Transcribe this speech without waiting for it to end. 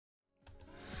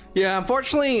Yeah,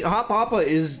 unfortunately, Hop Papa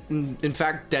is in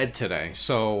fact dead today.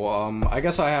 So I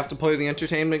guess I have to play the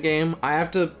entertainment game. I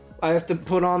have to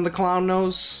put on the clown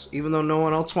nose, even though no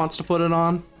one else wants to put it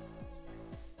on.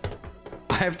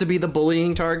 I have to be the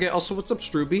bullying target. Also, what's up,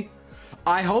 Struby?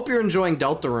 I hope you're enjoying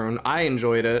Deltarune. I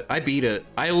enjoyed it. I beat it.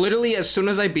 I literally, as soon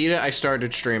as I beat it, I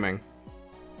started streaming.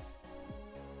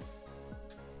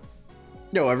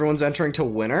 Yo, everyone's entering to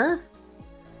winner?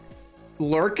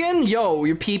 Lurkin? Yo,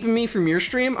 you're peeping me from your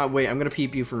stream? Wait, I'm gonna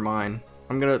peep you from mine.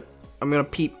 I'm gonna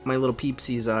peep my little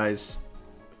peepsies eyes.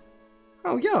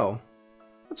 Oh, yo.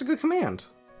 That's a good command.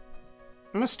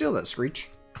 I'm gonna steal that, Screech.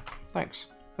 Thanks.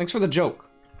 Thanks for the joke.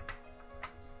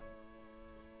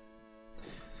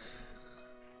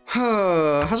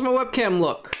 How's my webcam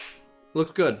look?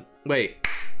 Looks good. Wait.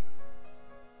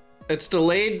 It's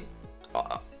delayed.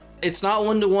 It's not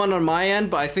 1-to-1 on my end,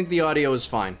 but I think the audio is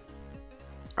fine.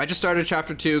 I just started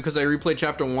chapter 2 because I replayed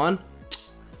chapter 1.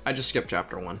 I just skipped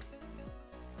chapter 1.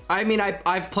 I mean,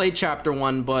 I've played chapter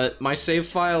 1, but my save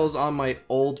file is on my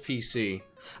old PC.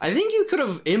 I think you could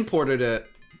have imported it.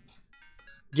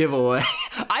 Giveaway.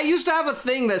 I used to have a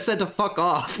thing that said to fuck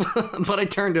off, but I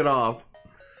turned it off.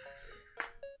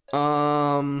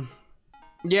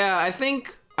 Yeah, I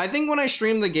think when I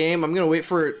stream the game, I'm gonna wait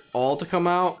for it all to come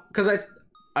out, because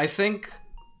I think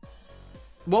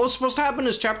what was supposed to happen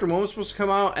is chapter 1 was supposed to come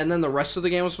out, and then the rest of the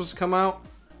game was supposed to come out,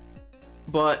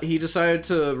 but he decided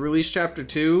to release chapter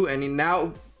 2, and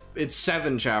now it's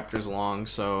 7 chapters long,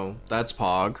 so that's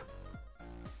Pog.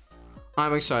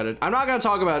 I'm excited. I'm not gonna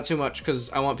talk about it too much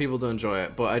because I want people to enjoy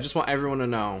it, but I just want everyone to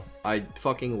know I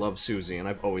fucking love Susie, and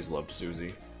I've always loved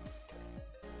Susie.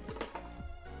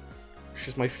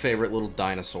 She's my favorite little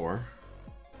dinosaur.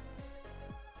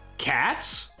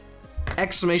 Cats?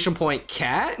 Exclamation point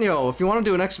cat? Yo, if you want to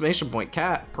do an exclamation point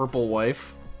cat, purple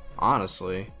wife.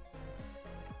 Honestly.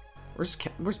 Where's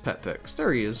Pet Pix?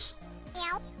 There he is.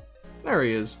 There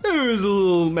he is. There's a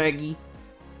little Maggie.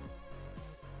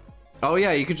 Oh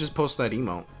yeah, you could just post that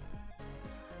emote.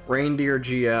 Reindeer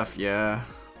GF, yeah.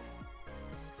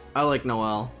 I like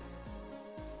Noelle.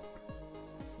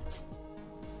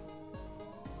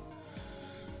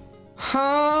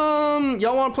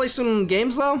 Y'all want to play some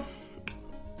games though?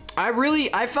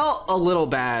 I felt a little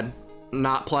bad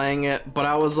not playing it, but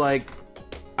I was like,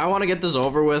 I want to get this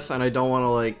over with, and I don't want to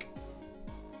like.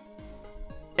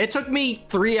 It took me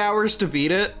 3 hours to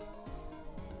beat it,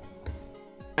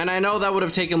 and I know that would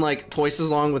have taken like twice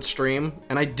as long with stream,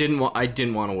 and I didn't want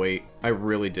to wait. I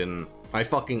really didn't. I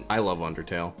love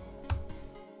Undertale.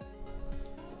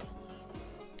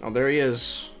 Oh, there he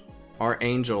is, our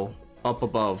angel up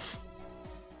above.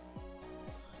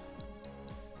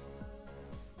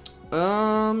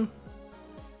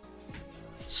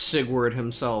 Sigurd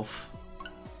himself.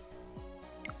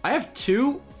 I have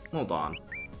 2? Hold on.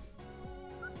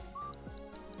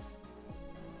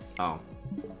 Oh.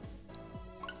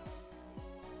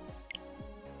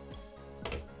 I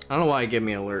don't know why it gave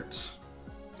me alerts.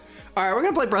 Alright, we're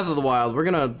gonna play Breath of the Wild.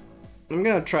 I'm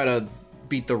gonna try to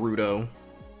beat the Rito.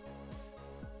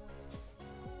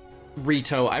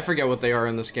 I forget what they are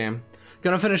in this game.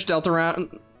 Gonna finish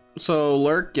Deltarune. So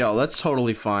Lurk, yo, that's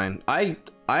totally fine. I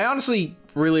honestly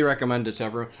really recommend it to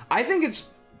everyone. I think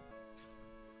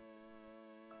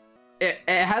it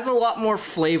has a lot more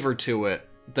flavor to it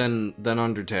than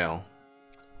Undertale,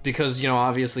 because you know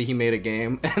obviously he made a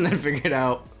game and then figured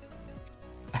out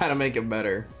how to make it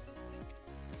better.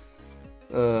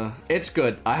 It's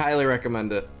good. I highly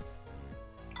recommend it.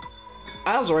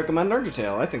 I also recommend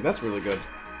Undertale. I think that's really good.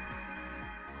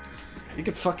 You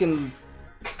could fucking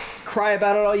cry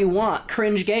about it all you want.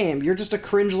 Cringe game. You're just a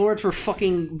cringe lord for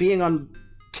fucking being on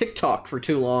TikTok for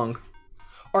too long.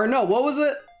 Or no, what was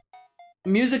it?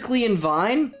 Musically and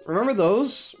Vine? Remember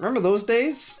those? Remember those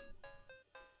days?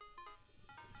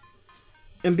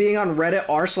 And being on Reddit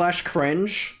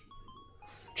r/cringe?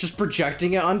 Just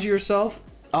projecting it onto yourself?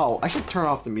 Oh, I should turn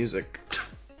off the music.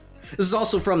 This is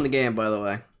also from the game, by the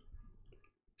way.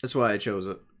 That's why I chose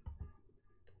it.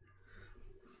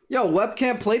 Yo,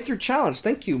 webcam playthrough challenge.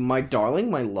 Thank you, my darling,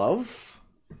 my love.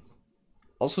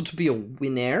 Also to be a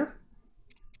winner.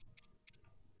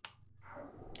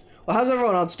 Well, how's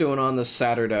everyone else doing on this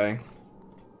Saturday?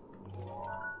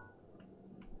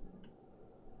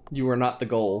 You are not the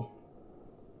goal.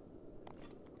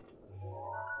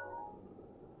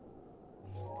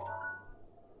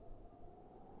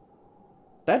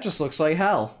 That just looks like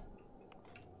hell.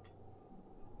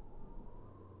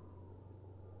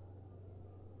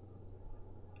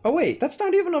 Oh wait, that's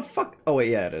not even a fuck. Oh wait,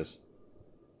 yeah, it is.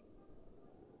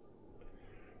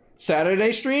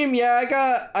 Saturday stream?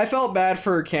 Yeah, I felt bad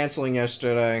for canceling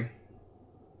yesterday.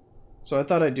 So I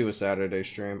thought I'd do a Saturday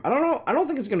stream. I don't know. I don't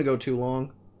think it's gonna go too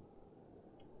long.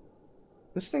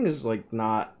 This thing is like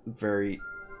not very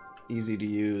easy to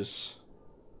use.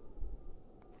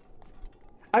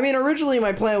 I mean, originally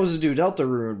my plan was to do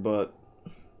Deltarune, but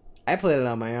I played it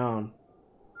on my own.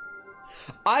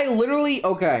 I literally,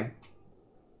 okay.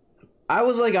 I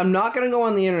was like, I'm not gonna go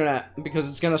on the internet because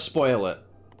it's gonna spoil it.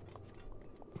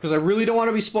 Because I really don't want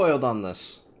to be spoiled on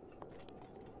this.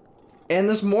 And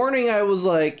this morning I was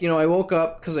like, you know, I woke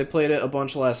up because I played it a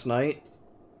bunch last night.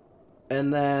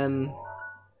 And then...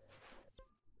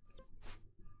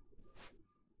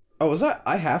 Oh, was that...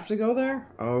 I have to go there?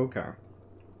 Oh, okay.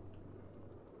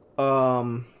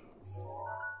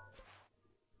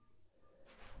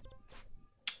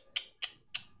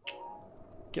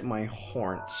 Get my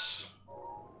horns.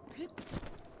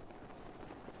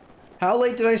 How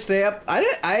late did I stay up?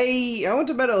 I went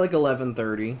to bed at like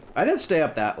 11:30. I didn't stay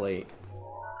up that late.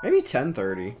 Maybe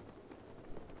 10:30.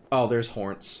 Oh, there's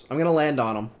horns. I'm gonna land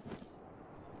on them.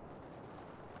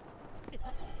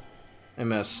 I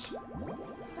missed.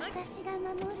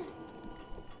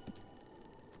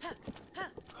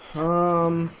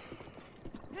 I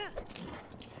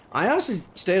honestly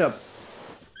stayed up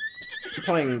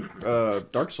playing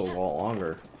Dark Souls a lot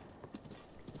longer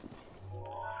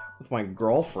with my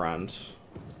girlfriend.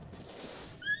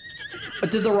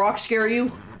 Did the rock scare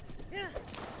you?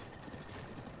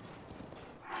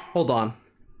 Hold on.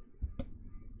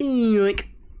 Eek.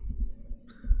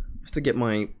 I have to get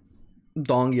my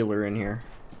dongular in here.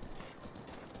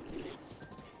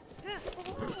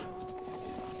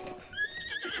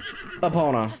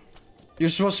 Epona, you're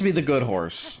supposed to be the good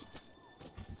horse.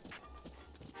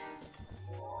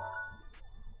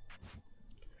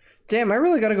 Damn, I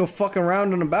really gotta go fucking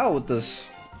round and about with this.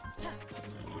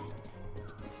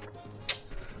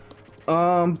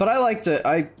 But I liked it.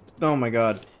 Oh my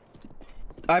god.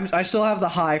 I still have the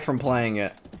high from playing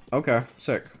it. Okay,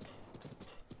 sick.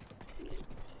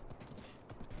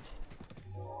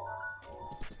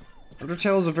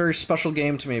 Undertale is a very special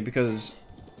game to me because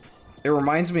it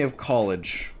reminds me of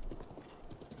college.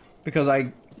 Because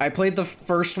I played the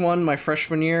first one my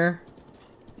freshman year.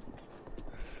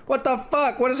 What the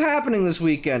fuck? What is happening this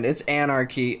weekend? It's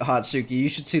anarchy, Hatsuki. You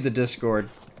should see the Discord.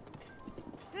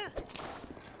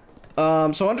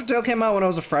 So Undertale came out when I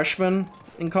was a freshman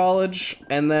in college,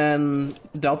 and then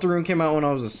Deltarune came out when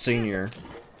I was a senior.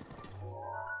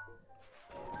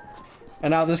 And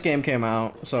now this game came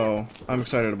out, so I'm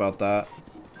excited about that.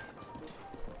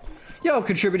 Yo,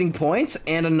 contributing points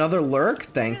and another lurk,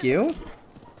 thank you.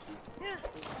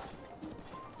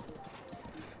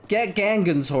 Get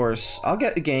Gangan's horse. I'll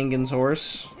get Gangan's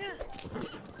horse.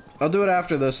 I'll do it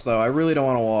after this, though. I really don't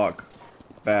want to walk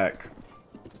back.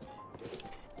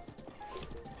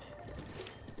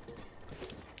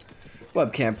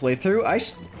 Webcam playthrough.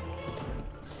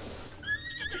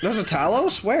 There's a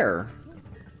Talos? Where?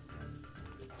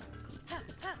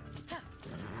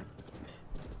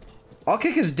 I'll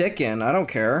kick his dick in. I don't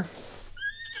care.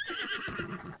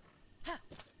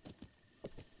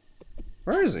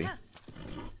 Where is he?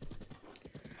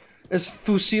 Is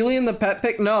Fusili in the pet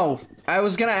pick? No. I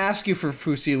was gonna ask you for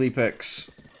Fusili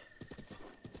picks.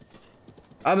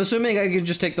 I'm assuming I could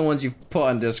just take the ones you put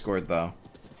on Discord, though.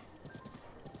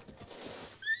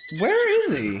 Where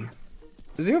is he?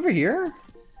 Is he over here?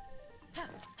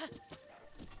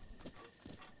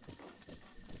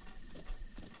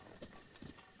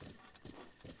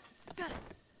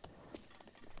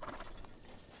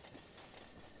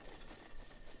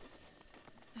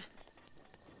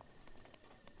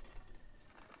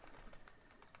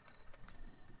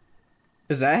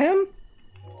 Is that him?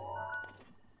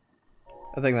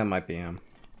 I think that might be him.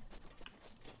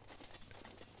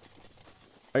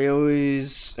 I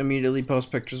always immediately post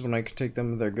pictures when I can take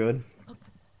them. They're good.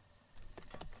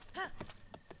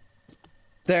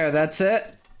 There, that's it.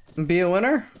 Be a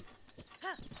winner?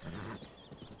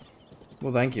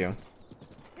 Well, thank you.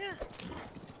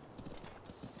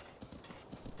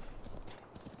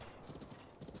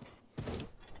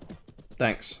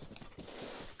 Thanks.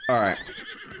 Alright.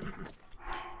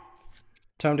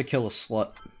 Time to kill a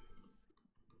slut.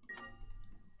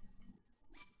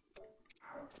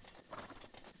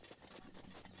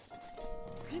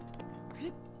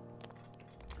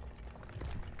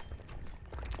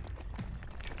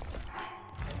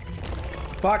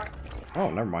 Fuck! Oh,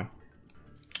 never mind.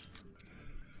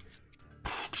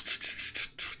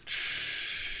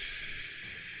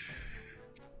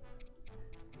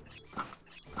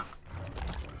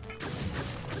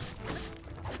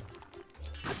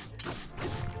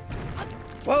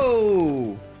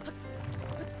 Whoa!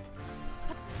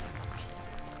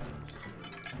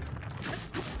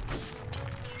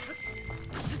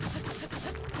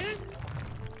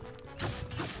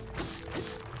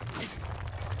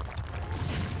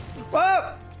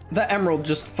 That emerald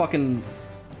just fucking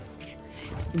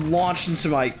launched into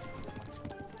my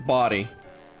body.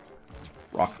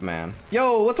 Rockman.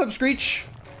 Yo, what's up, Screech?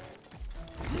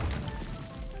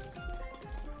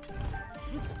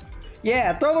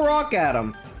 Yeah, throw the rock at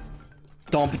him.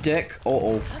 Dump dick.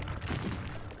 Uh-oh.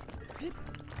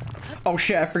 Oh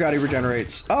shit, I forgot he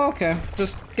regenerates. Oh, okay.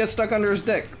 Just get stuck under his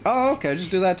dick. Oh, okay,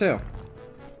 just do that too.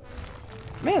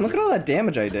 Man, look at all that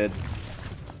damage I did.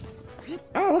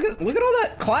 Oh, look at all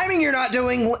that climbing you're not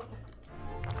doing.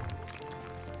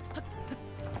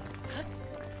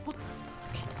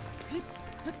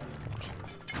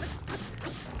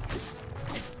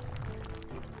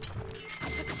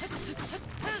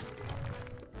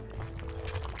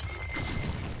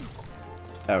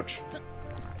 Ouch.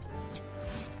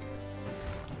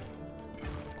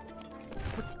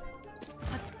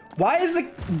 Why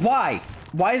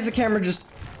is the camera just...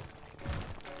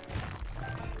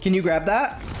 Can you grab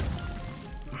that?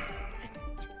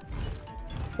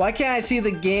 Why can't I see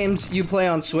the games you play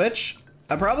on Switch?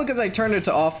 Probably because I turned it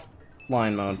to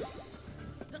offline mode.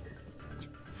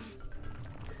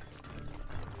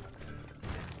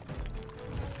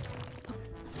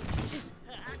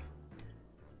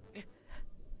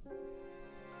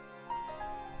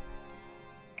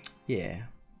 Yeah.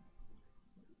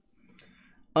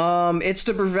 It's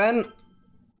to prevent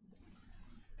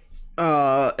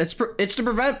it's to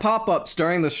prevent pop-ups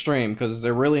during the stream because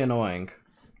they're really annoying.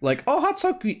 Like, oh,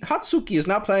 Hatsuki is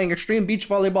now playing Extreme Beach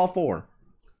Volleyball 4.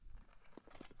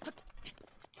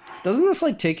 Doesn't this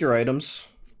like take your items?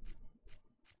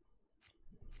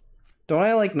 Don't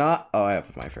I like not? Oh, I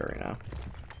have my fairy now.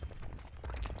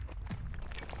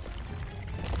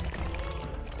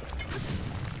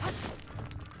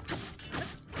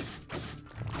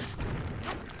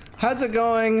 How's it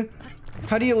going?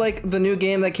 How do you like the new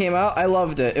game that came out? I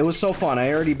loved it. It was so fun.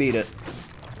 I already beat it.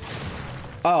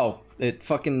 Oh, it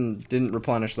fucking didn't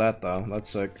replenish that though. That's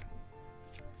sick.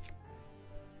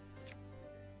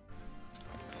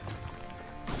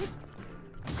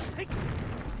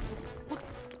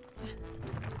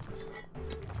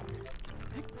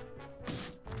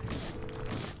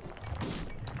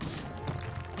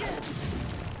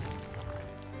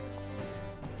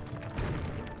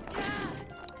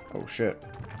 Oh shit.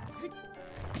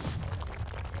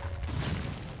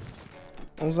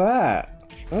 What was that?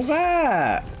 What was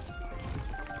that?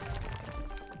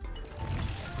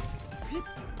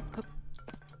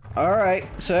 Alright,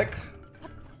 sick.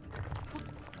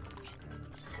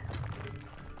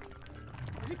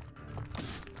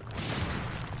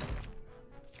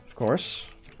 Of course,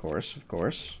 of course, of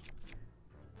course.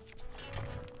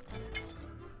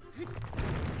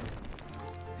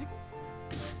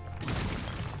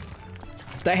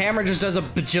 The hammer just does a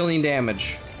bajillion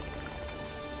damage.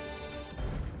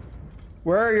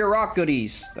 Where are your rock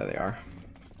goodies? There they are.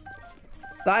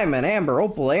 Diamond, amber,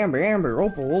 opal, amber, amber,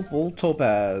 opal, opal,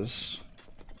 topaz.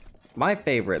 My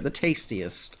favorite, the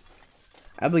tastiest.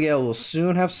 Abigail will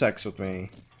soon have sex with me.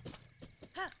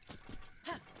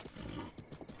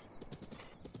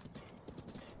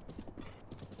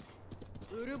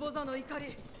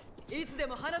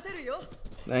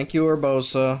 Thank you,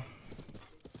 Urbosa.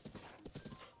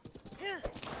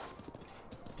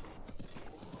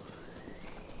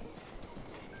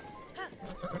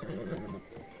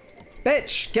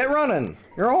 Bitch, get running!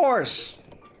 You're a horse!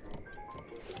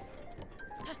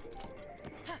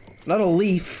 Not a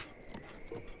leaf.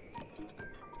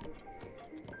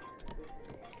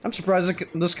 I'm surprised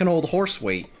this can hold horse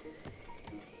weight.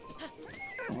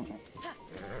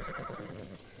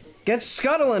 Get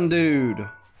scuttling, dude!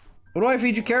 What do I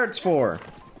feed you carrots for?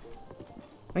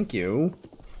 Thank you.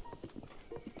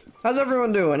 How's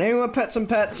everyone doing? Anyone pet some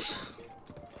pets?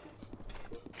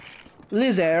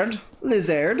 Lizard.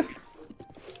 Lizard.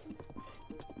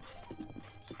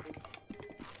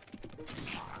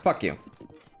 Fuck you.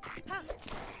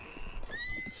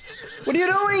 What are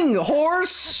you doing,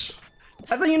 horse?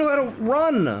 I thought you knew how to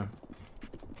run. My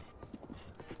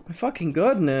fucking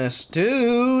goodness,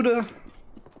 dude.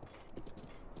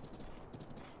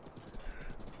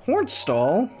 Horn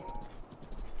stall?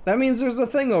 That means there's a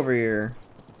thing over here.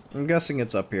 I'm guessing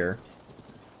it's up here.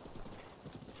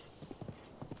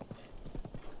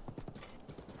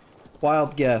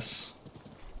 Wild guess.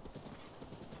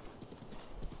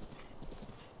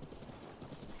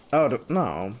 Oh,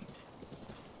 no.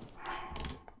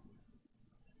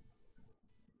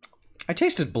 I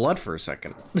tasted blood for a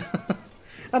second.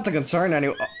 Not the concern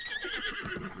anyway.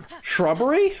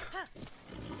 Shrubbery?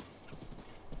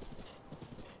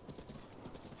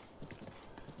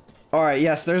 Alright,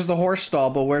 yes, there's the horse stall,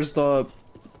 but where's the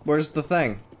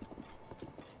thing?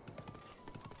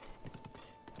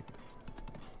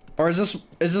 Or is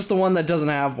this the one that doesn't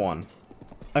have one?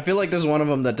 I feel like there's one of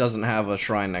them that doesn't have a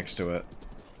shrine next to it.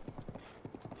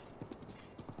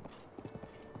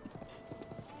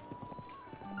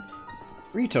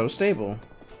 Rito stable.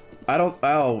 I don't.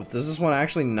 Oh, does this one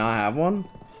actually not have one?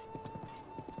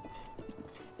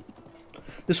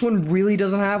 This one really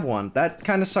doesn't have one. That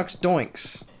kind of sucks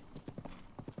doinks.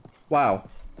 Wow.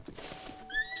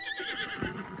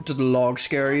 Did the log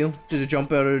scare you? Did it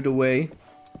jump out of the way?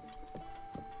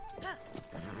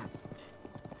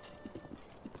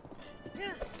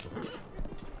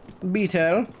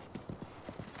 Beetle.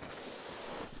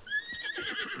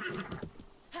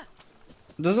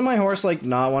 Doesn't my horse, like,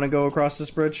 not want to go across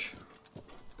this bridge?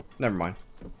 Never mind.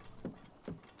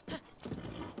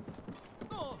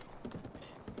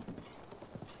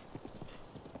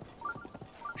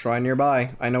 Shrine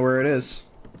nearby. I know where it is.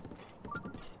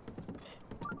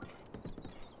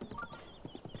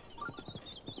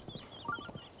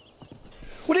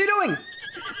 What are you doing?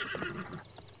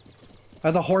 I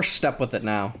have the horse step with it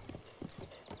now.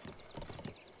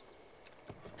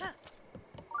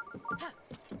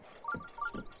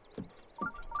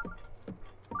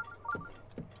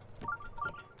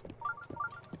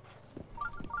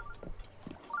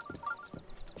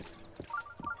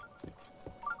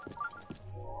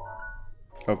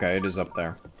 Okay, it is up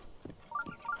there.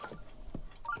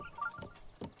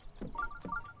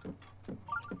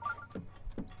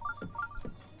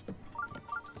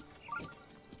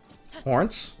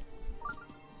 Horns?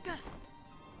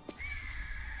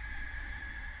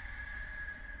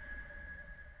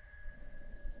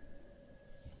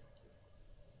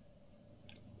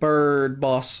 Bird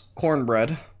boss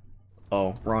cornbread.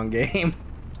 Oh, wrong game.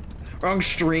 Wrong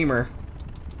streamer.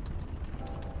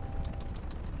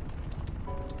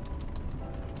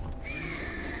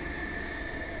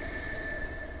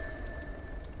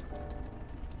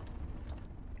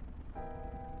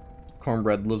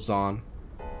 Cornbread lives on.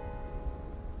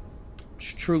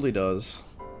 She truly does.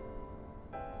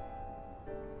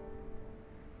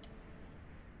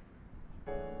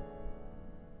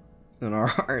 In our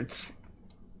hearts.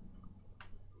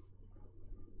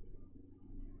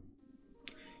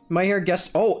 You might hear guest.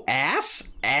 Oh,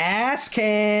 ass? Ass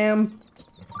cam!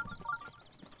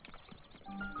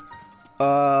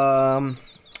 What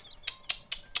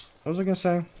was I gonna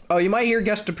say? Oh, you might hear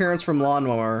guest appearance from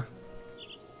Lawnmower.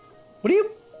 What are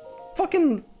you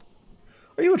fucking...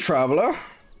 Are you a traveler?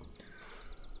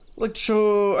 I'd like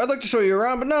to show you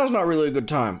around, but now's not really a good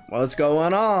time. What's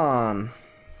going on?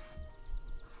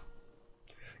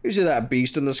 You see that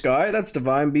beast in the sky? That's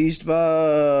divine beast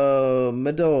Vah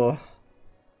Medoh.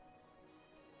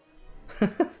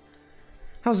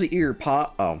 How's the ear,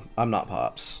 Pop? Oh, I'm not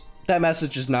Pops. That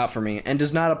message is not for me and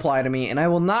does not apply to me, and I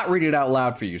will not read it out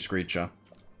loud for you, Screecha.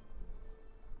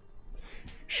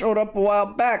 Showed up a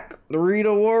while back. The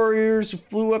Rito warriors who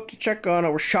flew up to check on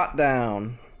it were shot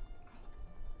down.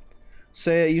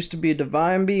 Say it used to be a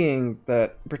divine being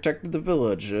that protected the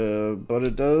village, but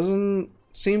it doesn't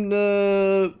seem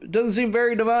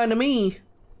very divine to me.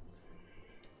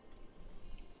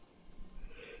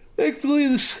 Thankfully,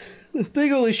 the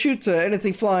thing only shoots at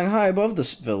anything flying high above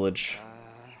this village.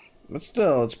 But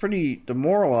still, it's pretty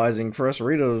demoralizing for us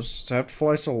Ritos to have to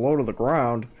fly so low to the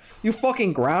ground. You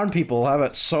fucking ground people have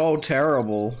it so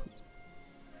terrible.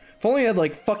 If only you had,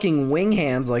 like, fucking wing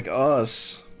hands like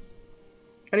us.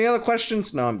 Any other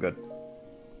questions? No, I'm good.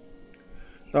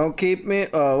 Don't keep me,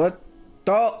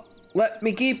 don't let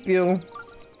me keep you.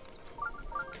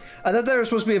 I thought there was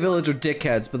supposed to be a village of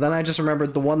dickheads, but then I just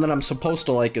remembered the one that I'm supposed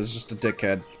to like is just a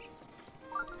dickhead.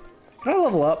 Can I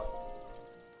level up?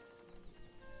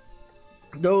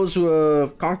 Those who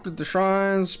have conquered the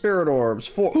shrines, spirit orbs,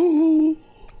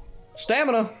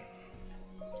 stamina.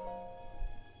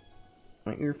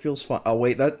 My ear feels fine. Oh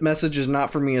wait, that message is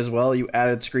not for me as well. You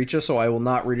added Screecha, so I will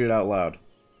not read it out loud.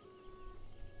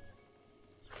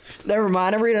 Never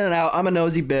mind, I'm reading it out. I'm a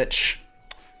nosy bitch.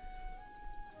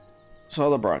 Saw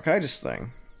the bronchitis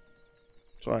thing.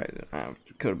 So I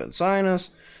could have been sinus.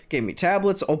 Gave me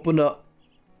tablets. Open up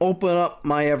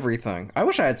my everything. I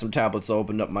wish I had some tablets that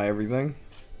opened up my everything.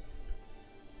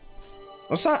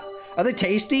 What's that? Are they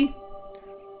tasty?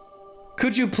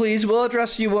 Could you please? We'll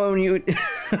address you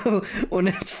when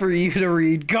it's for you to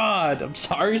read. God, I'm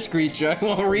sorry, Screecha. I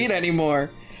won't read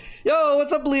anymore. Yo,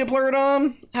 what's up,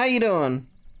 Leopleurodon? How you doing?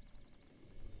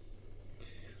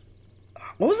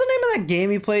 What was the name of that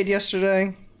game you played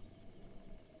yesterday?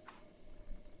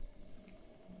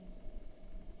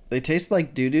 They taste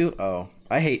like doo-doo? Oh,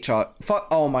 I hate chocolate. Fuck,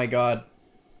 oh my god.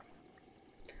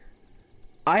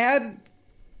 I had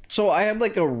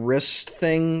like a wrist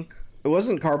thing It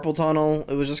wasn't carpal tunnel.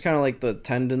 It was just kind of like the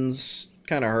tendons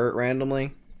kind of hurt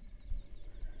randomly.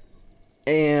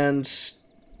 And,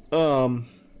 why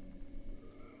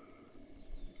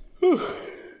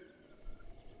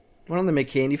don't they make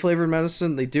candy flavored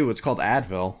medicine? They do. It's called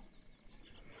Advil.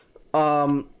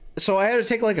 So I had to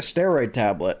take like a steroid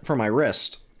tablet for my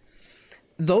wrist.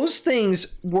 Those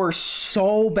things were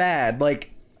so bad.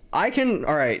 Like,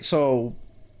 alright, so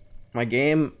my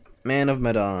game, Man of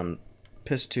Medan,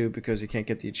 pissed too because you can't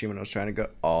get the achievement I was trying to go.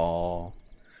 Oh.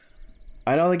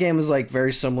 I know the game is like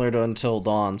very similar to Until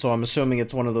Dawn, so I'm assuming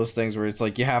it's one of those things where it's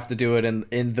like you have to do it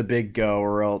in the big go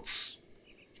or else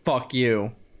fuck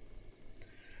you.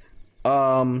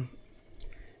 So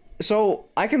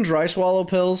I can dry swallow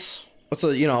pills.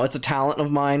 So, you know, it's a talent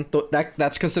of mine.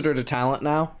 That's considered a talent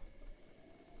now.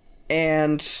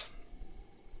 And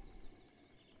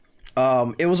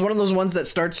it was one of those ones that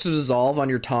starts to dissolve on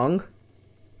your tongue.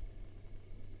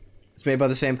 It's made by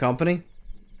the same company.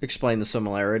 Explain the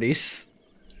similarities.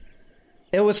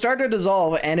 It would start to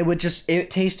dissolve and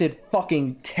it tasted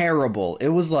fucking terrible. It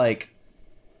was like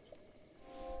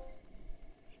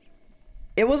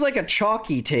a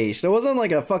chalky taste. It wasn't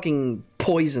like a fucking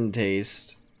poison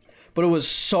taste. But it was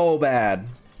so bad.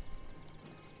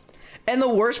 And the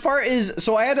worst part is,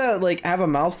 so I had to like have a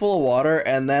mouthful of water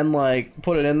and then like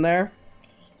put it in there.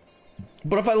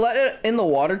 But if I let it in the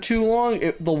water too long,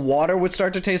 the water would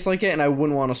start to taste like it and I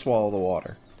wouldn't want to swallow the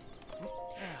water.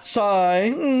 Sigh.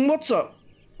 What's up?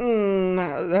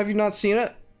 Have you not seen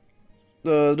it?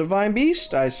 The Divine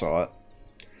Beast? I saw it.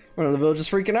 One of the villagers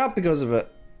freaking out because of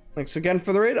it. Thanks again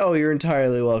for the raid. Oh, you're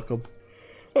entirely welcome.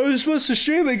 I was supposed to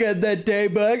stream again that day,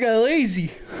 but I got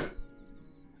lazy.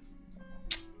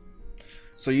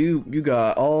 So you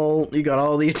got all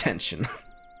the attention.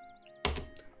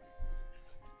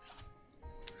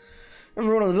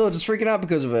 Everyone in the village is freaking out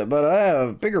because of it, but I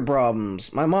have bigger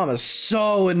problems. My mom is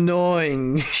so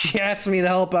annoying. She asks me to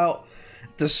help out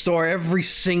the store every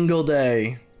single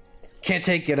day. Can't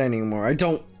take it anymore. I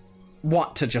don't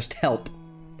want to just help.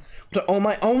 To own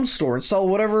my own store and sell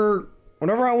whatever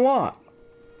I want.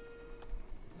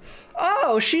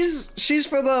 Oh, she's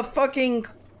for the fucking,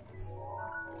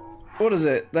 what is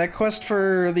it? That quest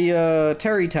for the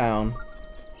Terrytown.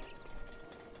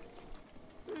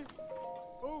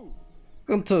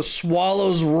 Come to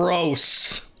Swallow's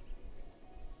Roast.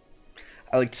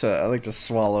 I like to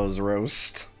Swallow's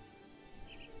Roast.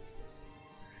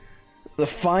 The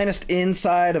finest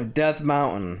inside of Death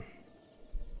Mountain.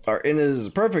 It is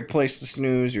a perfect place to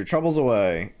snooze your troubles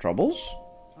away. Troubles?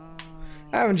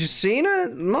 Haven't you seen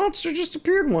it? Monster just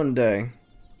appeared one day.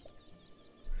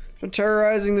 It's been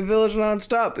terrorizing the village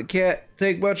non-stop. We can't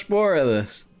take much more of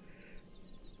this.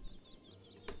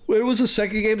 When was the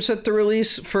second game set to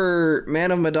release for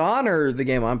Man of Medan or the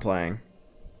game I'm playing?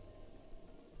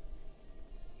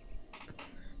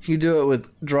 You do it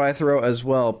with dry throat as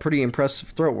well. Pretty impressive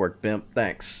throat work, Bimp.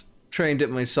 Thanks. Trained it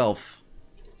myself.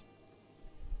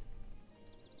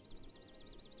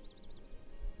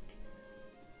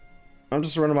 I'm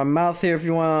just running my mouth here. If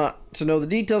you want to know the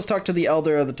details, talk to the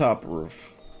elder at the top roof.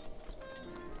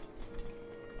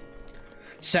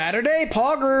 Saturday?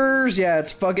 Poggers! Yeah,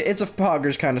 it's a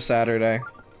Poggers kind of Saturday.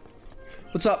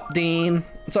 What's up, Dean?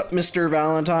 What's up, Mr.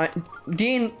 Valentine?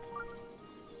 Dean,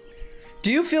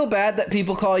 do you feel bad that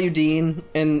people call you Dean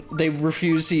and they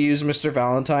refuse to use Mr.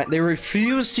 Valentine? They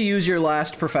refuse to use your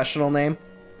last professional name?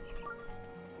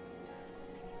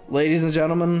 Ladies and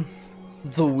gentlemen,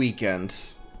 The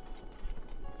Weeknd.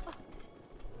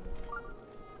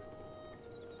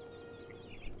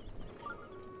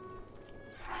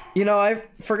 You know, I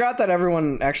forgot that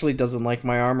everyone actually doesn't like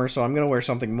my armor, so I'm gonna wear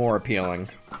something more appealing.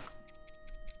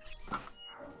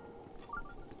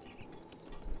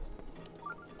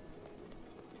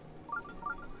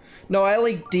 No, I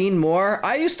like Dean more.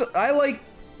 I like...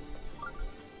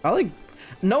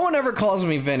 No one ever calls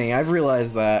me Vinny, I've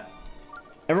realized that.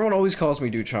 Everyone always calls me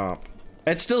DuChomp.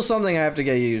 It's still something I have to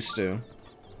get used to.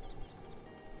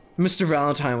 Mr.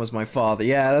 Valentine was my father.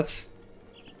 Yeah, that's...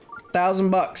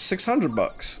 $1,000 bucks,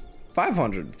 $600,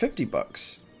 500,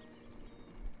 $50.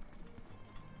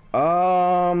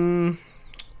 I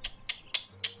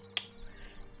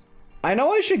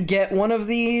know I should get one of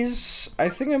these. I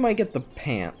think I might get the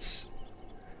pants.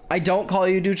 I don't call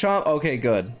you DuChomp? Okay,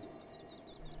 good.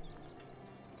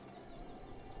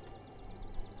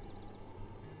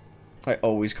 I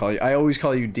always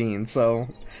call you Dean, so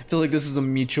I feel like this is a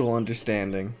mutual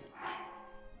understanding.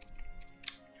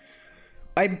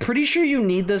 I'm pretty sure you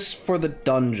need this for the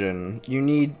dungeon. You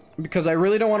need, because I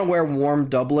really don't want to wear warm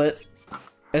doublet.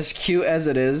 As cute as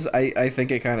it is, I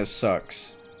think it kind of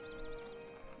sucks.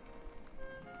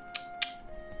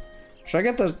 Should I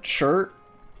get the shirt?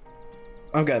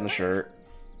 I'm getting the shirt.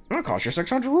 It'll cost you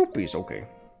 600 rupees. Okay.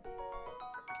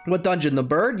 What dungeon? The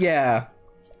bird? Yeah.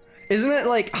 Isn't it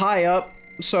like high up,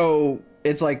 so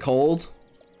it's like cold?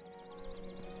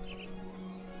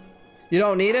 You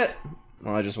don't need it?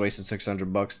 Well, I just wasted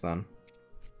 600 bucks then.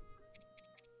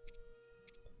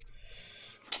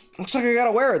 Looks like I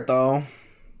gotta wear it though.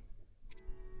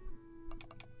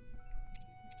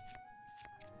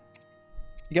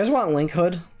 You guys want Link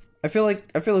hood? I feel like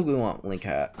we want Link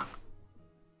hat.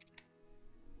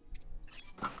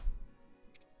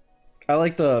 I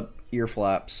like the ear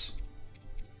flaps.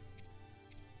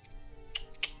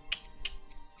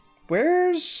 Where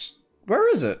is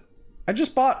it? I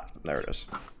just bought. There it is.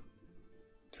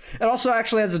 It also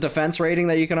actually has a defense rating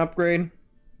that you can upgrade.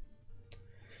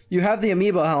 You have the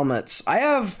amiibo helmets. I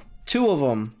have 2 of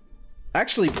them.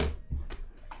 Actually,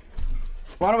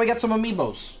 why don't we get some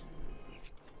amiibos?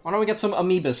 Why don't we get some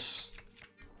amiibos?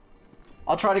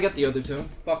 I'll try to get the other 2.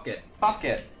 Fuck it. Fuck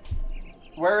it.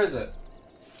 Where is it?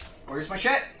 Where's my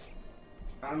shit?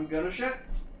 I'm gonna shit.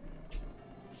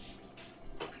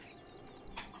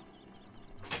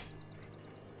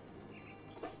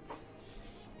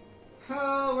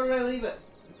 Oh, where did I leave it?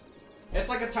 It's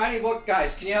like a tiny book,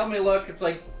 guys. Can you help me look? It's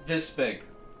like this big.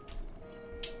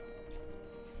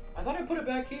 I thought I put it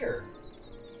back here.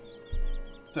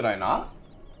 Did I not?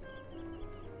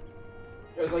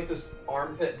 There's like this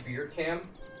armpit beard cam.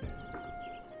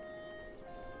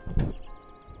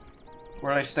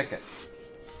 Where did I stick it?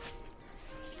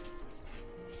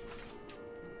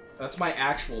 That's my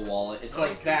actual wallet. It's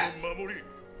like that.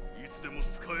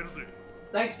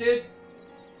 Thanks, dude.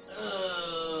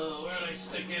 Where did I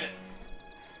stick it?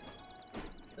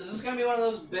 Is this gonna be one of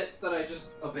those bits that I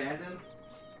just abandoned?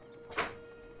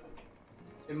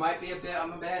 It might be a bit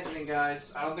I'm abandoning,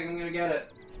 guys. I don't think I'm gonna get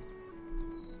it.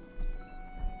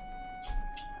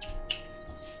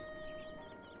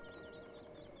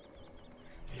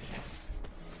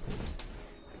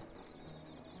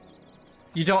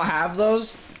 You don't have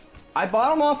those? I bought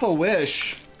them off a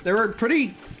Wish. They were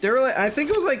pretty. They were like, I think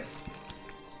it was like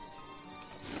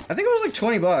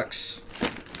 20 bucks.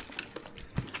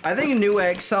 I think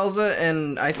Newegg sells it,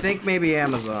 and I think maybe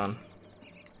Amazon.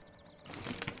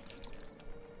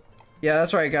 Yeah,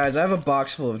 that's right, guys. I have a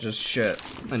box full of just shit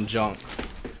and junk.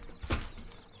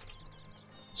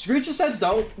 Screech just said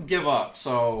don't give up,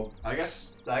 so I guess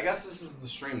this is the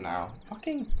stream now.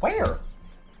 Fucking where?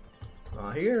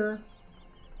 Not here.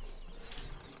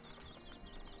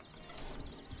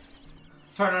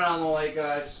 Turn it on the light,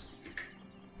 guys.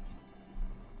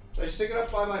 Should I stick it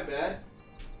up by my bed?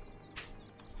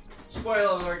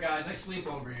 Spoiler alert, guys. I sleep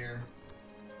over here.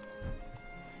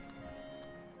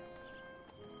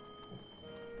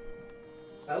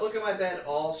 I look at my bed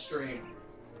all stream.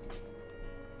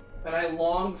 And I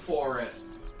long for it.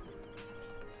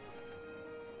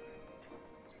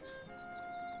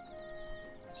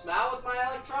 Smile with my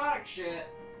electronic shit.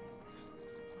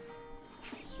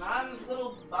 Smile in this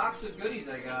little box of goodies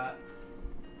I got.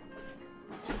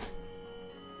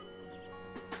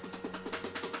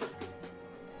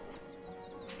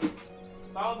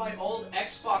 Smile with my old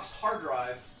Xbox hard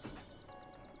drive.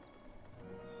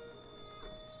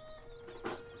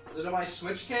 Is it in my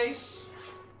Switch case?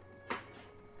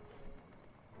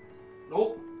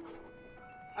 Nope.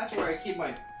 That's where I keep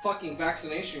my fucking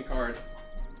vaccination card.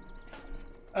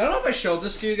 I don't know if I showed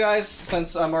this to you guys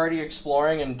since I'm already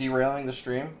exploring and derailing the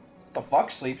stream. The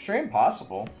fuck, sleep stream?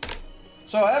 Possible.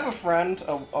 So I have a friend,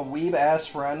 a weeb ass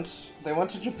friend. They went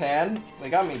to Japan. They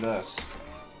got me this.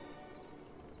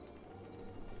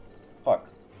 Fuck.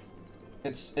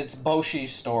 It's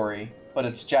Boshi's story, but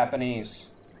it's Japanese.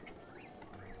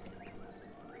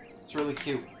 It's really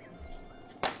cute.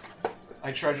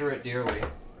 I treasure it dearly.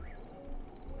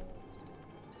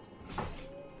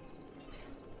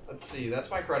 Let's see, that's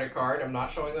my credit card. I'm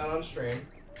not showing that on stream.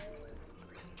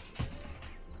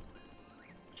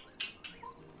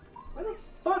 Where the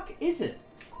fuck is it?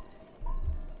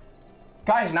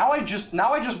 Guys, now I just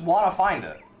want to find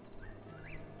it.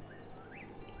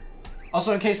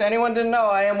 Also, in case anyone didn't know,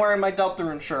 I am wearing my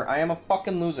Deltarune shirt. I am a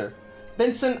fucking loser.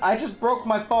 Vincent, I just broke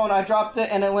my phone. I dropped it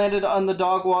and it landed on the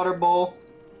dog water bowl.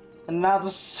 And now the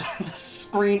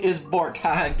screen is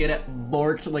borked. Get it?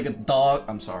 Borked like a dog.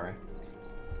 I'm sorry.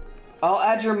 I'll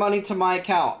add your money to my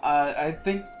account. I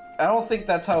don't think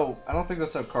that's how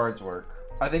cards work.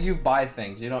 I think you buy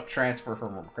things. You don't transfer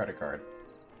from a credit card.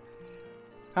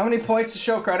 How many points to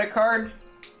show credit card?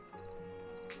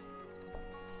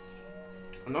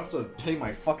 Enough to pay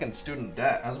my fucking student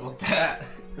debt. How's about that?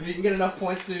 If you can get enough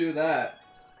points to do that.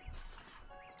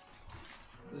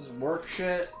 This is work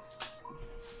shit.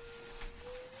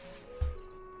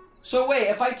 So wait,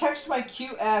 if I text my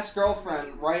cute-ass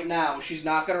girlfriend right now, she's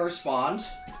not gonna respond?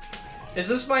 Is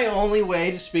this my only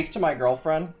way to speak to my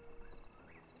girlfriend?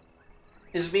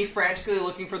 Is me frantically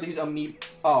looking for these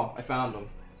Oh, I found them.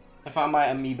 I found my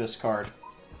Amoebus card.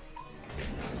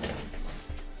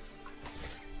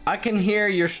 I can hear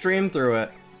your stream through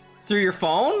it. Through your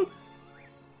phone?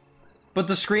 But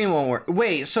the screen won't work.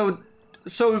 Wait, so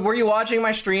were you watching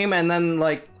my stream and then,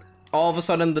 like, all of a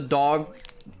sudden the dog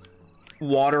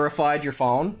waterified your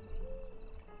phone?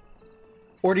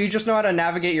 Or do you just know how to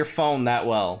navigate your phone that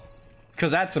well?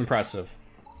 Because that's impressive.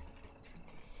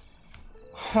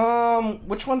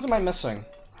 Which ones am I missing?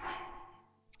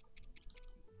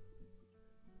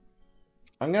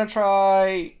 I'm gonna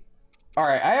try...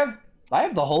 Alright, I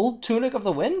have the whole Tunic of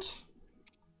the Wind?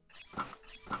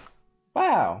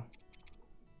 Wow.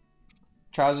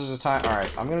 Trousers of Time.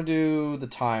 Alright, I'm gonna do the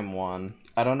Time one.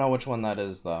 I don't know which one that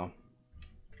is, though.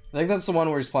 I think that's the one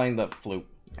where he's playing the flute.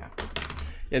 Yeah.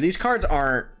 Yeah, these cards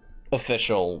aren't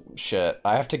official shit.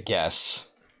 I have to guess.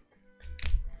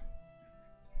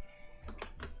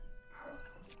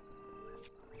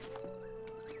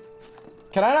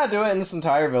 Can I not do it in this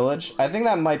entire village? I think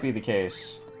that might be the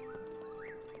case.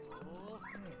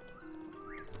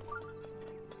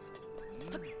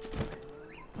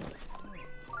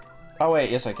 Oh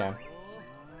wait, yes I can.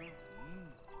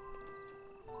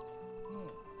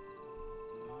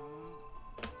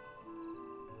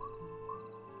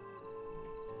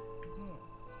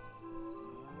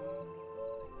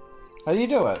 How do you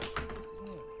do it?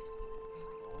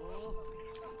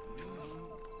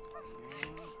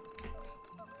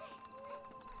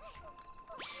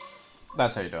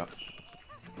 That's how you do it.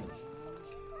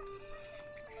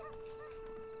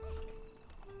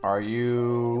 Are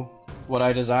you what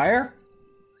I desire?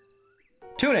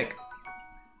 Tunic!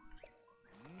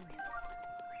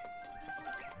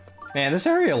 Man, this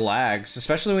area lags,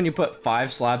 especially when you put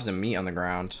 5 slabs of meat on the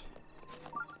ground.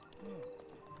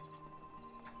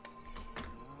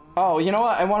 Oh, you know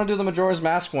what? I want to do the Majora's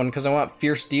Mask one because I want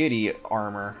Fierce Deity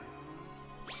armor.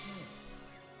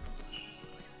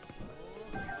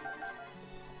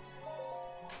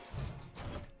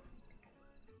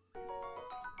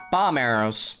 Bomb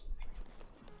arrows.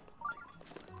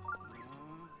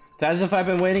 It's as if I've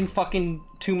been waiting fucking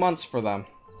 2 months for them.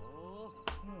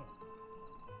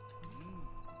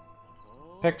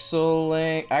 Pixel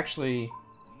Link. Actually,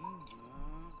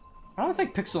 I don't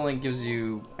think Pixel Link gives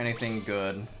you anything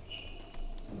good.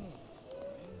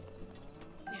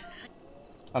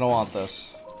 I don't want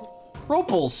this.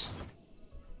 Ropals!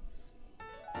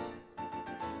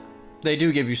 They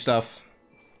do give you stuff.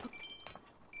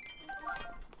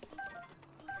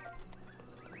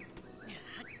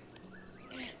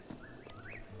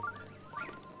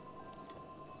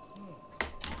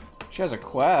 She has a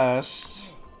quest.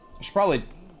 I should probably...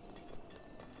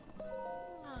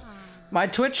 My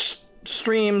Twitch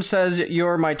stream says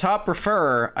you're my top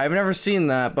preferrer. I've never seen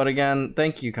that, but again,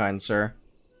 thank you, kind sir.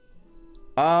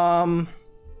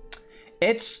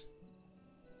 It's...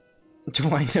 Do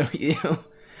I know you?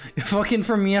 Fucking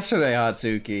from yesterday,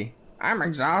 Hatsuki. I'm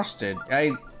exhausted.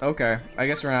 Okay. I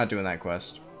guess we're not doing that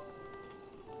quest.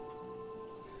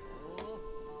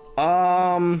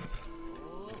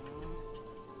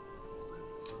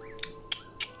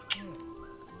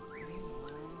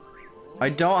 I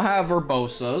don't have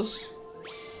verbosas.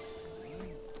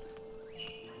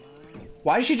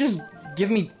 Why did she just give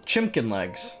me chimkin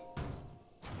legs?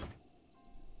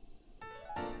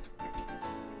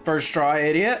 First try,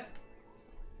 idiot.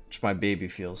 Which my baby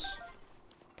feels.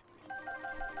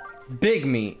 Big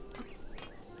meat.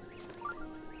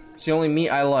 It's the only meat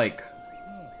I like.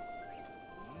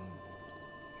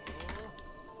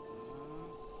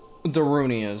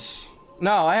 Darunias.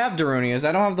 No, I have Darunias.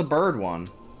 I don't have the bird one.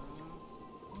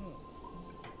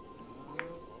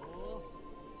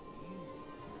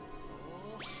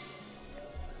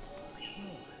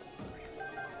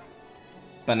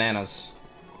 Bananas.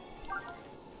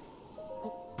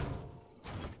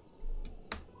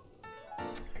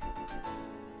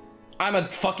 I'm a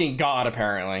fucking god,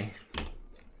 apparently.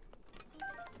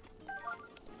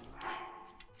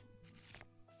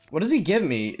 What does he give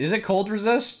me? Is it cold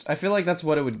resist? I feel like that's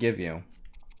what it would give you.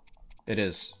 It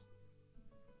is.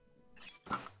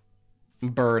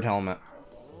 Bird helmet.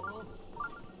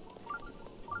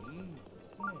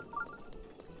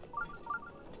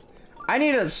 I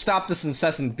need to stop this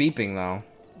incessant beeping, though.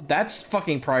 That's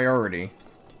fucking priority.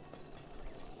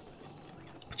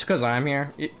 It's because I'm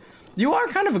here. You are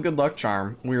kind of a good luck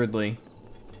charm, weirdly.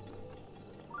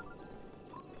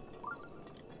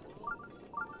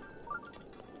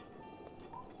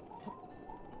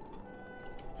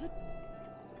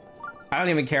 I don't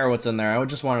even care what's in there. I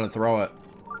just wanted to throw it.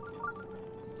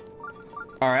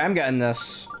 Alright, I'm getting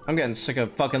this. I'm getting sick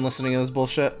of fucking listening to this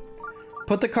bullshit.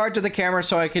 Put the card to the camera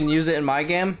so I can use it in my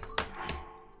game.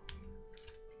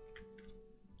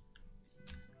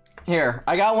 Here,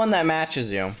 I got one that matches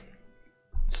you.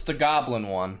 It's the goblin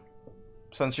one.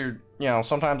 Since you're, you know,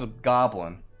 sometimes a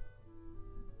goblin.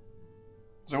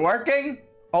 Is it working?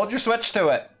 Hold your switch to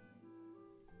it.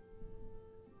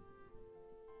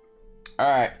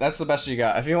 Alright, that's the best you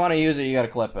got. If you want to use it, you gotta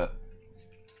clip it.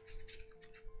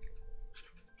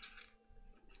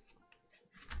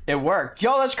 It worked.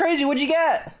 Yo, that's crazy. What'd you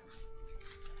get?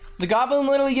 The goblin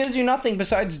literally gives you nothing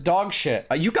besides dog shit.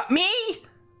 You got me?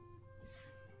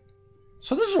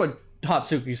 So this is what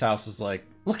Hatsuki's house is like.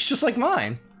 Looks just like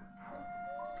mine.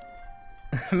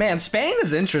 Man, Spain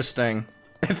is interesting.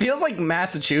 It feels like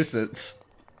Massachusetts.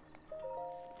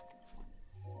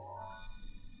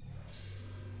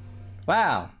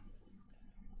 Wow.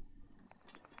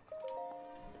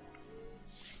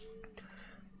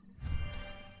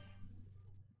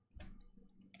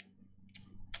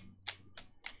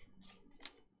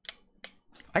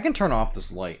 I can turn off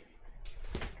this light.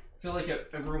 I feel like it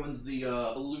ruins the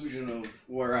illusion of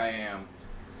where I am.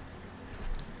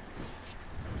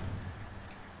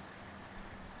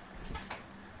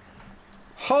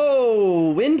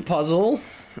 Oh, wind puzzle.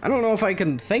 I don't know if I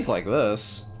can think like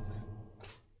this.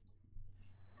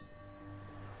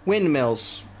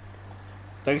 Windmills.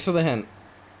 Thanks for the hint.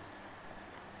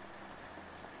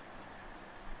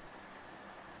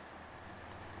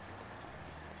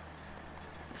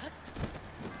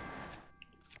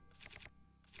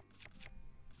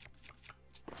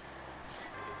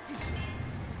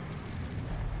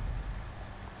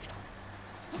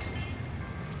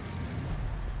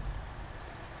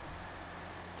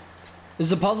 Is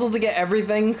the puzzle to get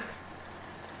everything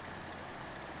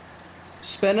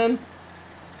spinning?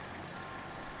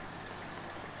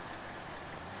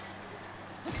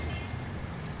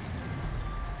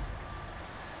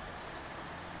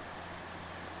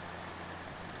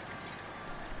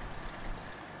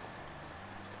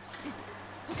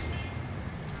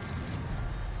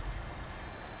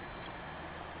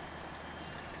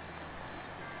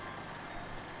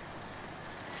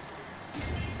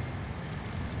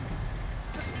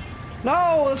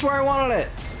 No, that's where I wanted it.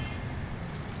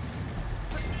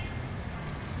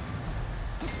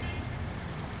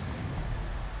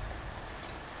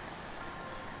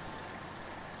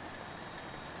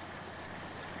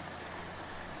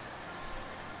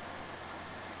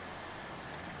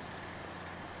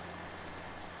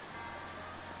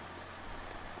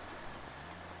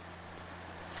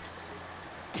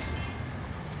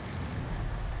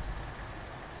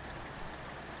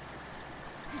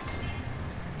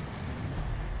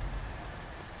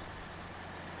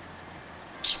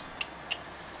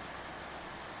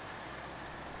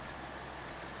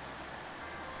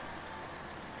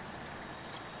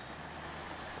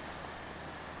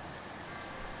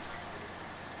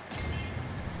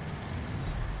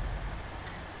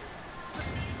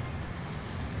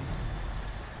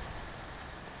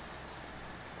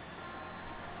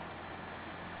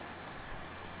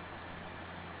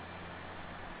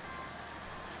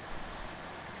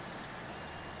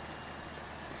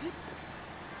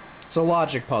 It's a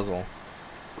logic puzzle.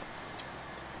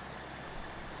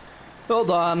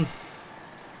 Hold on.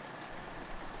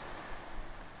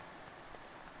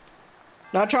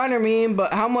 Not trying to meme,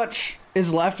 but how much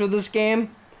is left of this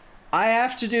game? I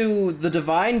have to do the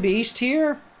Divine Beast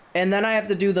here, and then I have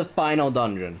to do the final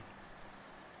dungeon.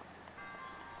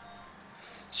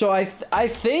 So I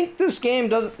think this game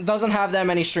doesn't have that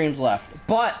many streams left,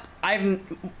 but I've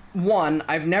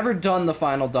never done the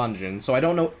final dungeon, so I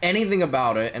don't know anything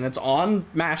about it, and it's on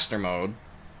master mode.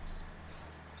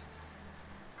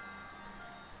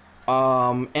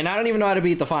 And I don't even know how to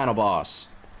beat the final boss.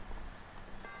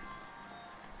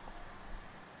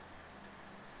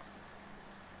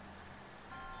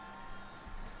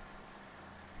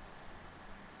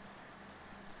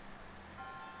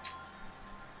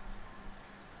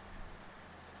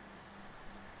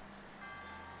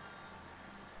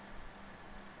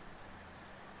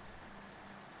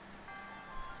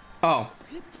 Oh.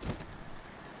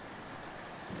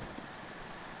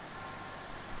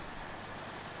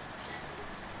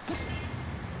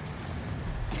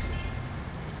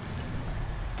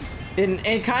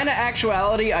 In kind of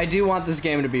actuality, I do want this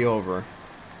game to be over.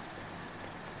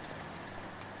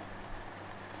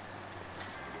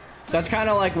 That's kind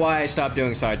of like why I stopped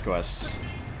doing side quests.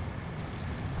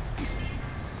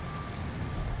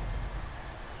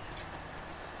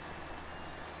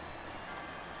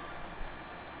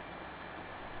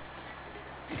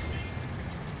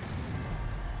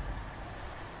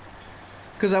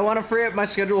 Because I want to free up my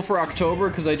schedule for October,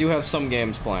 because I do have some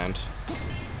games planned.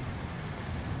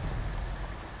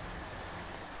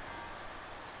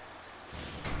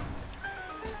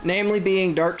 Namely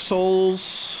being Dark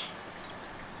Souls.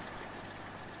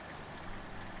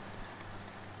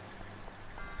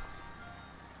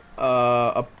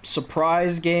 A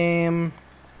surprise game.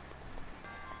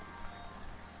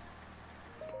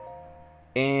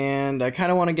 And I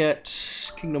kind of want to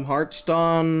get Kingdom Hearts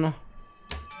done.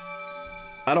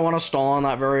 I don't want to stall on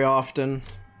that very often.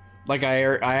 Like,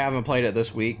 I haven't played it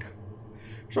this week.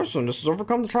 So soon, this has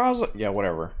overcome the trials. Yeah,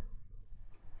 whatever.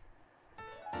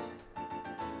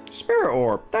 Spirit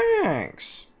Orb,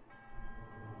 thanks!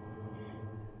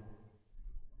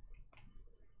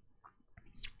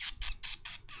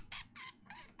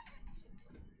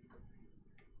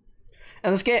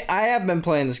 And this game, I have been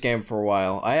playing this game for a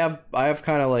while. I have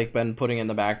kind of like been putting it in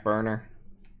the back burner.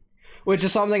 Which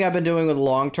is something I've been doing with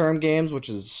long-term games, which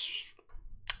is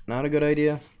not a good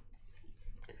idea.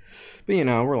 But you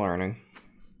know, we're learning.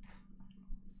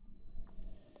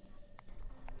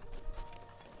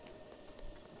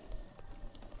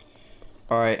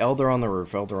 Alright, Elder on the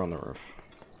roof, Elder on the roof.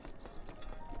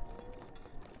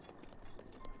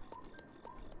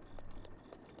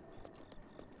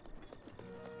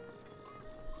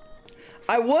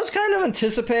 I was kind of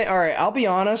anticipating, alright, I'll be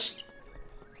honest.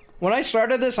 When I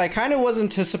started this, I kind of was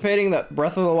anticipating that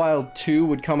Breath of the Wild 2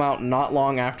 would come out not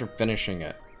long after finishing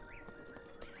it.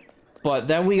 But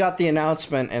then we got the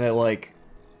announcement and it, like,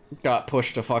 got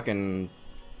pushed to fucking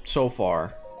so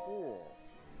far.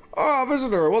 Ah,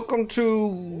 visitor, welcome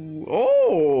to...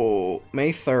 Oh!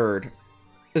 May 3rd.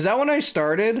 Is that when I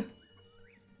started?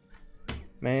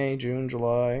 May, June,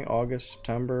 July, August,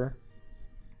 September.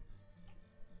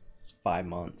 It's 5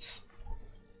 months.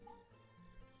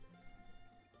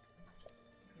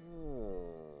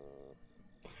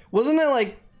 Wasn't it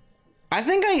like... I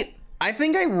think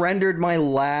I rendered my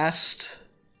last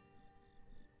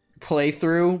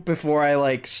playthrough before I,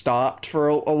 like, stopped for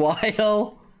a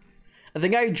while. I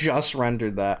think I just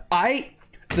rendered that.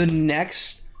 The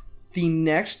next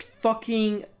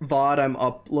fucking VOD I'm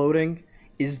uploading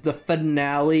is the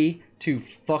finale to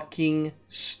fucking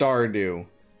Stardew.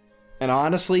 And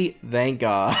honestly, thank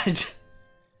God.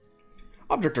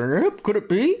 Object on your hip, could it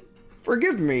be?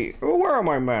 Forgive me, where are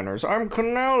my manners? I'm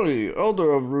Canali,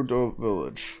 Elder of Rito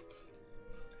Village.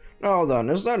 Now then,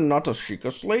 is that not a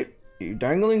Sheikah slate? Are you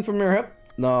dangling from your hip?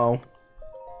 No.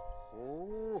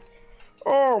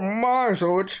 Oh my,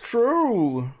 so it's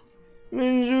true.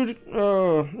 Means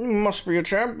you must be a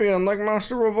champion like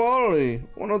Master Rivali,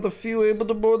 one of the few able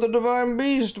to board the divine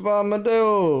beast, Vah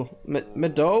Medoh.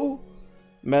 Medoh?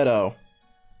 Medoh.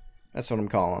 That's what I'm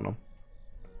calling him.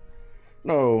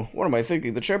 No, what am I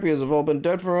thinking? The champions have all been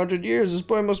dead for 100 years. This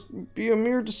boy must be a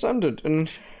mere descendant and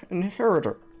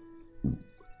inheritor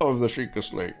of the Sheikah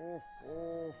slate.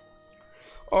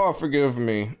 Oh, forgive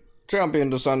me, champion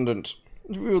descendant.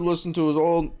 If you would listen to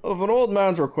an old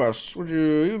man's requests, would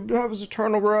you have his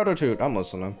eternal gratitude? I'm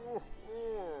listening.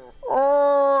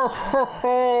 Oh,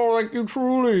 thank you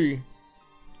truly.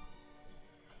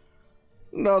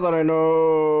 Now that I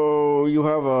know you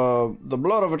have the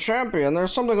blood of a champion,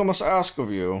 there's something I must ask of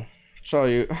you.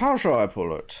 How shall I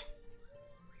pull it?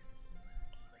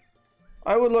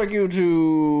 I would like you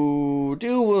to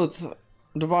deal with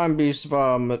divine beast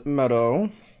Vah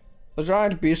Medoh, a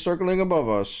giant beast circling above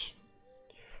us.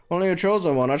 Only a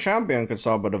chosen one, a champion, could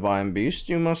stop a divine beast.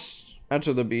 You must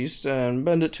enter the beast and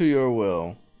bend it to your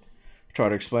will. I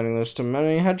tried explaining this to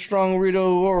many headstrong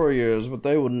Rito warriors, but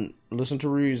they wouldn't listen to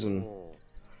reason.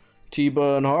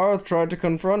 Teba and Hearth tried to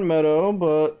confront Medoh,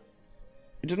 but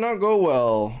it did not go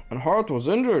well, and Hearth was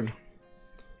injured.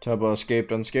 Teba escaped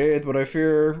unscathed, but I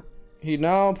fear he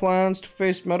now plans to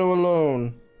face Medoh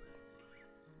alone.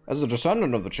 As a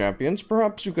descendant of the champions,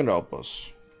 perhaps you can help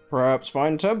us. Perhaps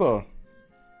find Teba.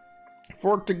 If we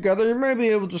work together, you may be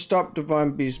able to stop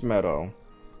Divine Beast Medoh.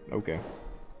 Okay.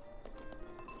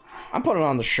 I'm putting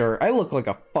on the shirt. I look like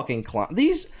a fucking clown.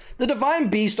 The Divine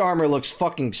Beast armor looks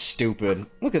fucking stupid.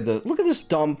 Look at this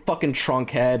dumb fucking trunk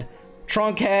head.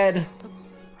 Trunk head.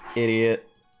 Idiot.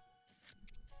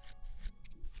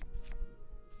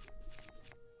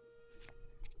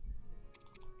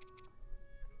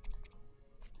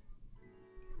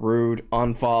 Rude.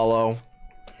 Unfollow.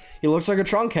 He looks like a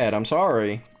trunk head. I'm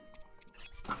sorry.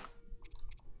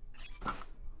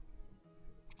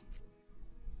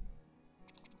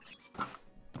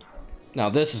 Now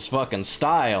this is fucking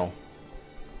style.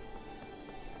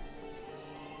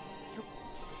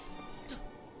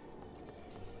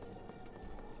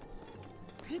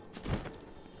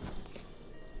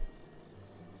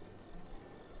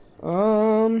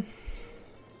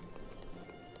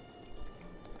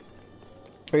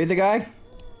 Are you the guy?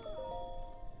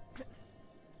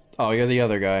 Oh, you're the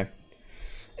other guy.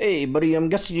 Hey, buddy, I'm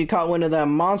guessing you caught wind of that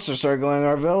monster circling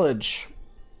our village.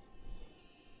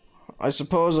 I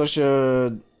suppose I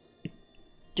should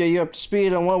get you up to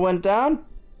speed on what went down?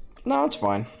 No, it's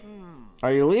fine.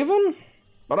 Are you leaving?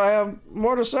 But I have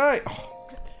more to say.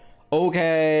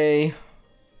 Okay.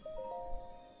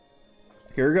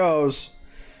 Here goes.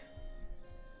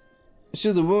 You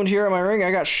see the wound here on my ring?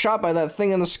 I got shot by that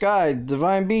thing in the sky,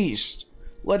 Divine Beast.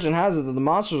 Legend has it that the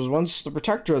monster was once the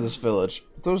protector of this village.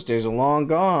 But those days are long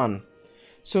gone.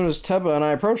 As soon as Teba and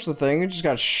I approached the thing, it just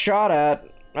got shot at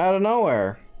out of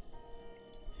nowhere.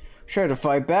 Tried to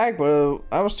fight back, but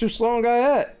I was too slow and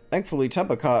got hit. Thankfully,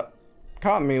 Teba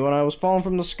caught me when I was falling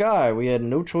from the sky. We had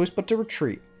no choice but to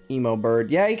retreat. Emo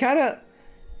bird. Yeah,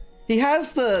 he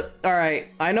has the...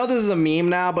 Alright, I know this is a meme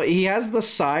now, but he has the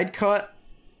side cut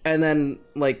and then,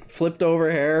 like, flipped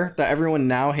over hair that everyone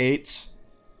now hates.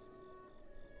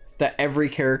 That every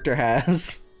character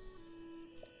has.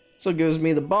 So it gives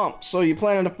me the bump. So you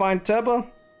planning to find Teba?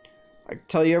 I can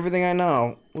tell you everything I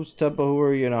know. Who's Teba? Who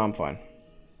are you? No, I'm fine.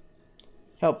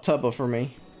 Help Teba for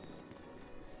me.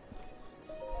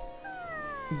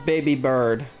 Baby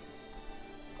bird.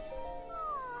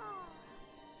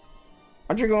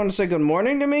 Aren't you going to say good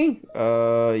morning to me?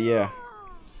 Yeah.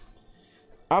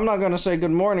 I'm not going to say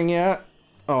good morning yet.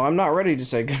 Oh, I'm not ready to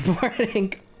say good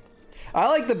morning. I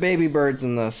like the baby birds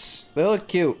in this. They look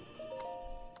cute.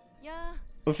 Yeah.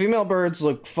 The female birds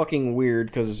look fucking weird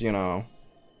because, you know.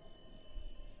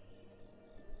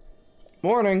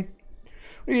 Morning.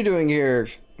 What are you doing here?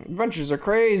 Adventures are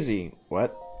crazy.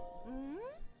 What?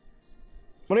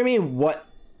 What do you mean, what?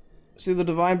 See the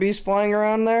divine beast flying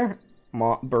around there?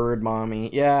 Bird mommy.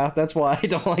 Yeah, that's why I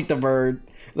don't like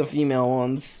the female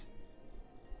ones.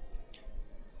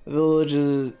 The village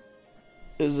is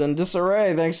in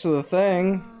disarray thanks to the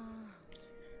thing.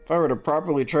 If I were to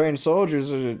properly train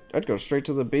soldiers, I'd go straight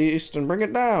to the beast and bring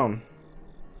it down.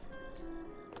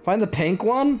 Find the pink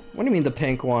one? What do you mean the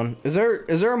pink one? Is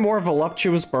there a more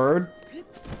voluptuous bird?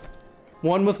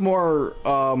 One with more,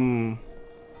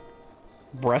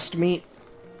 breast meat?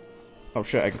 Oh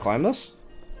shit, I can climb this?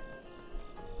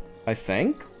 I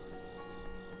think?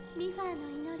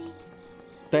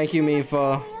 Thank you,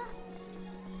 Mifa.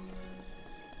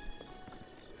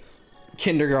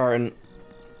 Kindergarten.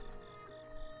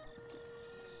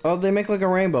 Oh, they make like a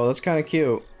rainbow. That's kind of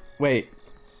cute. Wait.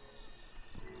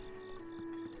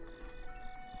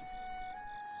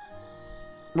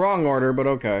 Wrong order, but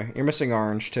okay. You're missing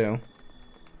orange, too.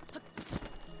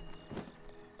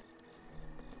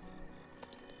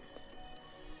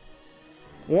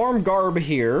 Warm garb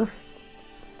here.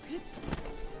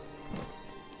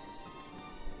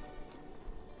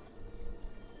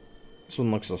 This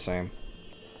one looks the same.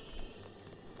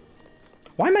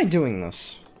 Why am I doing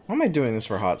this? Why am I doing this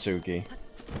for Hatsuki?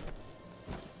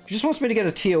 She just wants me to get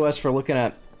a TOS for looking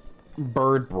at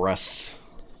bird breasts.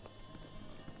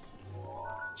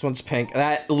 This one's pink.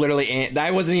 That literally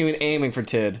I wasn't even aiming for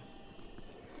Tid.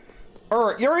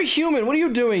 You're a human. What are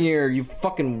you doing here, you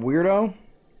fucking weirdo?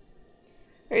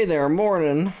 Hey there,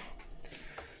 morning.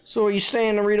 So are you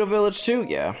staying in Rito Village too?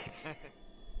 Yeah.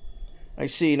 I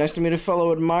see. Nice to meet a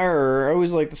fellow admirer. I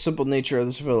always like the simple nature of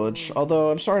this village. Although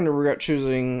I'm starting to regret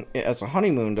choosing it as a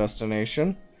honeymoon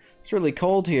destination. It's really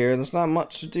cold here and there's not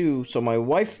much to do, so my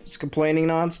wife is complaining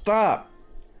non-stop.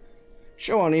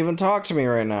 She won't even talk to me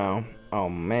right now. Oh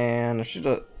man, if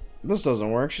this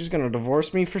doesn't work, she's gonna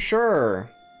divorce me for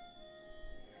sure.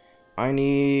 I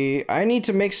need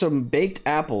to make some baked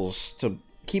apples to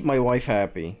keep my wife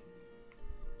happy.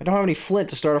 I don't have any flint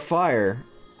to start a fire.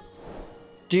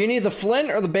 Do you need the flint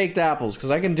or the baked apples? Because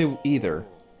I can do either.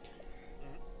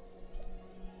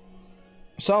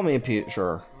 Sell me a piece,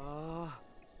 sure.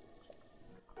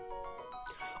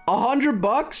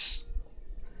 $100?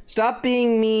 Stop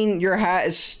being mean, your hat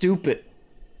is stupid.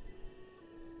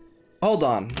 Hold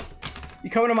on. You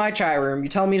come into my chat room, you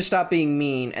tell me to stop being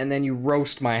mean, and then you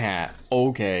roast my hat.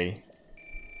 Okay.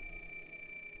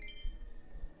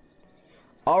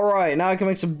 Alright, now I can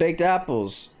make some baked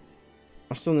apples.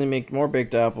 I still need to make more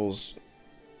baked apples.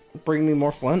 Bring me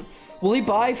more flint. Will he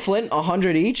buy flint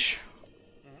 100 each?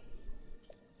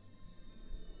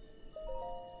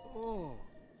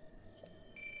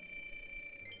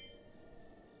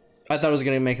 I thought I was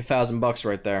gonna make $1,000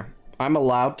 right there. I'm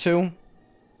allowed to?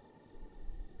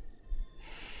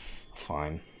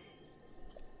 Fine.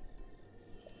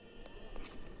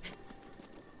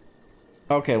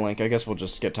 Okay, Link, I guess we'll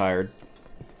just get tired.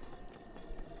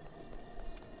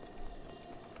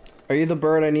 Are you the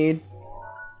bird I need?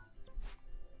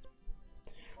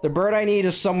 The bird I need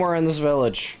is somewhere in this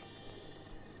village.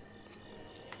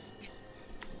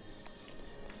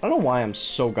 I don't know why I'm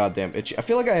so goddamn itchy. I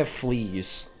feel like I have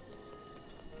fleas.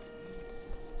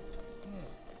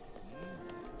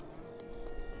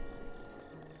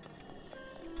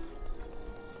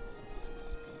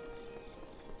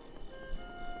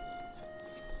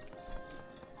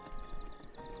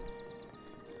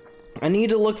 I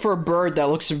need to look for a bird that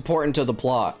looks important to the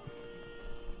plot.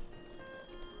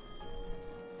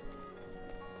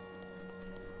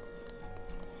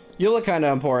 You look kind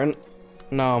of important.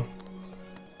 No.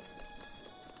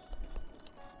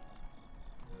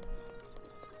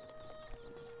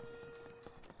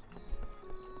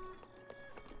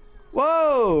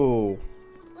 Whoa!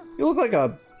 You look like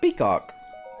a peacock.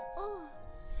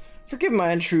 Forgive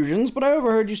my intrusions, but I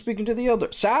overheard you speaking to the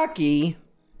elder. Saki!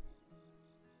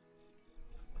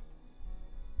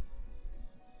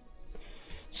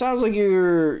 Sounds like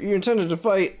you intended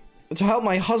to help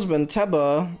my husband,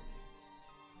 Teba,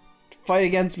 fight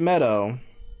against Medoh.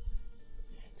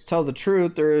 To tell the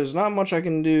truth, there is not much I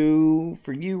can do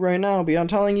for you right now beyond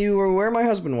telling you where my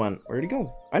husband went. Where'd he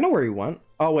go? I know where he went.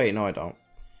 Oh wait, no I don't.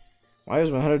 My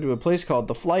husband headed to a place called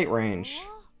the Flight Range.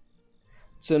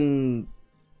 It's in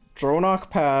Dronok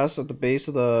Pass at the base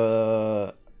of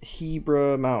the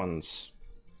Hebra Mountains.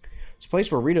 It's a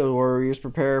place where Rito warriors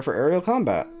prepare for aerial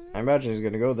combat. I imagine he's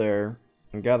gonna go there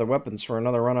and gather weapons for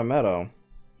another run on Medoh.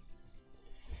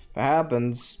 If it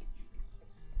happens,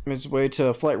 it's way to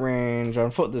a flight range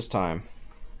on foot this time.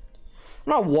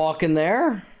 I'm not walking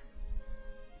there.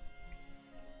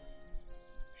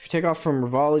 If you take off from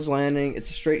Rivali's landing, it's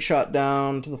a straight shot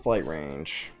down to the flight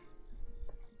range.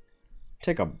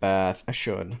 Take a bath. I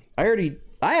should. I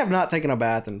have not taken a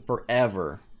bath in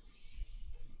forever.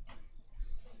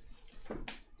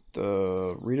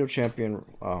 The Rito champion.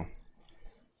 Oh.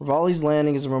 Rivali's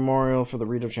landing is a memorial for the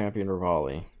Rito champion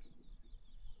Rivali.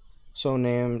 So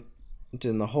named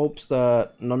in the hopes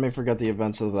that none may forget the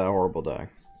events of that horrible day.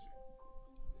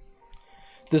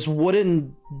 This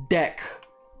wooden deck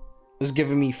is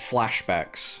giving me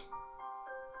flashbacks.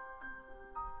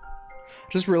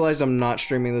 Just realized I'm not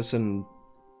streaming this in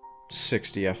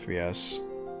 60 FPS.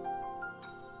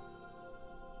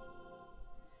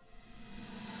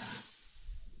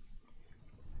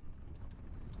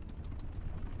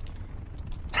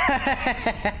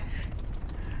 I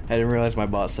didn't realize my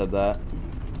boss said that.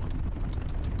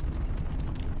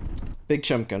 Big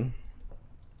Chimkin.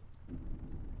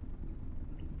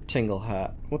 Tingle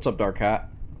Hat. What's up, Dark Hat?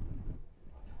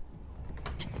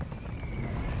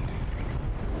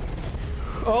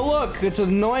 Oh look, it's an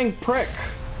annoying prick.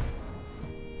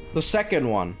 The second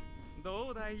one. I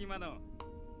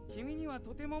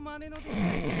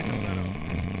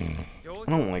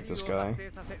don't like this guy.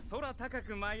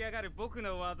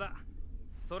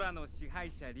 空の支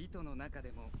配者リトの中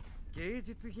でも芸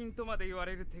術品とまで言わ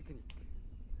れるテクニック。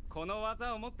この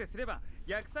技をもってすれば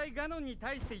薬剤ガノンに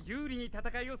対して有利に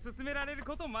戦いを進められる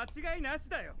こと間違いなし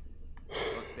だよ。そし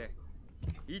て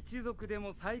一族で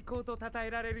も最高と称え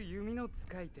られる弓の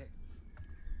使い手。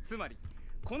つまり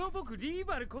この僕リー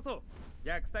バルこそ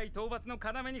薬剤討伐の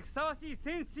要にふさわしい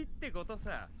戦士ってこと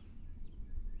さ。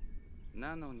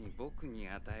なのに僕に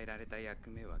与えられた役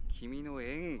目は君の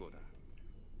援護だ。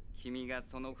君が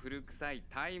その古臭い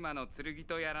大麻の剣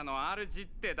とやらの主っ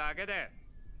てだけで。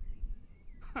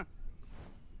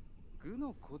愚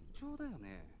の骨頂だよ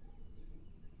ね。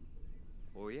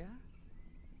おや？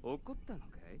怒ったのか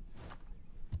い？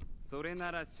それ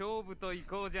なら勝負と行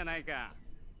こうじゃないか。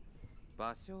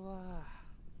場所は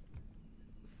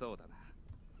そうだ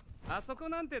な。あそこ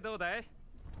なんてどうだい？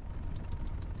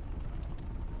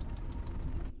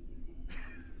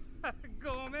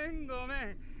ごめんごめ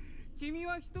ん。君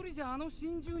は一人じゃあの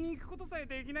真珠に行くことさえ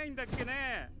できないんだっけ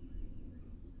ね。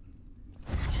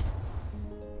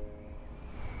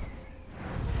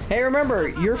Hey, remember,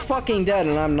 you're fucking dead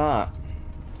and I'm not.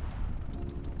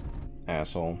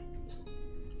 Asshole.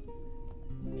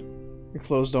 Your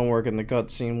clothes don't work in the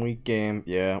cutscene weak game.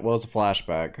 Yeah, well, it's a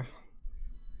flashback.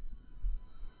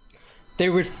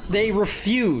 They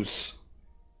refuse.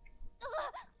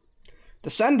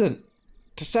 Descendant,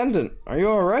 are you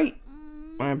alright?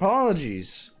 My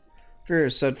apologies. Fear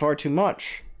has said far too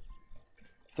much.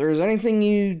 If there is anything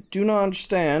you do not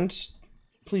understand,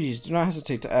 please do not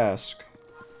hesitate to ask.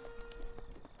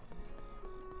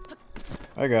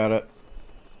 I got it.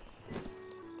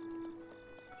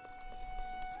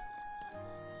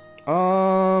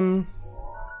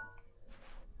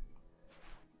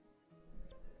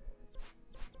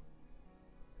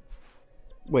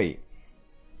 Wait.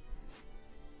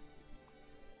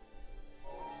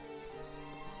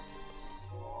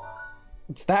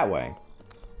 It's that way.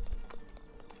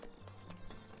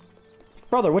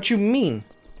 Brother, what you mean?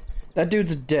 That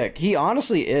dude's a dick. He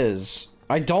honestly is.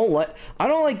 I don't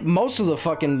like most of the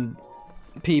fucking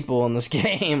people in this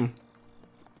game.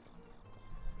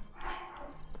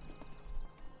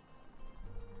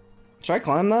 Should I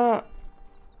climb that?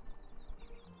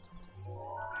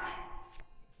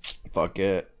 Fuck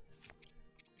it.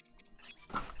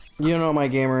 You know my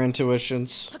gamer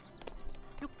intuitions.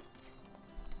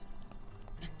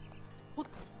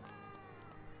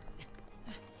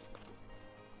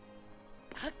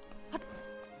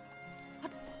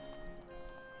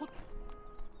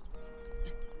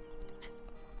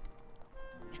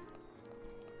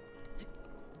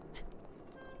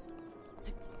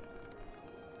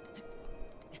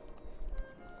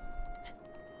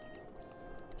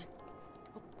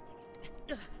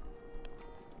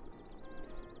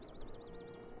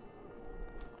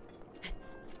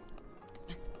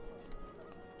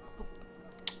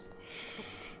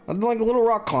 I'd like a little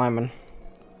rock climbing.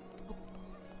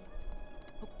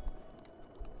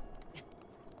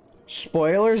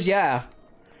 Spoilers? Yeah.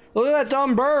 Look at that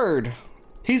dumb bird.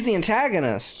 He's the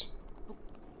antagonist.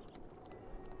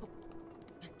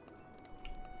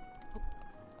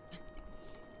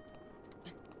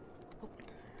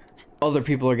 Other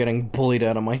people are getting bullied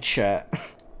out of my chat.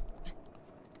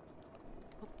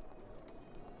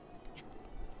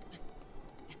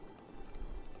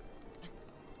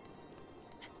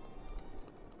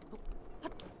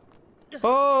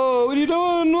 Oh, what are you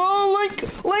doing? Oh,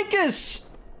 Linkus!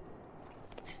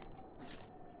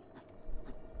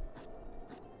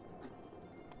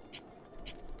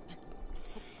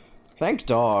 Thanks,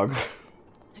 dog.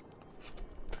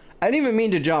 I didn't even mean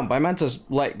to jump. I meant to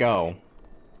let go.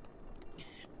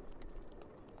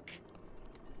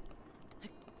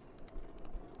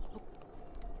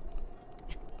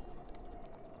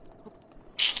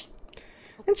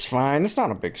 It's fine. It's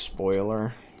not a big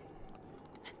spoiler.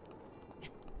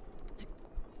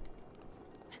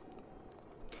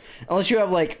 Unless you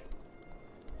have, like,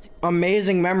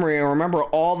 amazing memory and remember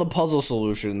all the puzzle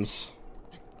solutions.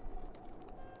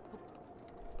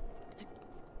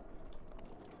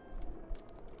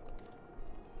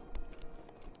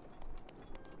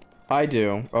 I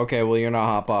do. Okay, well, you're not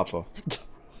Hot Papa.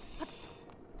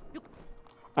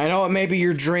 I know it may be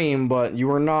your dream, but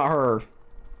you are not her.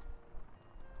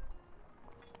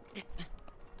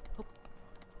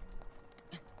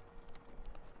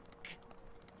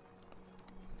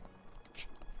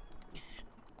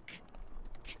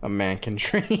 A man can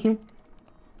dream.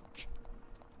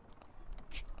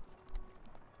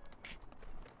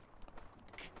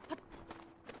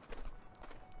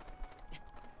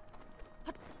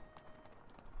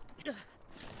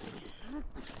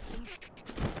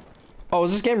 Oh,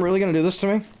 is this game really gonna do this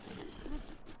to me?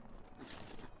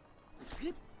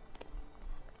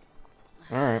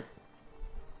 Alright.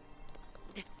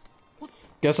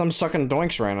 Guess I'm sucking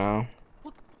doinks right now.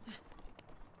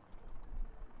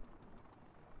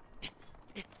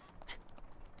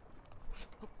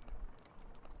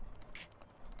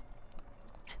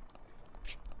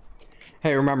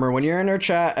 Hey, remember, when you're in our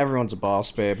chat, everyone's a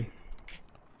boss, babe.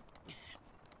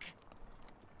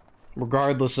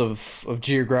 Regardless of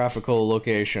geographical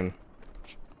location.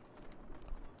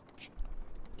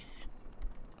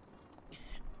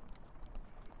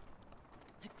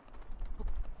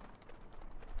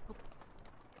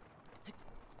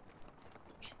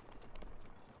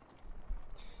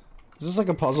 Is this like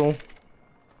a puzzle?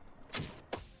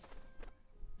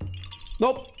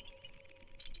 Nope.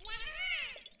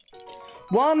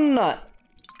 One nut.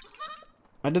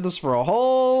 I did this for a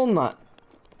whole nut.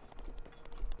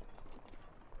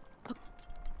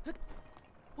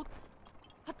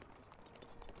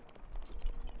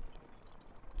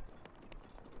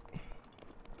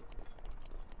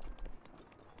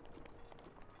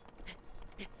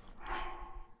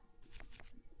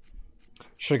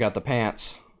 Should've got the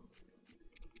pants.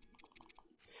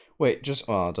 Wait, just,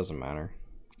 well, it doesn't matter.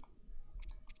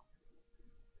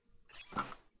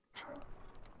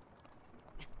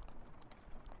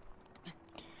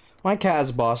 My cat is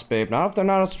a boss, babe. Not if they're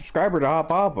not a subscriber to Hot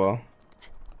Papa.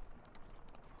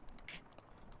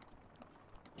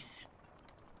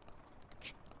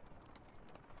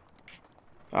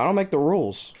 I don't make the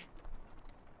rules.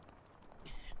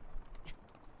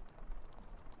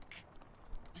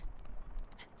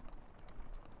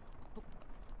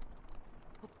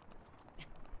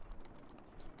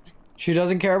 She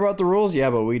doesn't care about the rules? Yeah,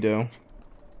 but we do.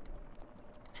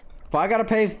 If I gotta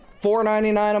pay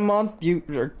 $4.99 a month,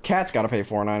 your cat's gotta pay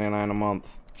 $4.99 a month.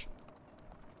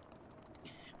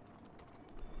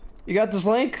 You got this,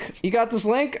 Link? You got this,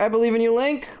 Link? I believe in you,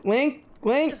 Link. Link?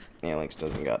 Link? Yeah, Link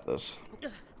doesn't got this.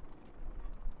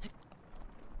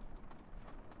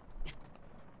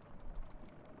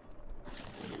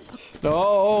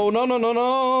 No, no, no, no,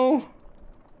 no.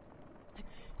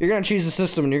 You're gonna choose the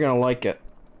system and you're gonna like it.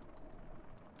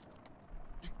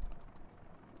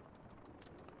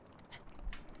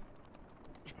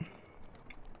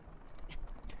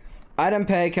 I didn't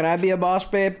pay. Can I be a boss,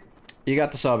 babe? You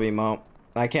got the sub emote.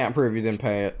 I can't prove you didn't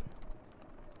pay it.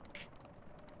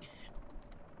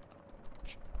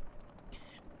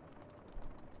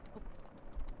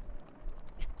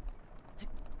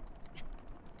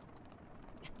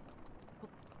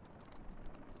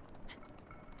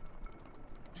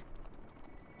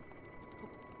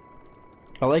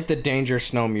 I like the danger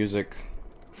snow music.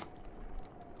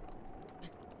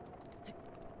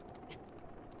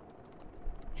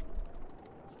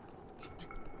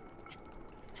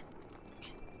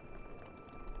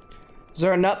 Is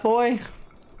there a nut boy?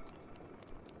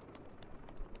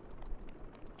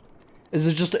 Is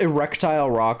it just erectile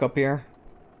rock up here?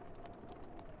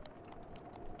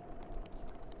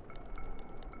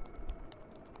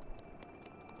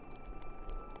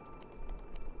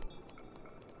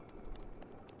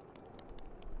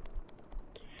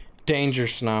 Danger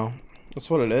snow. That's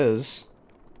what it is.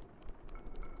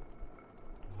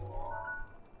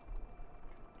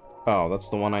 Oh, that's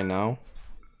the one I know.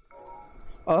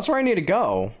 Oh, that's where I need to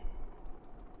go.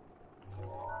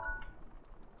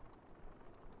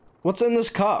 What's in this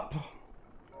cup?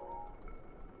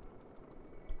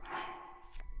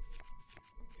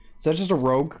 Is that just a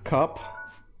rogue cup?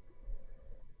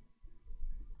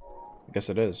 I guess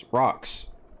it is. Rocks.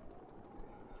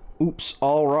 Oops,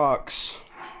 all rocks.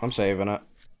 I'm saving it.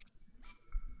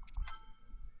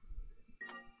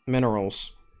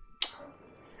 Minerals.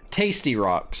 Tasty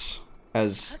rocks,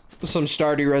 as some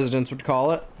Stardew residents would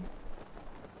call it.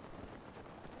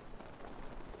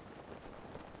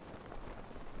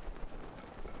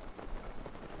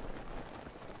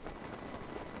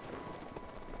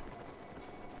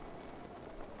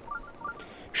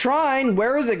 Shrine?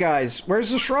 Where is it, guys?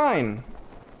 Where's the shrine?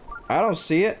 I don't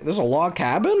see it. There's a log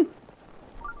cabin?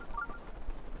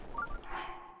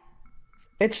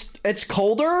 It's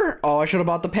colder? Oh, I should have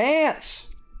bought the pants.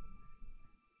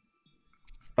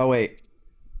 Oh, wait.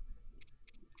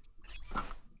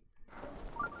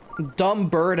 Dumb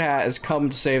bird hat has come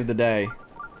to save the day.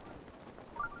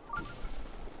 Am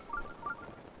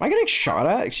I getting shot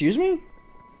at? Excuse me?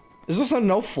 Is this a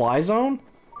no-fly zone?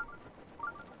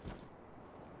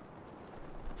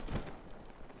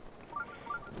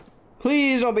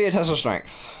 Please don't be a test of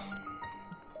strength.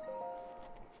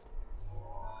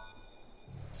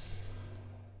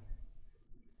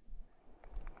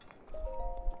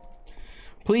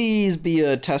 Please be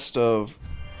a test of...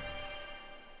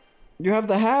 You have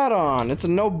the hat on. It's a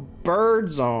no bird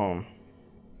zone.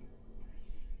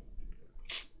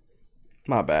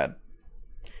 My bad.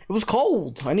 It was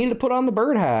cold. I needed to put on the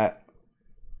bird hat.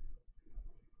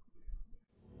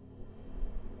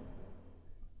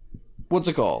 What's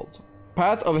it called?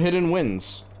 Path of Hidden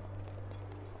Winds.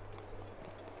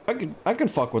 I can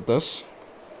fuck with this.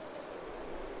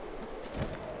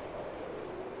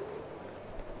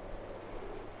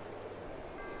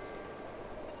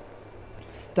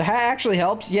 The hat actually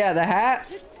helps. Yeah, the hat.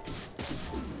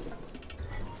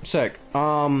 Sick.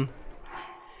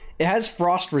 It has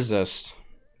frost resist.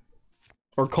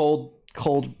 Or cold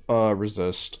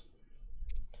resist.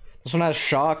 This one has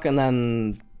shock, and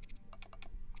then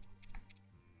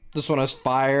this one has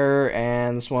fire,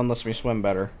 and this one lets me swim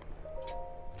better.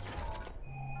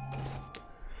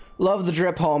 Love the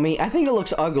drip, homie. I think it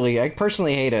looks ugly. I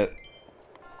personally hate it.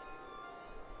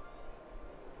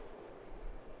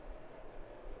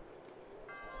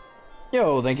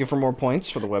 Yo, thank you for more points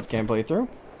for the webcam playthrough.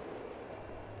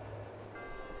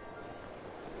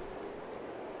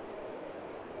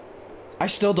 I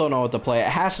still don't know what to play. It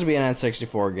has to be an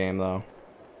N64 game, though.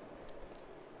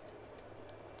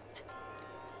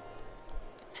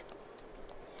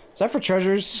 Is that for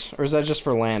treasures, or is that just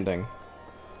for landing?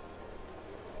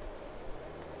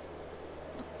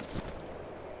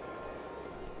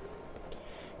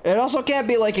 It also can't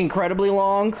be, like, incredibly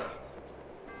long.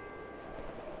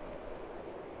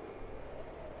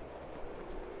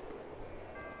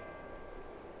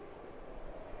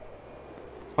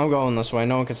 I'm going this way.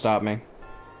 No one can stop me.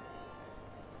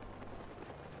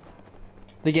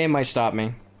 The game might stop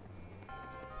me.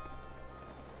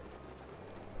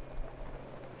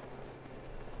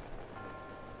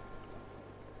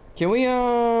 Can we,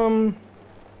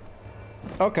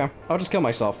 Okay, I'll just kill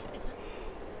myself.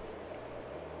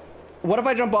 What if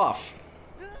I jump off?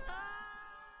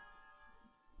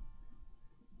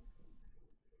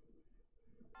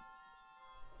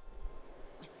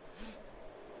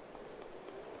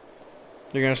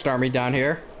 You're gonna start me down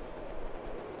here?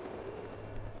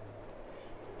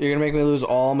 You're gonna make me lose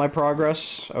all my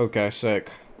progress? Okay,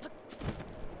 sick.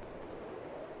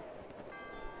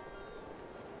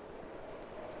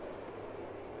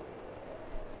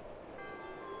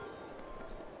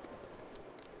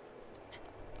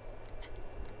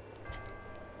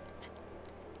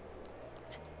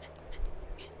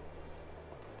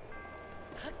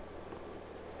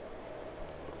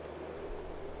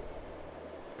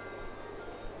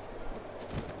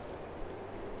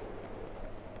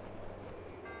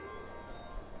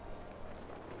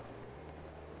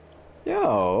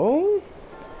 Yo.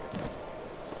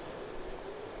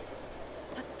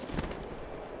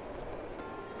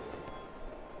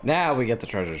 Now we get the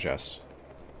treasure chest.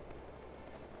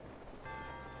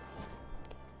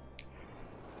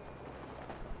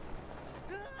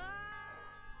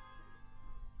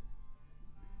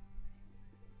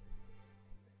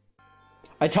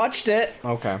 I touched it.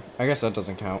 Okay, I guess that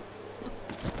doesn't count.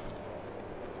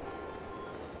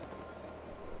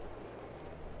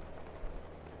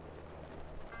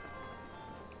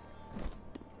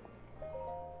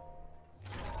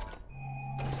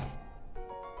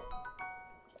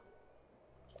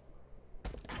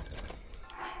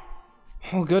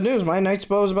 Well, good news, my night's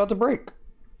bow is about to break.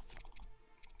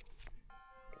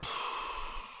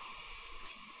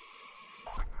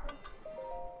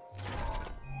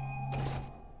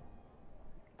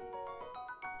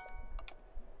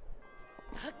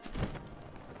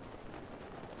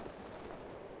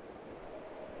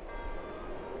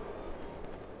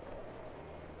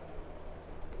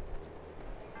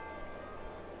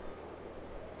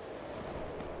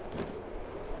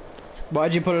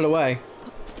 Why'd you put it away?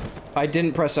 I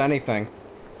didn't press anything.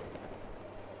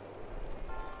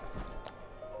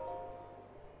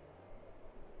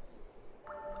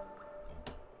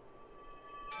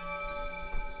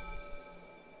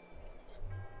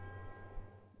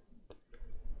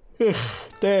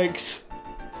 Thanks.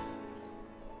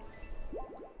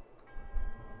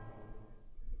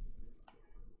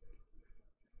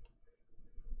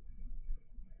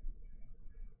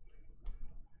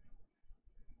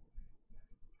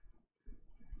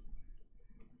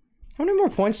 How many more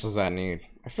points does that need?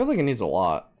 I feel like it needs a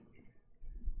lot.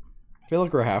 I feel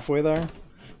like we're halfway there.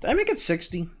 Did I make it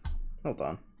 60? Hold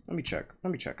on. Let me check.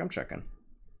 Let me check. I'm checking.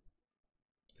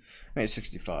 I made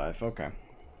 65. Okay.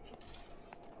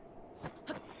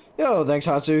 Yo, thanks,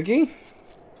 Hatsuki.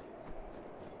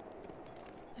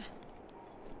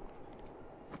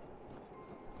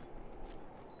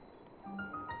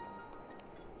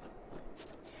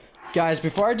 Guys,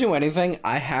 before I do anything,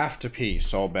 I have to pee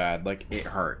so bad. Like, it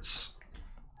hurts.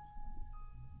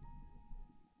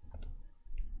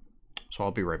 So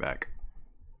I'll be right back.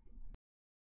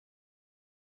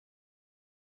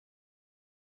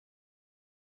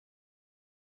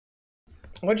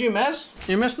 What'd you miss?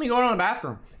 You missed me going to the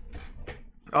bathroom.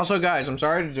 Also, guys, I'm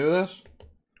sorry to do this.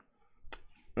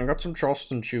 I got some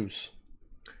Charleston chews.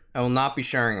 I will not be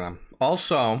sharing them.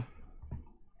 Also,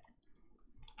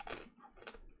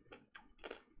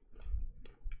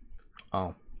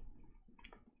 oh.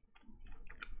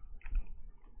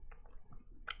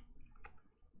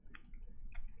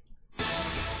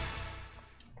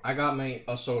 I got me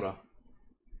a soda.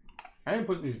 I didn't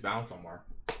put these down somewhere.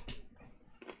 I'm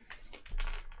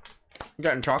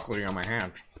getting chocolatey on my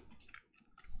hands.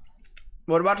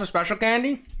 What about the special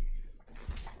candy?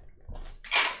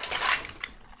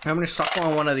 How many suckle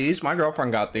on one of these? My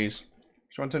girlfriend got these.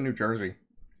 She went to New Jersey.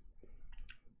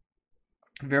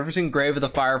 Have you ever seen Grave of the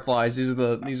Fireflies? These are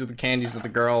the candies that the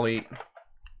girl eat.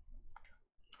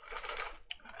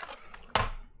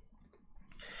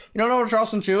 You don't know what a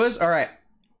Charleston Chew is? All right.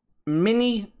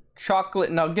 Mini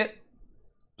chocolate nugget.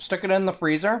 Stick it in the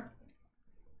freezer.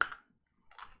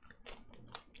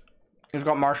 It's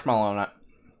got marshmallow in it.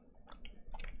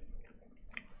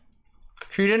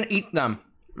 She didn't eat them.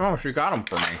 Oh, she got them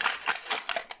for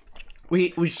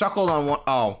me. We suckled on one.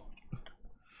 Oh.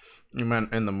 You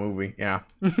meant in the movie, yeah.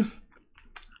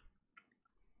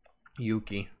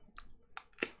 Yuki.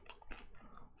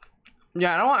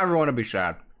 Yeah, I don't want everyone to be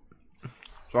sad.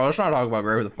 So let's not talk about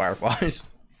Grave of the Fireflies.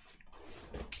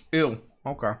 Ew.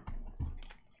 Okay.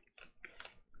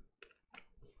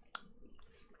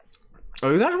 Oh,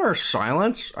 you guys wear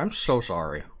silence? I'm so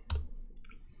sorry.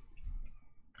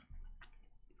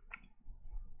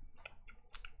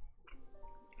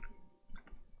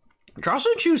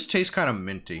 Charleston Chews taste kind of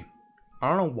minty. I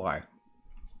don't know why.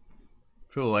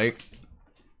 Too late.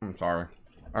 I'm sorry.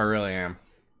 I really am.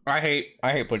 I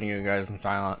hate putting you guys in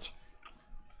silence.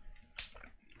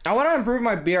 I want to improve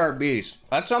my BRBs.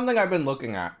 That's something I've been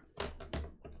looking at.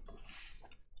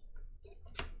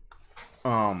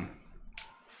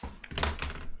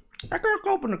 I could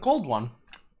open a cold one.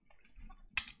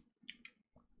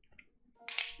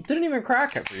 Didn't even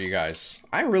crack it for you guys.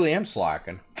 I really am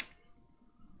slacking.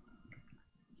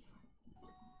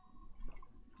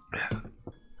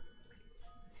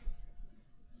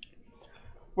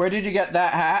 Where did you get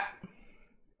that hat?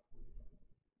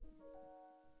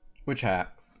 Which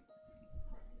hat?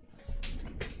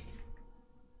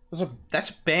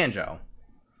 That's banjo.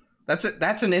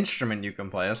 That's an instrument you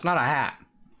can play. That's not a hat.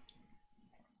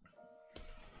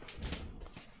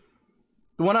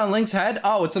 The one on Link's head?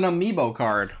 Oh, it's an amiibo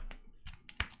card.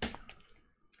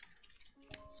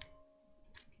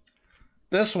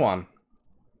 This one.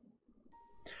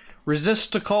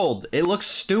 Resist to cold. It looks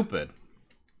stupid.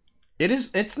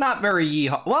 It's not very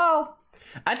yeehaw. Well,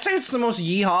 I'd say it's the most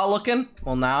yeehaw looking.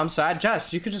 Well, now I'm sad.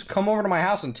 Jess, you could just come over to my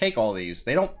house and take all these.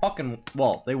 They don't fucking,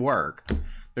 well, they work.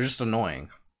 They're just annoying.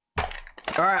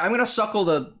 Alright, I'm gonna suckle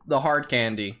the hard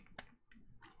candy.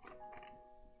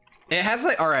 It has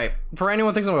like, alright, for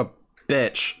anyone who thinks I'm a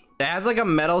bitch, it has like a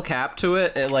metal cap to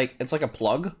it. It's like a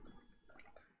plug.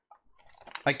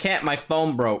 I can't, my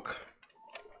phone broke.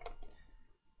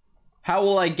 How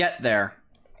will I get there?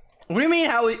 What do you mean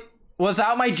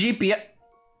without my GPS?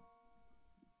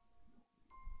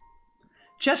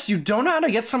 Jess, you don't know how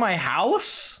to get to my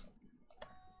house?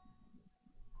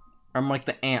 I'm like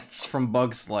the ants from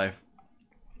Bug's Life.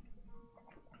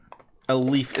 A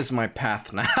leaf is my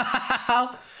path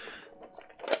now.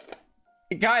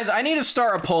 Guys, I need to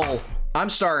start a poll. I'm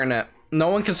starting it. No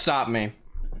one can stop me.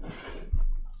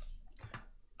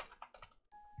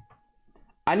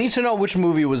 I need to know which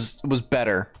movie was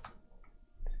better.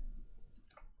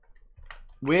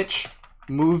 Which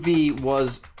movie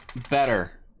was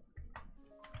better?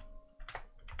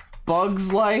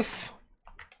 Bug's Life?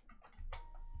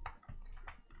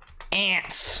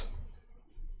 Ants.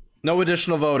 No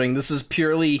additional voting. This is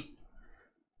purely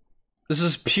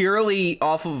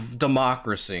off of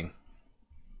democracy.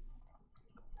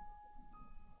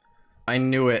 I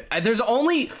knew it. There's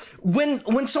only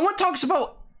when someone talks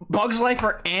about Bug's Life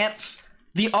or Ants,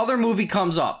 the other movie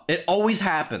comes up. It always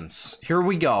happens. Here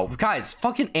we go. Guys,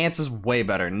 fucking Ants is way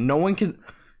better. No one can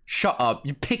shut up.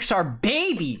 You Pixar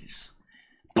babies.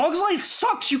 Bug's Life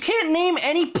sucks. You can't name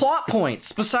any plot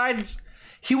points besides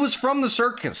he was from the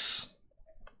circus.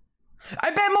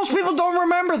 I bet most people don't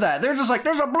remember that. They're just like,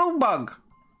 there's a blue bug.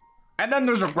 And then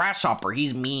there's a grasshopper.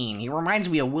 He's mean. He reminds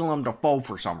me of Willem Dafoe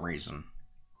for some reason.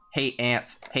 Hate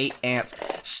ants. Hate ants.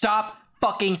 Stop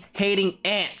fucking hating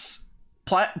ants.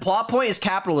 Plot point is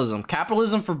capitalism.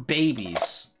 Capitalism for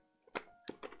babies.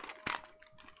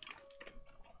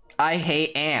 I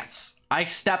hate ants. I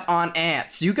step on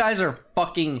ants. You guys are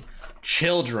fucking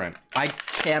children. I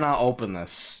cannot open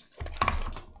this.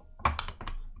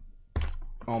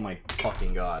 Oh my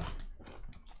fucking god.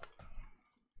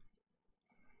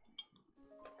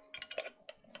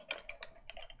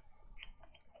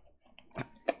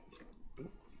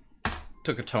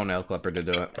 Took a toenail clipper to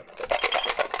do it.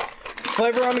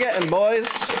 Flavor I'm getting, boys.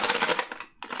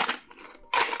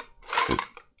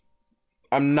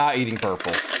 I'm not eating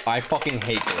purple. I fucking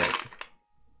hate grape.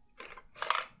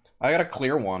 I got a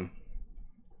clear one.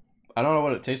 I don't know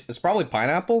what it tastes. It's probably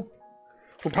pineapple.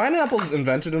 Were pineapples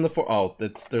invented in the oh,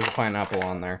 there's a pineapple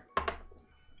on there.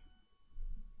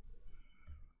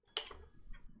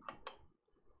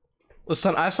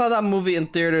 Listen, I saw that movie in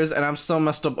theaters and I'm so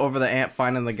messed up over the ant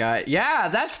finding the guy. Yeah,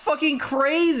 that's fucking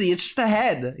crazy. It's just a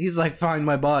head. He's like, find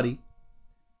my body.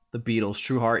 The Beatles,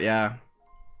 True Heart, yeah.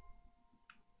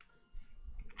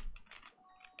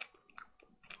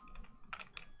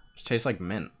 It tastes like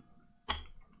mint.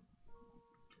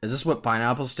 Is this what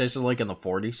pineapples tasted like in the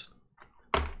 40s?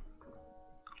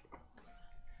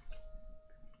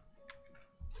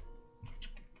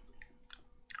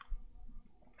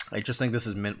 I just think this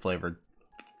is mint flavored.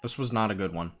 This was not a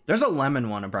good one. There's a lemon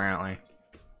one, apparently.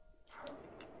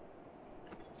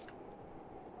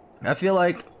 I feel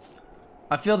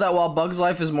that while Bug's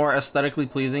Life is more aesthetically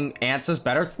pleasing, Ants is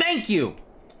better. Thank you!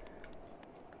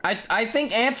 I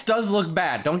think Ants does look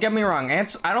bad. Don't get me wrong.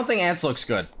 I don't think Ants looks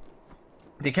good.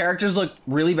 The characters look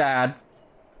really bad.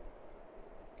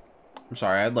 I'm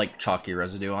sorry, I had like chalky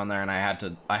residue on there and I had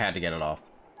to get it off.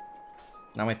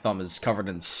 Now my thumb is covered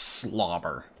in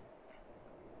slobber.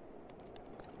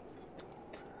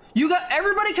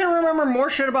 Everybody can remember more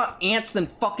shit about Ants than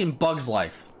fucking Bug's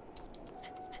Life.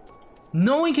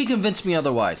 No one can convince me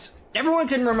otherwise. Everyone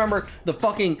can remember the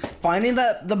fucking finding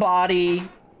the body,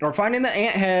 or finding the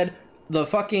ant head, the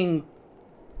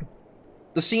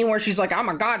scene where she's like, I'm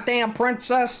a goddamn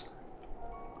princess.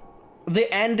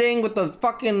 The ending with the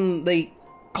fucking, they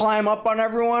climb up on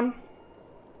everyone.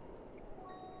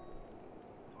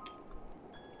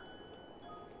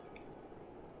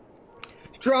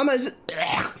 Trauma is...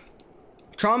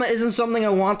 Trauma isn't something I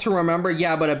want to remember,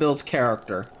 yeah, but it builds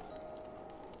character.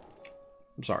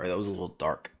 I'm sorry, that was a little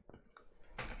dark.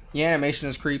 The animation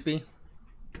is creepy.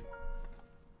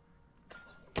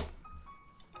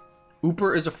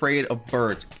 Ooper is afraid of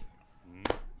birds.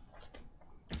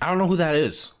 I don't know who that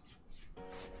is.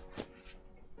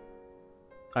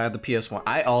 I had the PS1.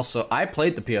 I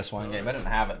played the PS1 game. I didn't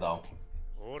have it though.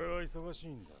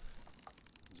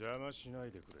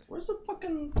 Where's the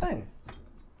fucking thing?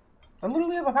 I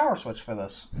literally have a power switch for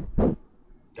this.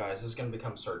 Guys, this is gonna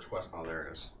become search quest. Oh, there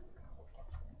it is.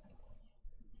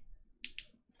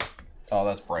 Oh,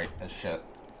 that's bright as shit.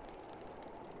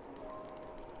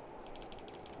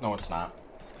 No, it's not.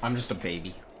 I'm just a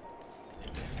baby.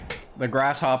 The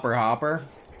grasshopper hopper.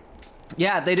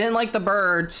 Yeah, they didn't like the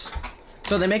birds,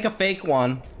 so they make a fake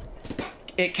one.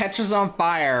 It catches on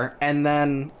fire, and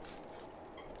then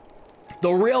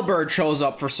the real bird shows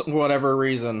up for whatever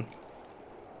reason.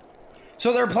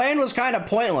 So their plan was kind of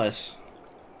pointless.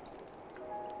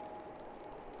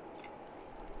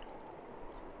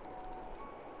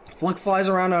 Flick flies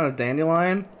around on a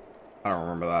dandelion? I don't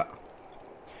remember that.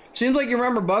 Seems like you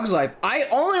remember Bug's Life. I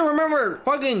only remember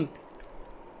fucking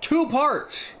 2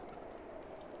 parts.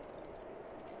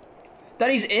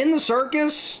 That he's in the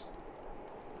circus,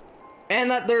 and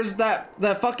that there's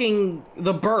that fucking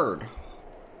the bird.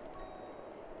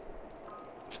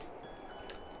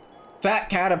 Fat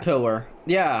caterpillar.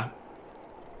 Yeah.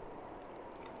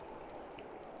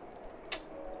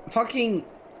 Fucking...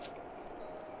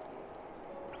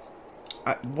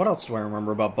 what else do I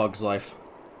remember about Bug's Life?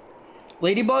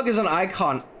 Ladybug is an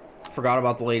icon. Forgot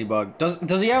about the ladybug.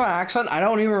 Does he have an accent? I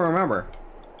don't even remember.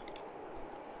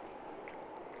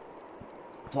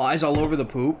 Flies all over the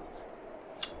poop.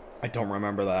 I don't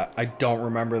remember that. I don't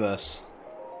remember this.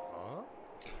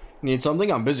 Need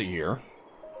something? I'm busy here.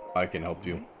 I can help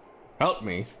you. Help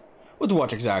me? With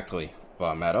what exactly?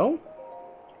 Vah Medoh?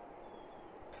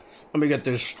 Let me get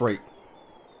this straight.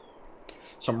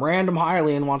 Some random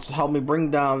Hylian wants to help me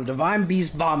bring down the divine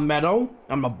beast Vah Medoh.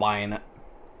 I'm not buying it.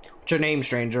 What's your name,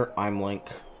 stranger? I'm Link.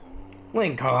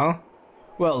 Link, huh?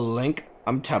 Well, Link,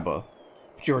 I'm Teba.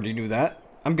 If you already knew that.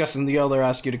 I'm guessing the elder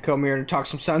asked you to come here and talk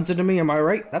some sense into me, am I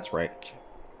right? That's right.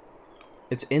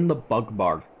 It's in the bug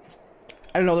bar.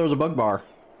 I didn't know there was a bug bar.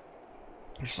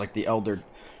 Just like the elder.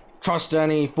 Trust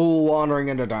any fool wandering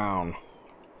into town.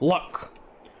 Look.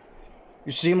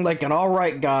 You seem like an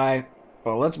alright guy,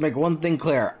 but let's make one thing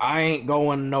clear. I ain't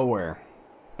going nowhere.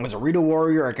 As a Rito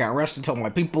warrior, I can't rest until my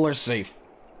people are safe.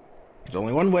 There's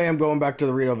only one way I'm going back to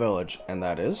the Rito Village, and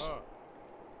that is...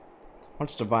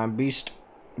 once divine beast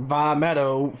Vah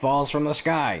Medoh falls from the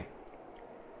sky.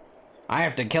 I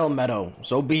have to kill Medoh,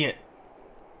 so be it.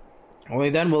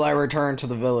 Only then will I return to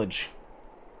the village.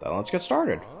 Then let's get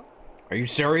started. Are you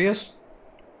serious?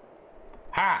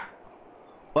 Ha!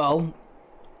 Well,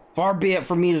 far be it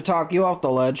from me to talk you off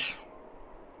the ledge.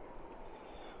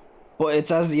 But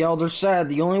it's as the elder said,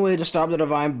 the only way to stop the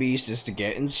divine beast is to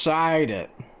get inside it.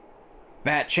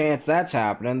 Fat chance that's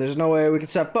happening, there's no way we can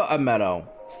set foot on Medoh.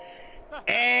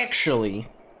 Actually,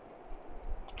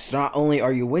 it's not only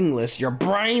are you wingless, you're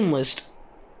brainless.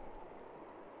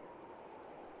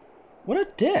 What a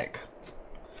dick.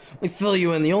 Let me fill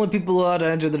you in. The only people allowed to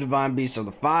enter the divine beast are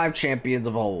the 5 champions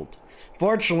of old.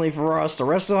 Fortunately for us, the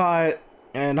rest of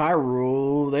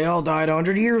Hyrule, they all died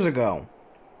 100 years ago.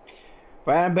 If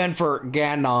it hadn't been for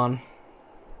Ganon,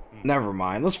 never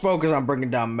mind. Let's focus on bringing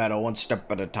down Medoh one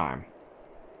step at a time.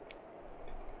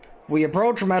 If we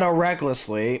approach Medoh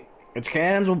recklessly, its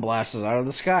cannons will blast us out of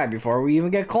the sky before we even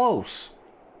get close.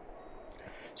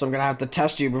 So I'm gonna have to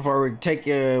test you before we take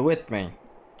you with me.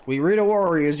 We Rito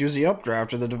warriors use the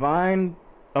updraft of the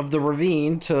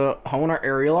ravine to hone our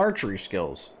aerial archery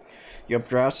skills. The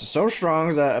updraft is so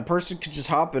strong that a person could just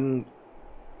hop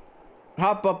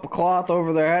up a cloth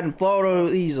over their head and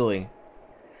float easily.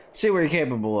 See what you're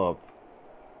capable of.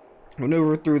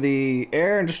 Maneuver through the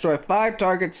air and destroy 5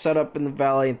 targets set up in the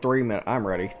valley in 3 minutes. I'm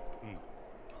ready.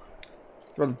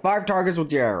 Throw the 5 targets with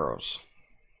the arrows.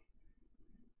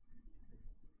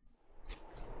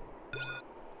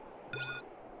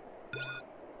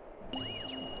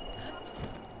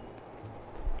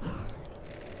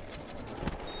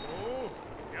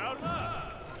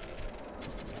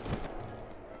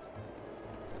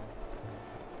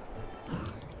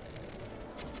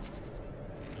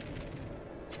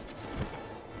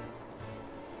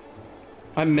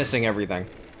 I'm missing everything.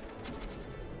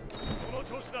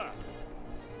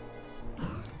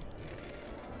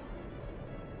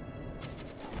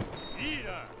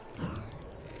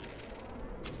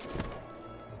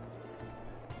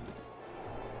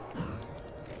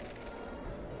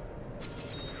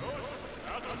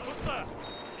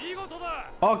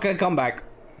 Okay, come back.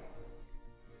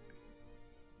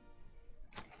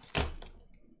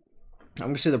 I'm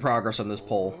gonna see the progress on this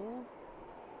poll.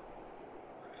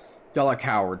 Y'all are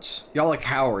cowards. Y'all are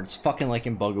cowards. Fucking like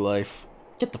in Bug Life.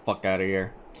 Get the fuck out of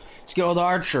here. Skilled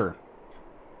archer.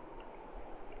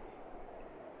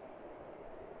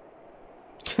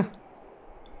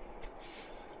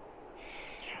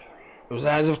 It was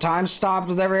as if time stopped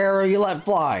with every arrow you let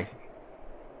fly.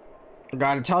 I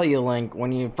gotta tell you, Link,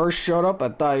 when you first showed up, I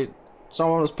thought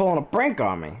someone was pulling a prank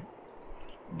on me.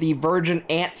 The Virgin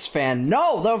Ants fan.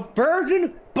 No, the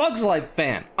Virgin Bugs Life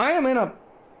fan. I am in a...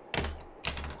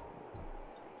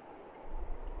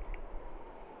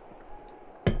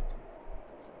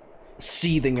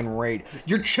 seething in rage.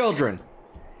 Your children.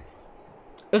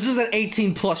 This is an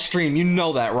 18+ stream. You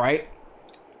know that, right?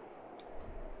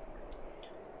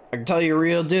 I can tell you a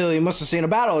real deal. You must have seen a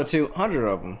battle or 200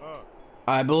 of them.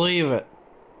 I believe it.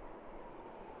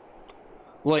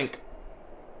 Link,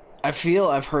 I feel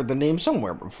I've heard the name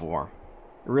somewhere before.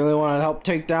 You really want to help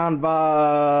take down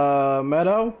Vah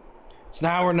Medoh? It's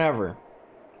now or never.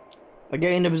 I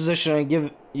get into position and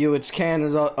give you its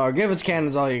cannons, or give its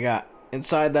cannons all you got.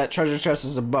 Inside that treasure chest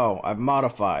is a bow I've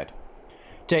modified.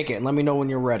 Take it and let me know when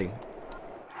you're ready.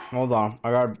 Hold on,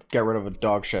 I gotta get rid of a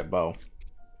dog shit bow.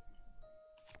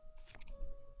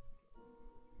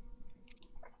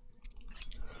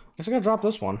 I guess I gotta drop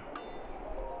this one.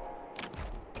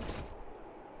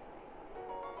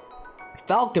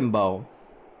 Falcon bow.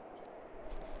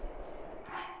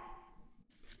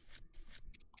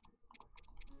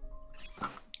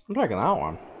 I'm taking that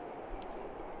one.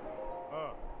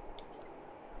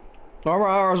 Normal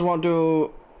arrows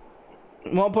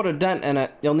won't put a dent in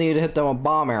it. You'll need to hit them with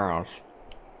bomb arrows.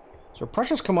 So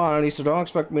precious commodity, so don't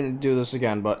expect me to do this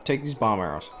again, but take these bomb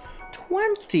arrows.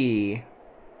 20!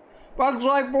 Bugs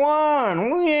Life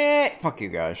 1! Yeah! Fuck you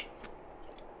guys.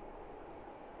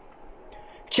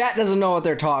 Chat doesn't know what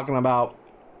they're talking about.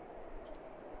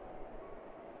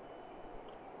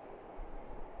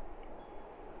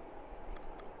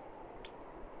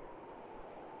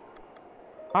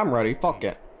 I'm ready, fuck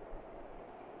it.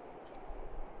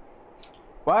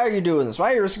 Why are you doing this?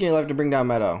 Why are you risking your life to bring down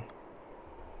Medoh?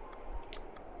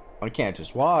 I can't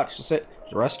just watch. Just sit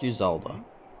to rescue Zelda.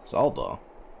 Zelda?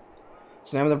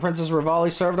 It's the name of the Princess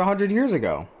Rivali served 100 years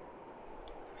ago.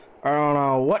 I don't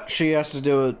know what she has to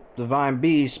do with Divine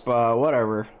Beast, but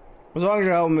whatever. As long as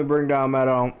you're helping me bring down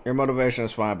Medoh, your motivation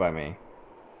is fine by me.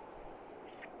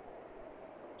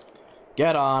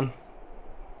 Get on.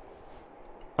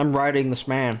 I'm riding this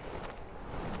man.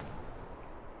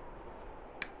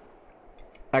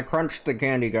 I crunched the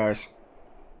candy, guys.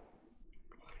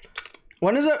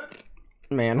 When is it...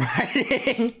 Man,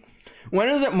 riding. When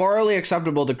is it morally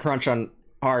acceptable to crunch on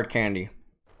hard candy?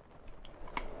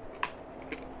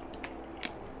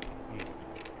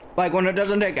 Like when it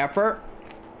doesn't take effort?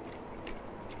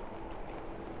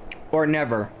 Or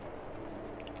never?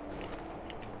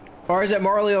 Or is it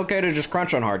morally okay to just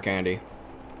crunch on hard candy?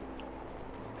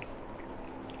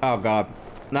 Oh god.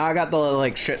 Now I got the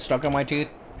like shit stuck on my teeth.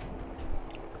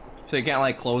 So you can't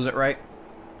like close it right.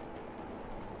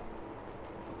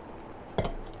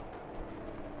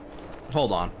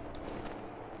 Hold on.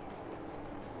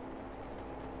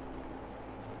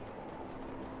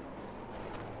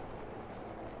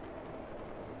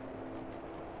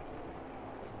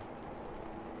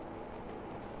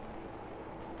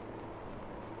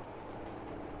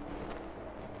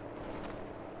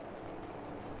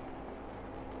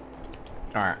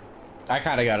 Alright. I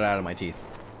kinda got it out of my teeth.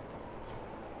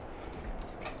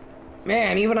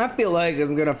 Man, even I feel like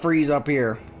I'm gonna freeze up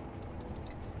here.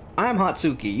 I'm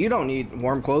Hatsuki. You don't need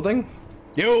warm clothing.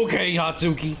 You okay,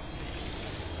 Hatsuki?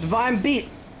 Divine Beat.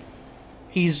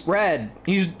 He's red.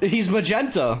 He's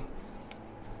magenta.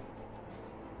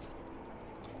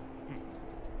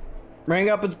 Bring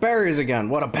up its berries again.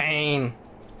 What a pain.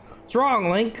 What's wrong,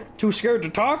 Link? Too scared to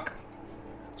talk?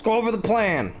 Let's go over the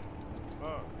plan.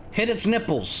 Hit its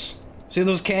nipples. See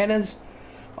those cannons?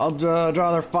 I'll draw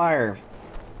their fire.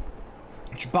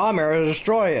 Get your bomb arrow to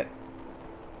destroy it.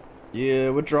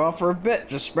 You withdraw for a bit.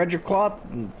 Just spread your cloth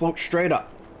and float straight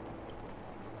up.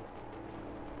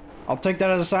 I'll take that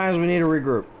as a sign as we need to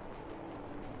regroup.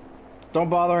 Don't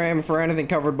bother aiming for anything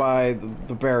covered by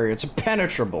the barrier. It's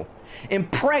impenetrable.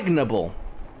 Impregnable.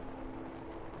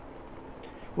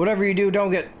 Whatever you do,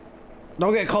 don't get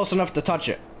close enough to touch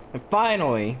it. And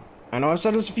finally, I know I've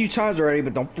said this a few times already,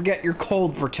 but don't forget your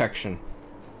cold protection.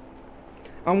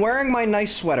 I'm wearing my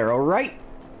nice sweater, alright?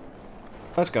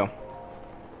 Let's go.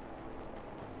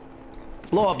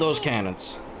 Blow up those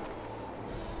cannons.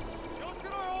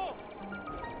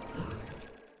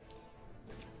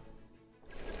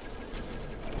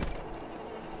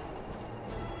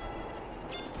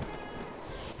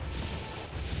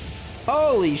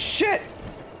 Holy shit!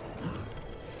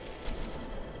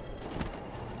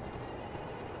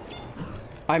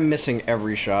 I'm missing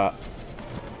every shot.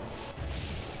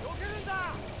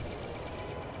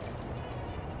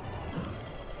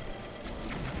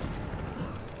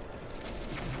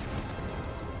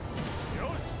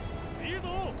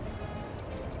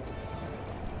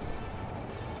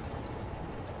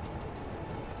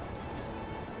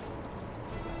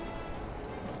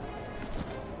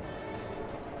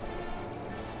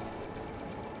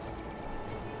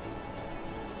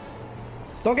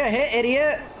 Don't get hit,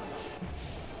 idiot!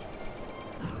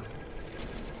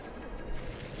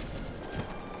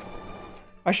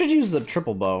 I should use the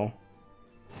triple bow.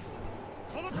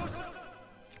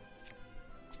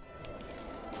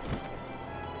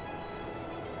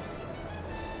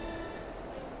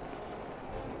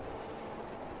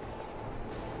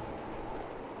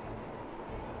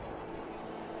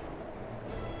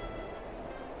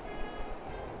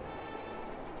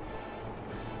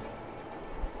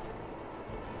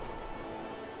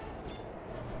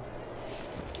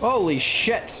 Holy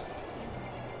shit!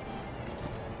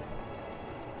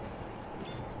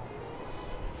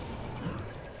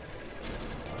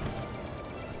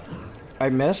 I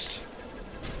missed.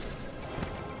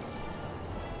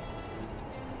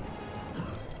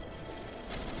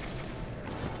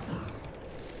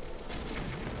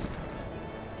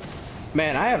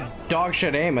 Man, I have dog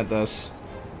shit aim at this.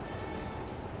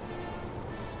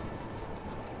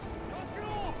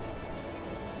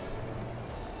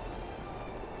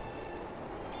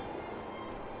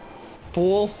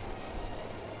 Fool.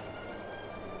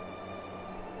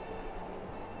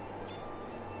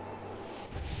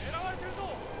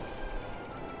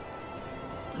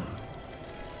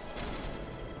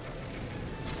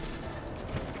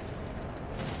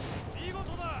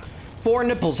 Four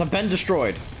nipples have been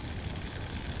destroyed.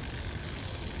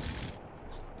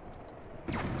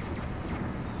 I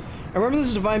remember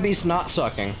this Divine Beast not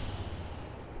sucking.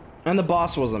 And the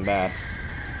boss wasn't bad.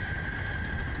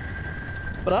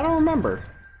 But I don't remember.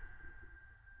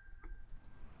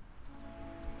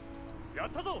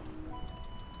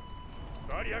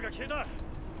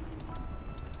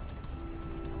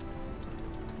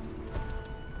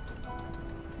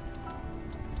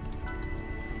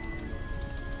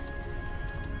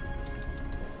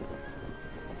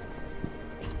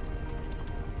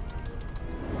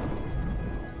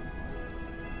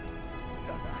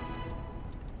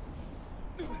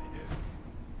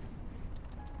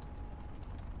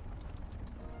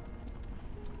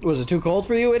 Was it too cold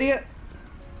for you, idiot?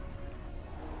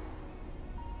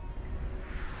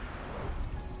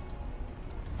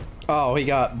 Oh, he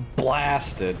got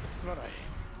blasted.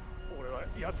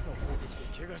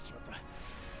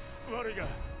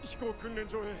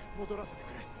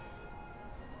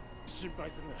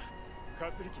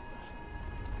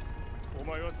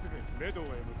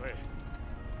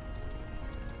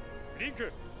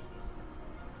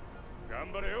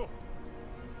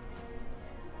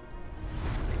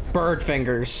 Bird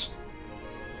fingers.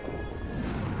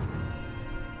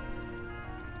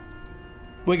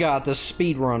 We got the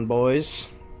speed run, boys.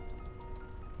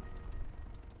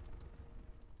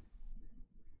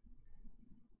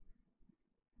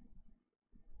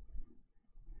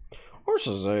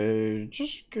 Horses,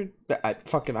 just good. I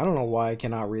don't know why I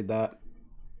cannot read that.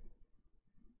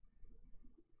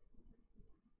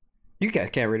 You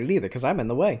guys can't read it either, because I'm in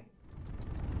the way.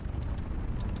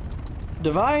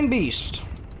 Divine Beast.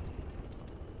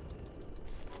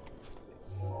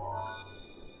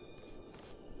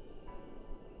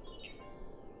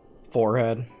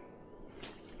 Forehead.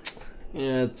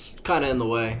 Yeah, it's kind of in the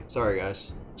way. Sorry,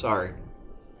 guys. Sorry.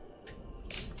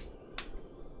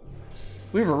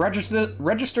 We've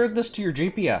registered this to your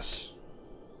GPS.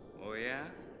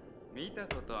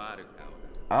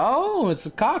 Oh, it's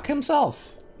the cock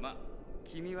himself.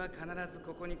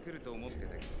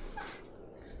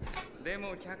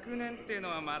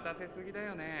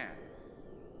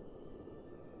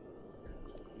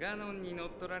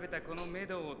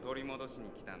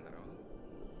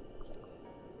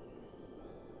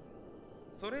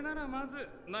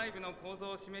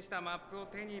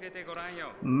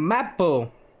 Mappo.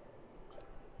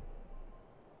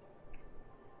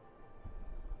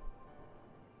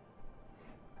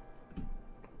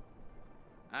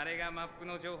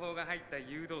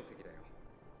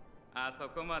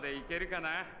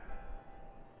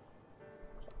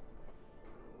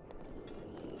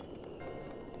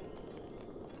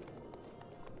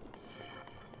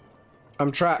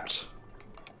 I'm trapped.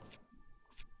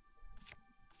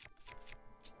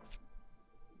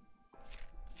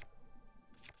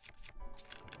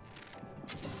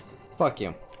 Fuck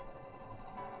you.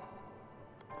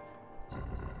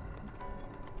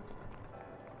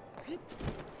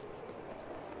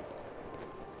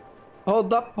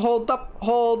 Hold up, hold up,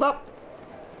 hold up.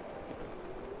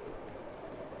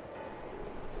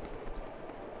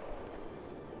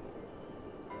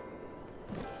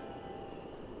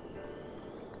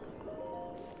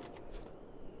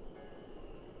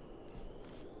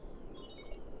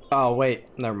 Oh, wait,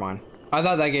 never mind. I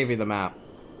thought that gave you the map.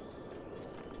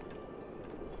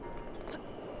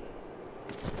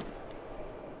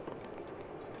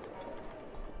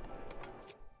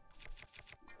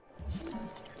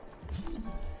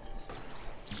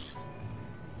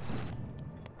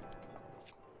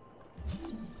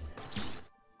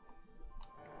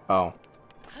 Oh.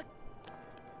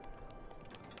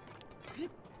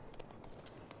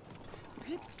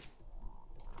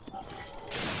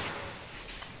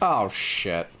 Oh,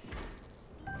 shit.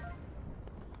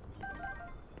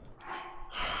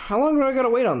 How long do I gotta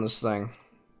wait on this thing?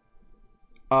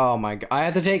 Oh my god. I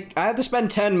have to spend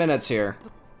 10 minutes here.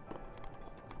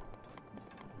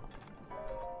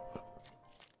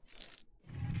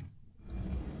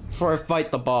 Before I fight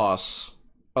the boss.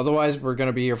 Otherwise, we're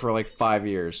gonna be here for like 5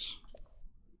 years.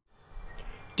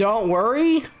 Don't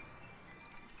worry. It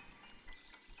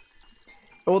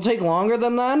will take longer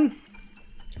than that?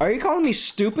 Are you calling me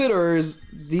stupid, or is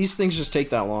these things just take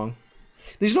that long?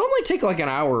 These normally take like an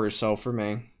hour or so for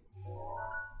me.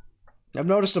 I've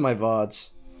noticed in my VODs.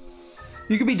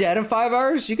 You could be dead in 5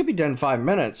 hours, you could be dead in 5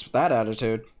 minutes with that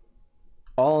attitude.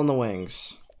 All in the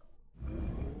wings.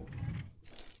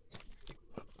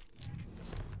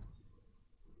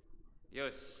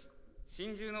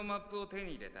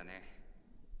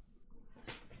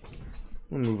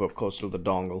 I'll move up close to the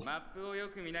dongle.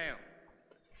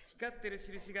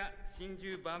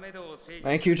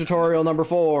 Thank you, tutorial number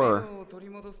 4.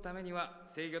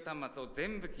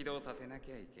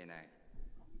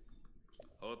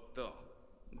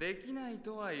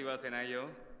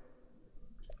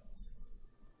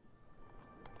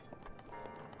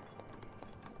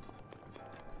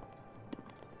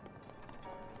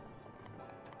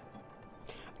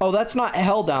 Oh, that's not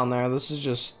hell down there. This is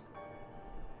just...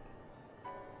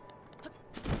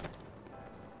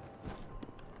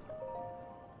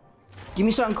 Give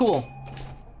me something cool.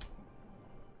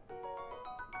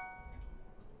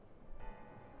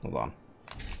 Hold on.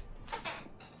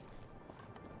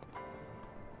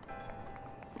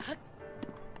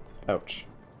 Ouch.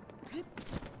 Is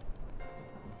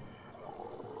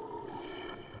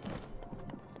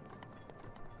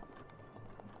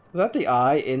that the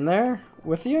eye in there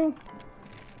with you?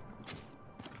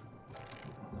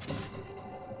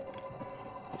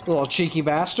 Little cheeky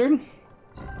bastard.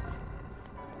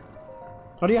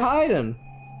 What are you hiding?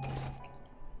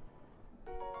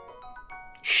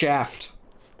 Shaft.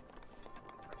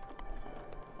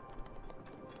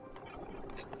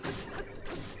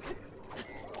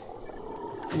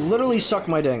 Literally suck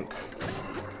my dink.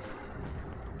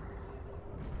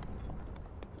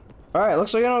 Alright,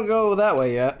 looks like I don't go that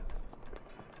way yet.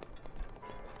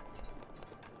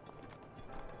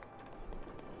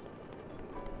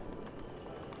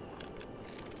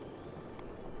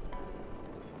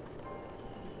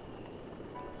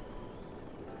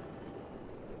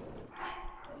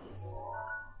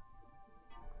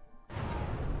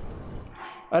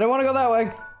 I don't want to go that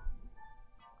way.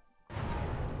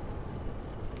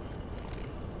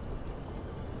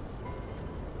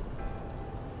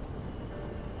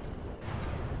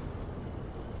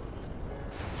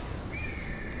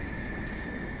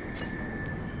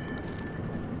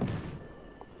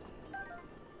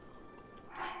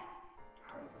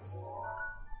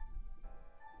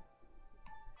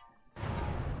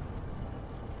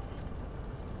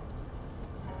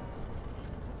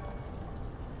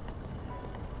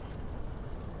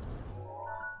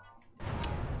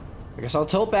 I guess I'll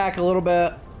tilt back a little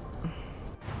bit.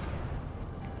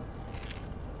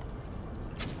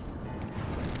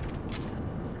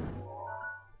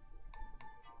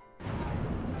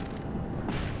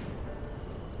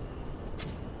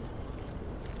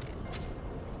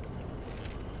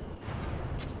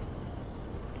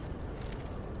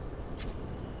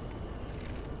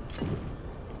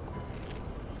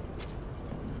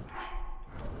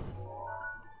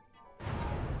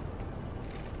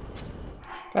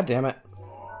 God damn it.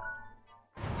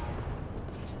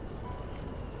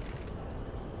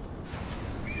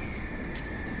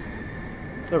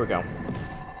 There we go.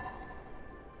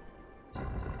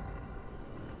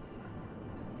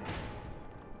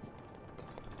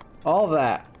 All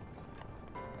that.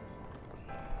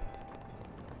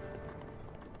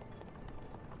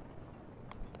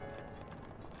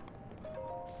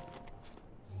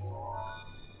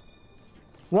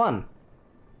 One.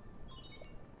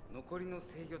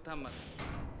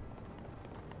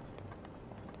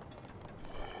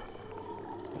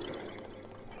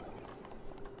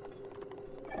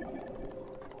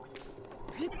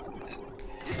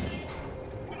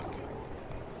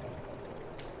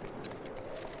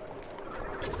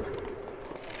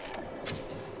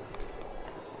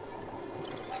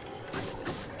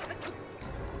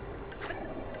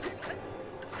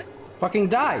 Fucking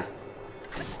die!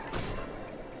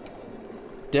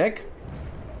 Dick?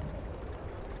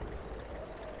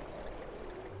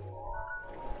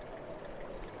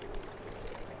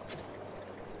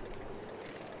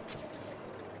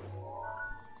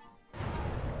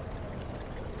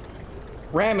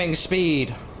 Ramming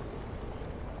speed.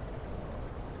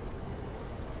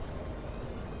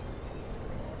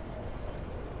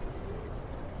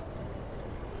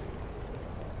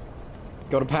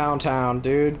 Go to Pound Town,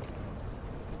 dude.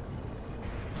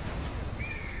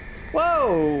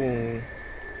 Whoa!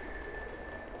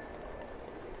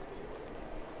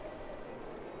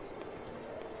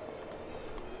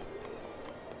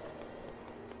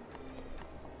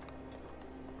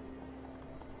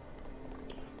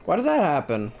 Why did that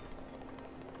happen?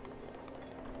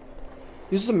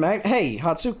 Use the mag- Hey,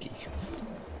 Hatsuki.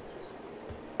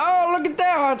 Oh, look at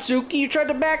that, Hatsuki! You tried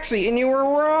to backseat and you were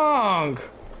wrong!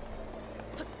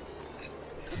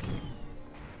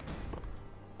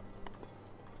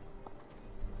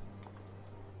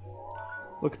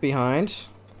 Look behind.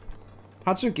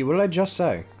 Hatsuki, what did I just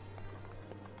say?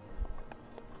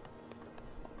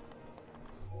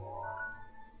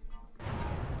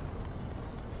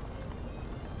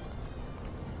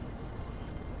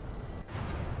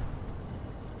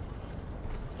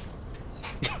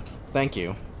 Thank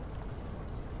you.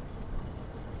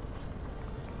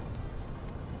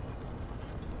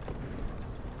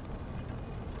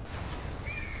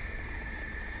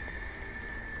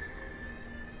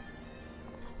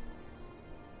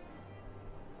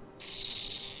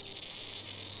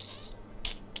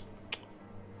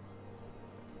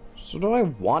 So do I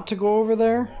want to go over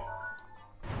there?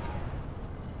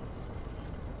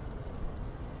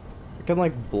 I can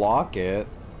like block it.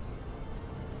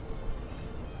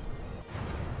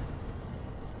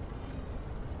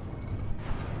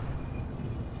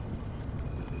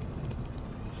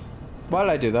 Why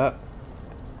did I do that?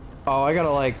 Oh, I gotta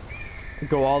like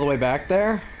go all the way back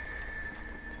there?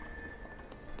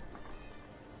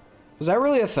 Is that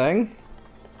really a thing?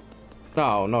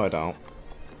 No, no I don't.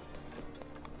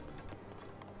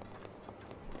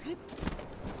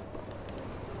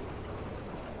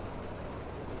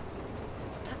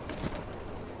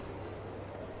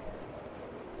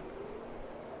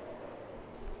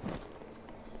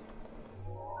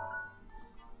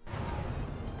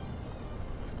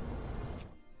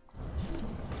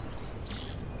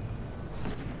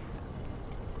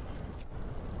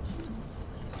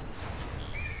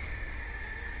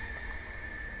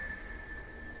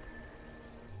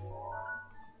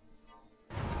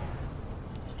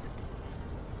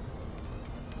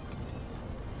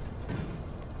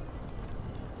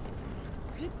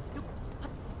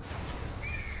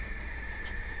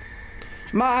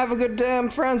 Ma, have a good day,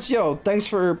 friends. Yo, thanks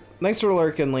for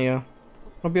lurking, Leah.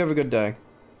 Hope you have a good day.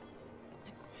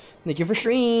 Thank you for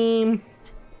stream.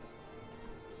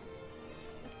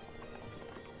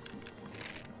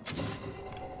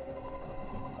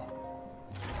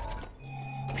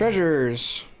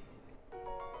 Treasures.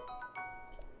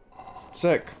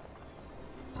 Sick.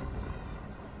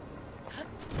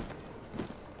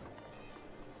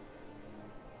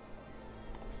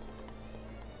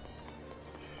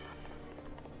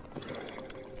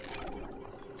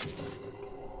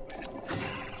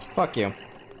 Fuck you.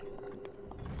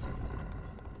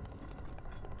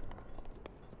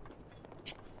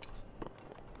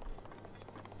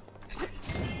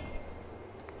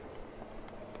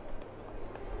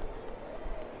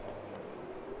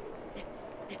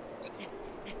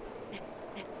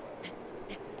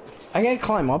 I gotta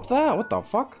climb up that? What the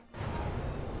fuck?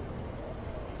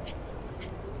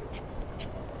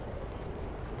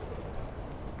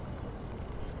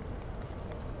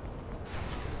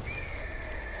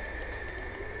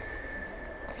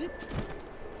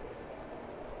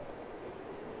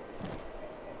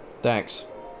 Thanks.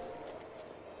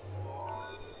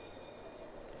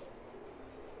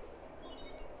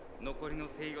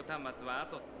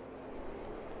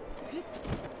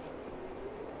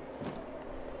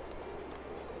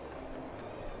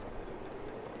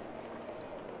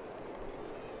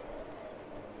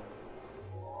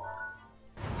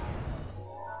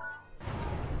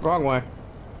 Wrong way.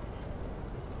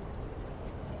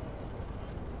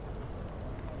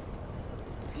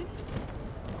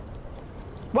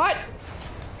 What?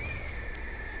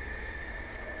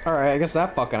 Alright, I guess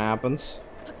that fucking happens.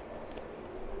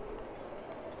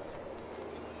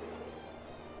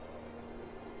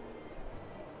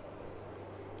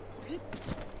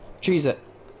 Cheese it.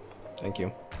 Thank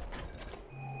you.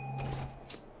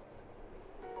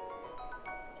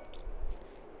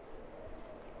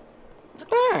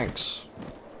 Thanks.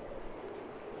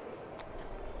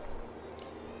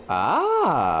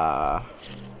 Ah.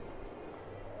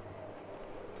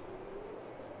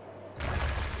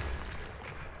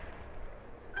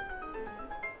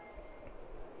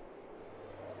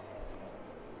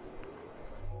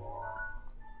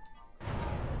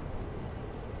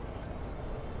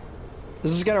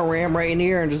 Is this gonna ram right in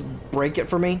here and just break it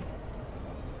for me?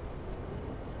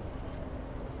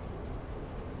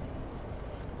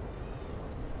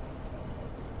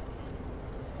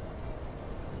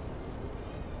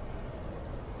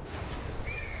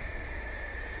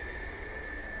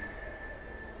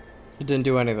 It didn't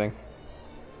do anything.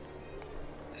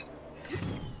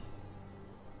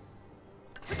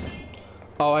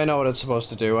 Oh, I know what it's supposed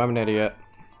to do. I'm an idiot.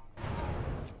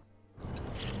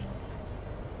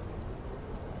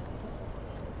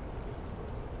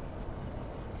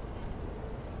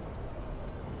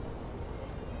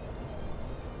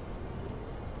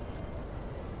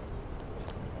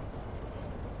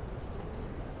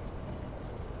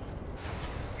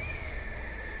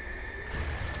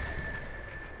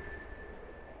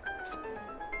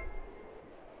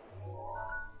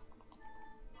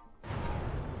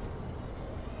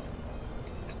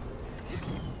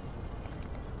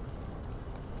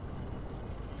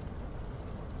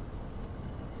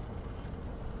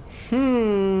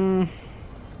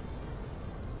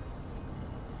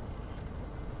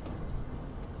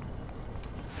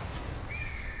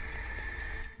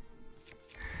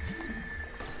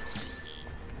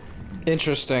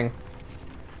 Interesting.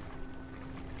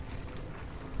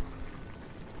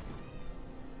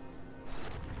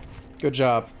 Good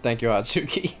job. Thank you,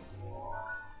 Atsuki.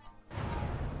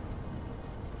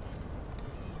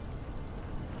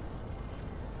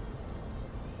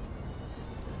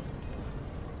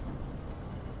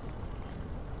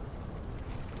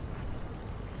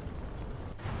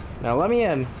 Now let me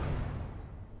in.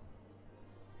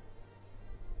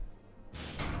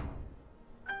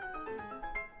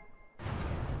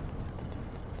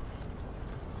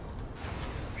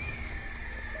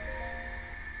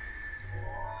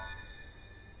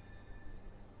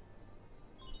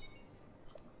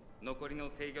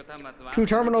 Two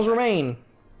terminals remain.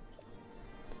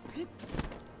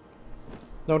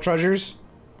 No treasures.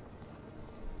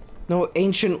 No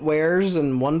ancient wares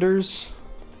and wonders.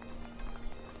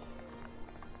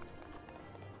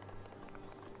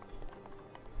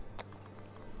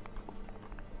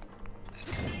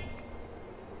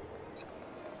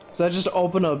 Does that just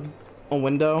open a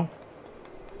window?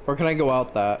 Or can I go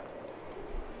out that?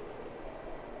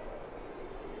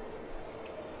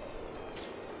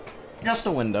 Just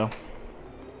a window.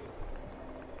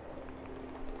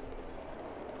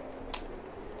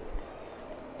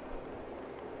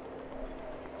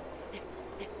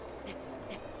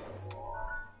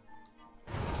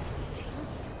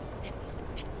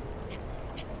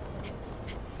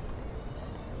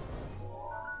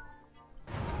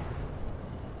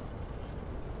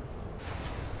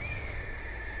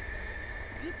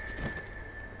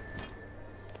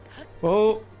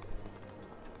 Whoa.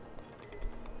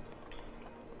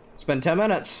 It's been 10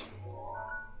 minutes.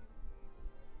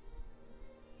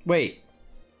 Wait.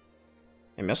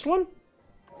 I missed one?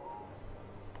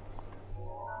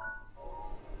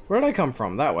 Where'd I come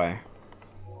from? That way.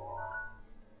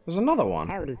 There's another one.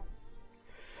 Howdy.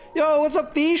 Yo, what's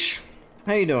up, Fish?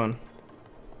 How you doing?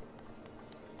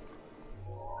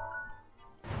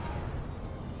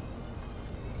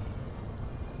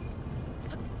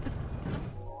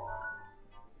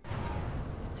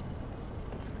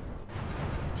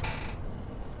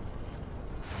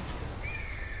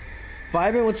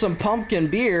 Vibing with some pumpkin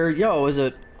beer. Yo, is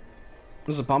it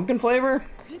pumpkin flavor?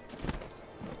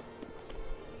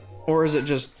 Or is it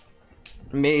just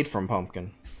made from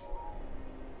pumpkin?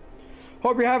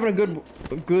 Hope you're having a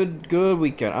good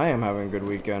weekend. I am having a good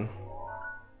weekend.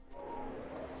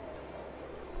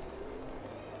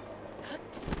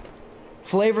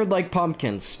 Flavored like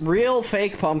pumpkins. Real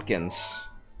fake pumpkins.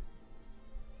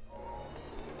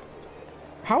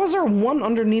 How is there one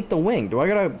underneath the wing? Do I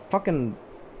gotta fucking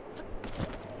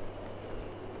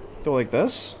go like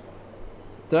this?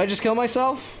 Did I just kill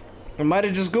myself? I might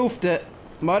have just goofed it.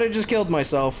 Might have just killed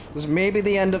myself. This may be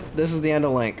the end of. This is the end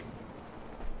of Link.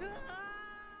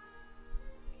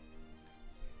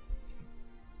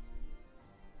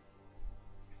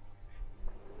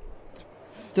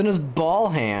 It's in his ball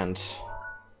hand.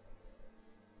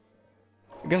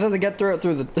 I guess I have to get through it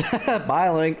through the. Bye,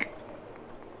 Link.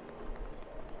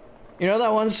 You know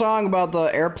that one song about the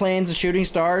airplanes and shooting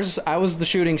stars? I was the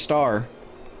shooting star.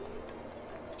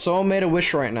 Someone made a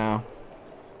wish right now.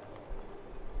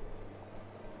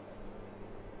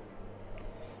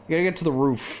 You gotta get to the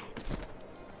roof.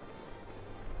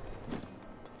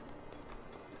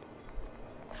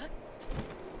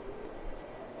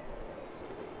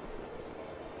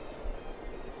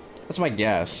 That's my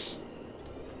guess.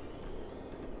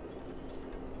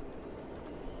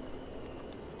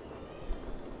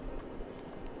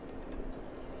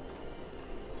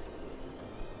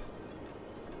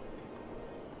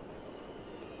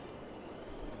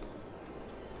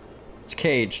 It's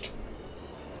caged.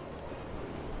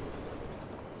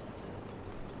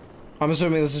 I'm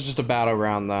assuming this is just a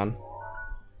battleground then.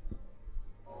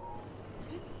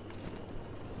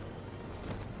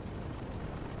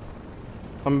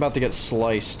 I'm about to get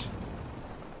sliced.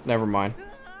 Never mind.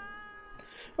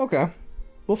 Okay.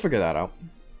 We'll figure that out.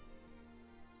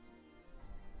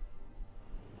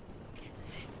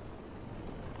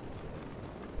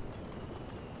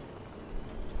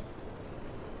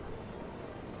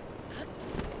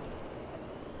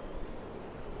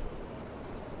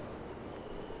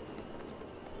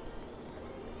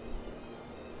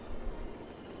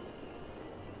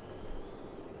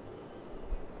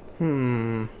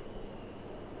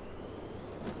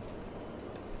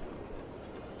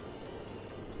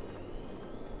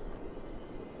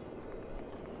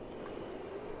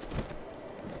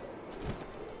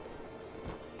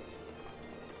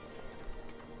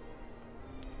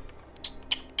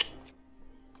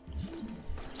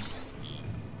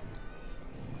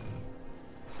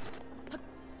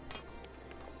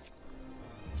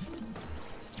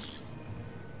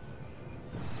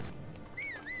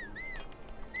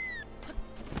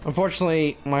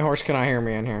 Unfortunately, my horse cannot hear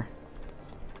me in here.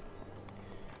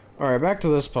 Alright, back to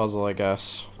this puzzle, I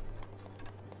guess.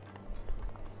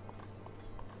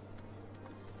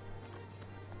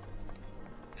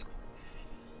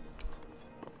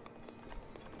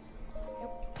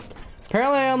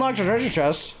 Apparently I unlocked a treasure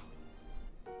chest.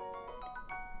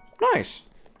 Nice.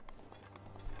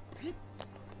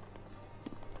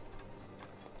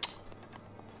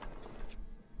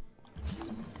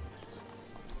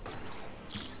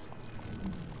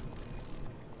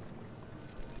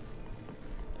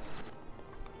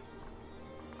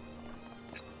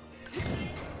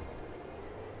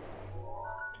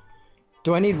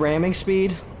 Do I need ramming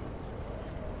speed?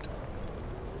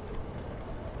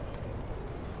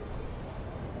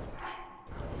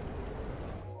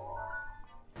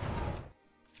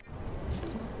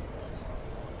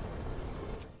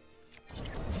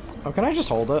 Oh, can I just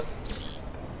hold it?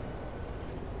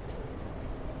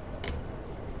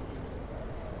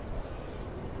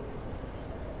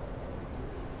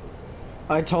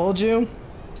 I told you?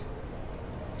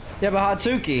 Yeah, but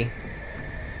Hatsuki.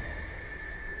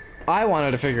 I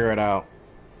wanted to figure it out.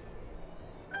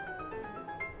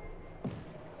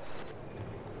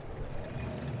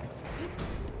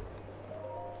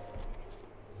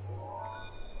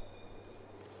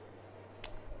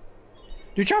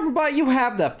 DuChomp bot, you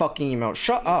have that fucking emote.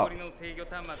 Shut up.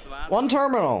 One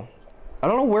terminal. I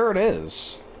don't know where it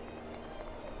is.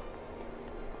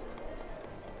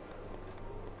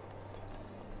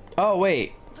 Oh,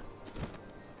 wait.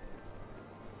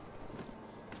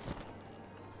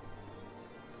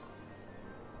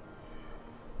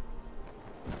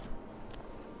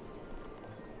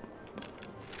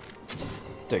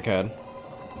 Dickhead.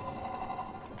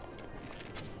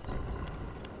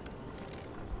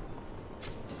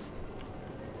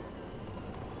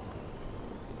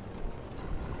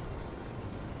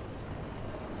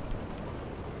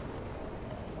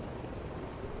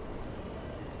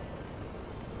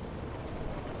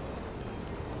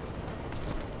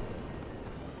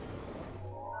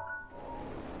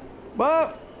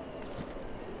 What?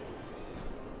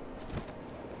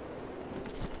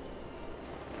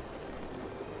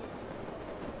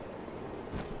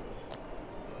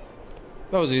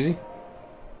 That was easy.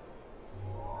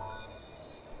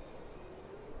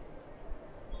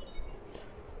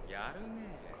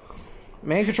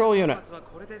 Main control unit.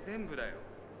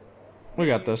 We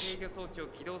got this.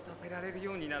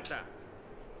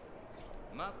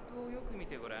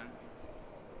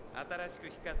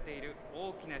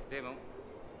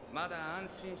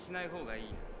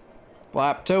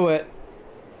 Flap to it.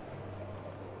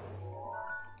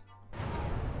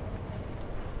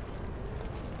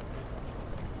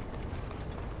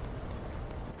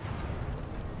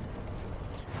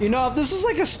 You know, if this is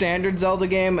like a standard Zelda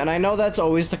game, and I know that's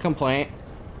always the complaint,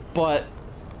 but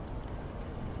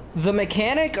the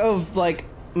mechanic of, like,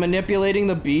 manipulating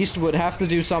the beast would have to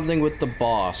do something with the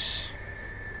boss.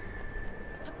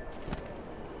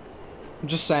 I'm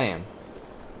just saying.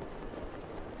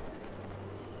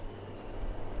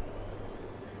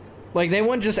 Like, they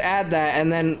wouldn't just add that,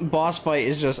 and then boss fight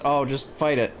is just, oh, just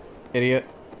fight it, idiot.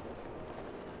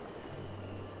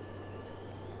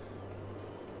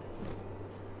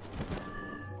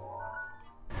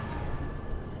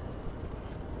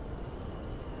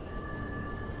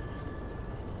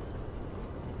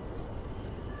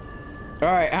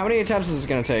 Alright, how many attempts is this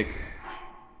gonna take?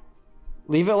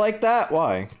 Leave it like that?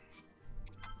 Why?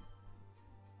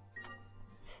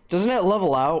 Doesn't it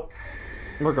level out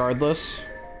regardless?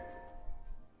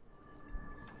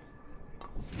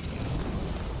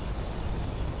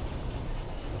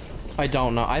 I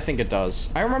don't know. I think it does.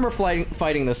 I remember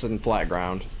fighting this in flat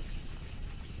ground.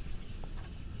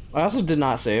 I also did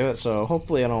not save it, so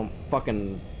hopefully I don't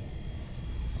fucking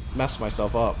mess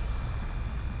myself up.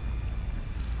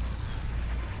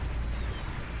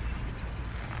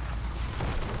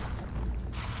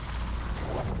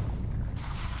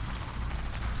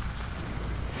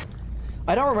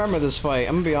 I don't remember this fight,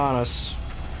 I'm gonna be honest.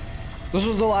 This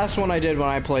was the last one I did when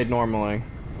I played normally.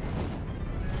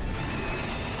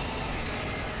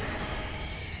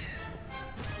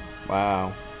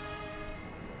 Wow.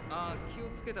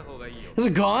 There's a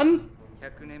gun?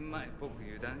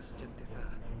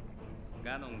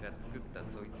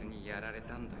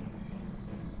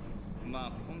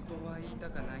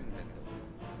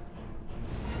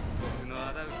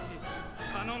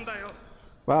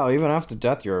 Wow, even after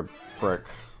death you're a prick.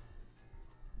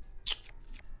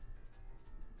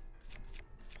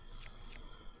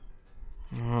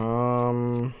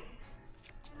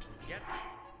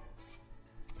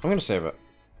 I'm gonna save it.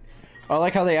 I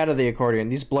like how they added the accordion.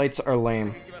 These blights are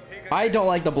lame. I don't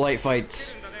like the blight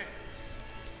fights.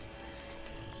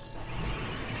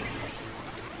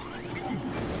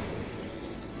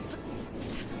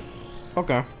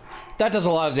 Okay. That does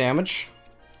a lot of damage.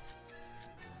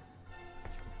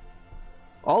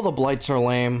 All the blights are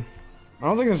lame. I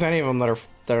don't think there's any of them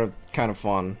that are kind of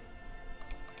fun.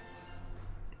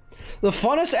 The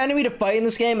funnest enemy to fight in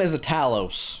this game is a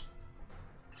Talos.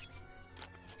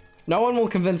 No one will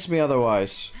convince me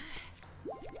otherwise.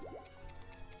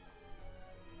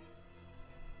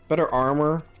 Better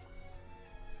armor.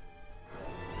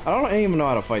 I don't even know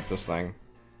how to fight this thing.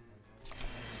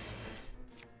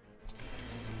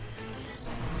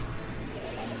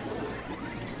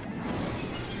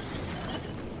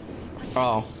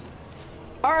 Oh.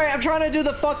 Alright, I'm trying to do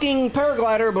the fucking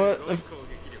paraglider, but...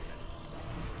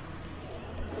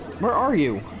 Where are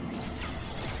you?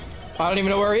 I don't even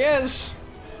know where he is.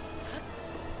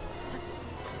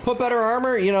 Put better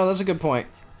armor? You know, that's a good point.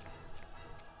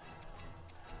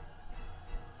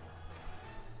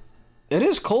 It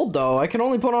is cold, though. I can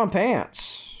only put on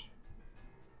pants.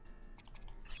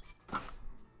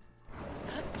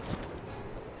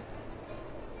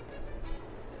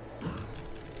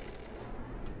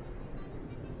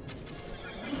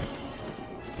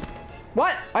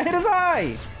 What? I hit his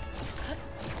eye!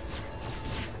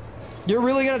 You're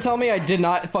really gonna tell me I did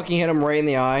not fucking hit him right in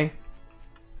the eye?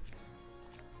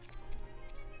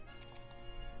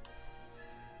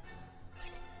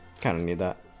 Kinda need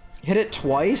that. Hit it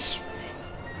twice?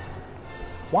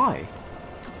 Why?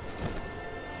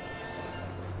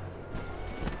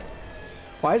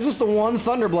 Why is this the one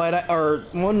Thunderblight or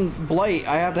one Blight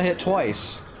I have to hit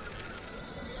twice?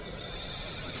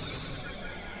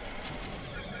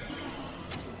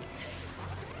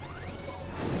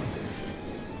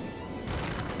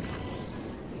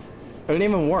 It didn't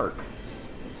even work.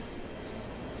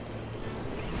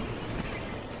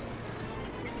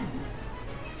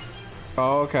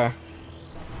 Oh, okay.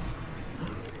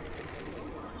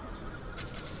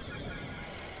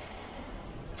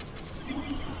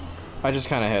 I just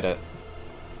kind of hit it.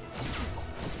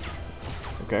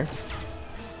 Okay.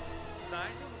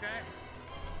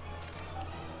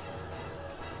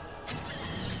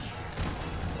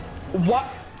 What?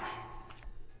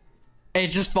 It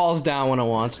just falls down when it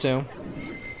wants to.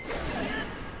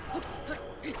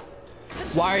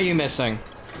 Why are you missing?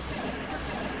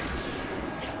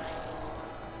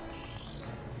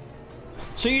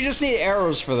 So you just need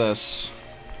arrows for this.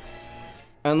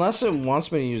 Unless it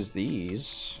wants me to use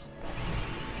these.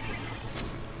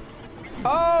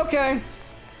 Oh, okay.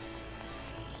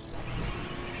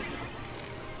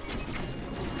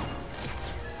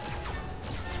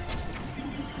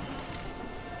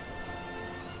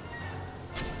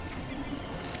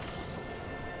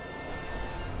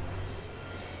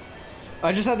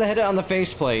 I just had to hit it on the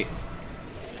faceplate.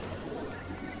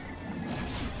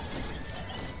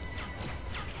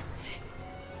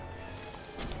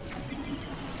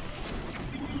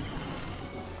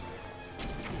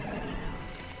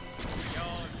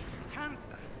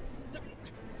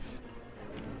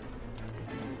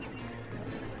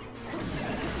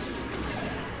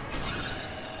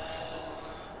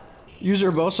 Use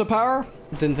Urbosa power?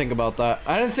 Didn't think about that.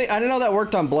 I didn't know that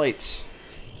worked on blights.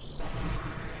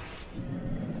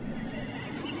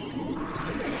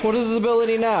 What is his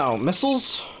ability now?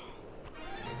 Missiles?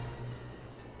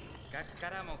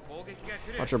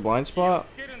 Watch your blind spot.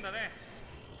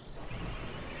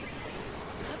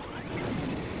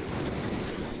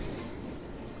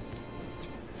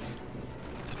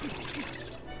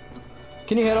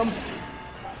 Can you hit him?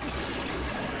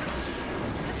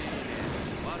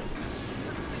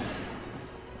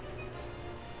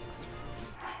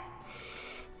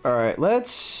 All right,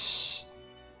 let's.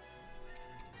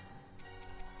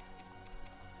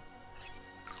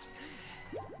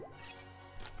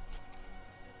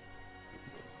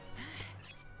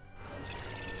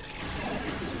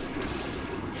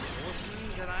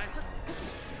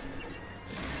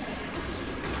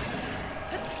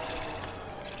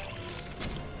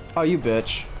 Oh, you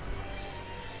bitch.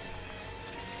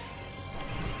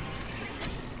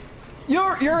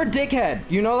 You're a dickhead.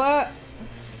 You know that?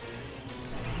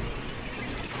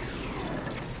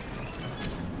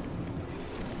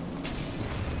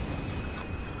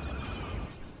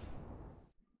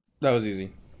 That was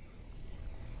easy.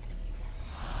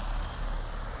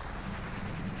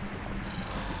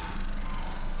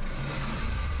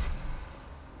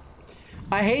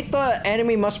 I hate the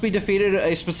enemy must be defeated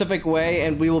a specific way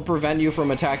and we will prevent you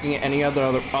from attacking it any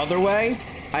other way.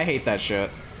 I hate that shit.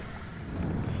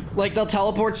 Like, they'll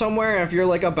teleport somewhere and if you're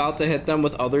like about to hit them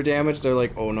with other damage, they're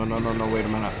like, oh no, wait a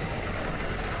minute.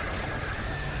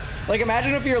 Like,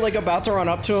 imagine if you're like about to run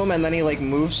up to him and then he like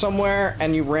moves somewhere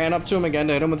and you ran up to him again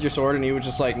to hit him with your sword and he was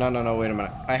just like, no, wait a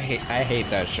minute. I hate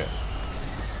that shit.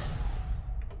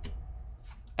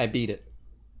 I beat it.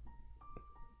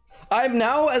 I'm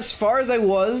now as far as I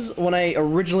was when I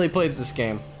originally played this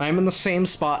game. I'm in the same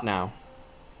spot now.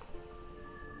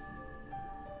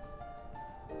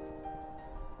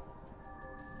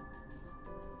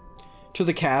 To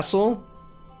the castle?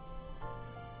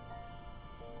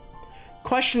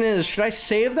 Question is, should I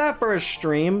save that for a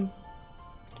stream?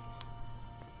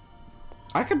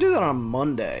 I could do that on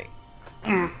Monday.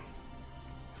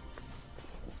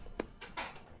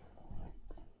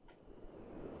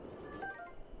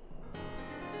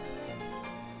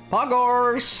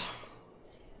 Poggers!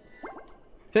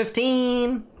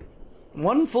 15!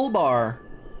 1 full bar.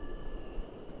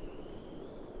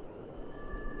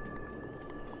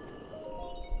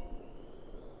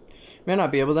 May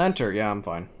not be able to enter. Yeah, I'm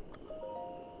fine.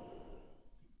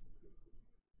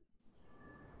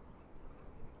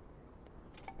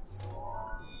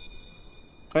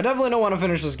 I definitely don't want to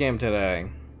finish this game today.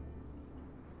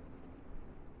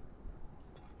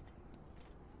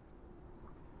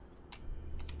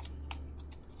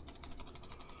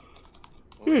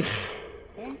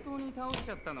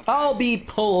 I'll be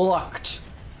plucked.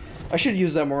 I should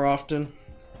use that more often.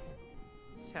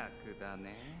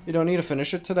 You don't need to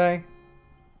finish it today?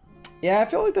 Yeah, I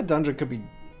feel like the dungeon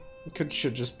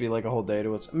should just be like a whole day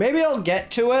to it. Maybe I'll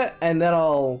get to it and then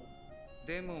I'll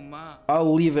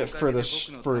leave it for the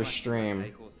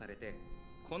stream.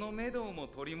 このメドウも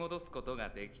取り戻すことが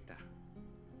できた。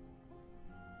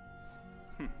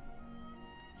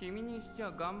君にしち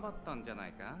ゃ頑張ったんじゃな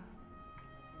いか？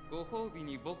ご褒美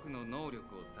に僕の能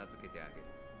力を授けてあげる。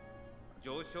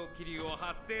上昇気流を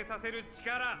発生させる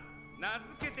力、名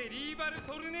付けてリーバル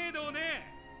トルネードをね。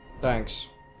Thanks.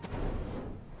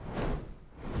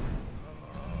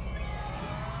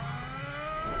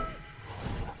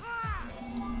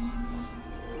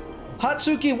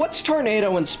 Hatsuki, what's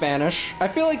tornado in Spanish? I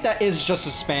feel like that is just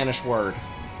a Spanish word.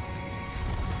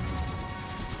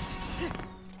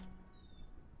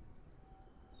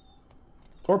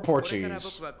 Or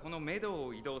Portuguese.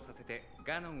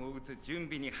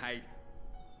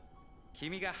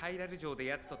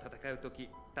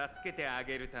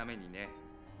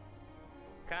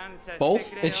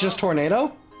 Both? It's just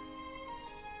tornado?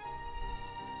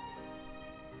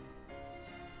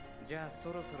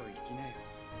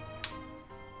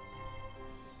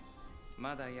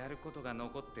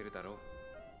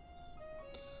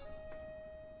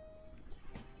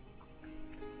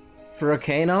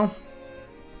 Volcano?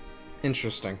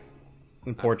 Interesting.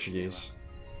 In Portuguese.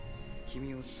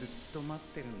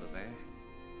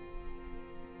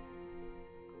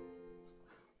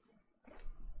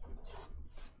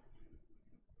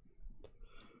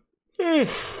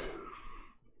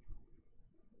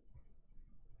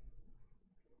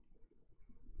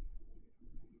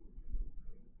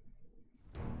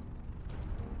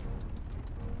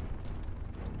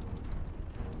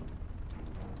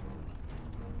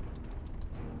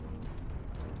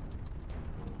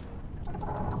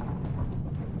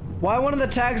 Why one of the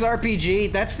tags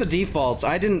RPG? That's the defaults.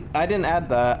 I didn't add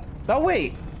that. Oh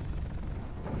wait.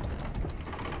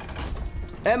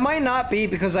 It might not be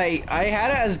because I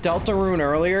had it as Deltarune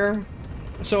earlier.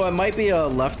 So it might be a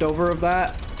leftover of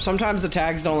that. Sometimes the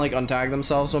tags don't like untag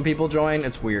themselves when people join.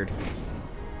 It's weird.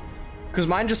 Because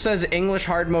mine just says English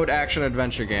hard mode action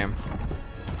adventure game.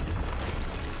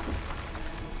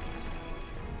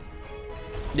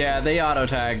 Yeah, they auto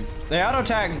tag. They auto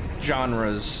tag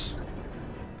genres.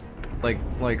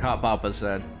 Like Hot Papa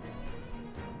said.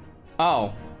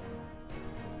 Oh.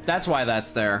 That's why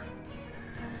that's there.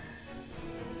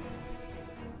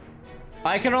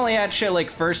 I can only add shit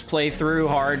like first playthrough,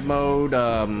 hard mode,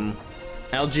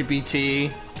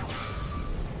 LGBT,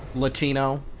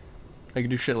 Latino. I can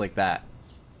do shit like that.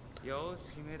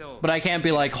 But I can't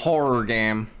be like horror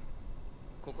game.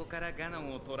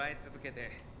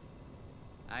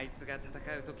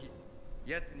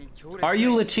 Are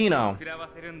you Latino?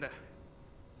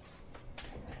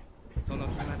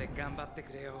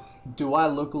 Do I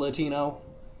look Latino?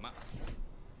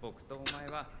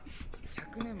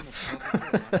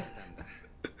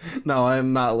 No, I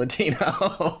am not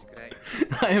Latino.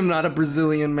 I am not a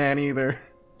Brazilian man either,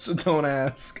 so don't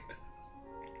ask.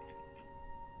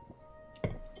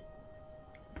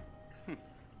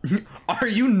 Are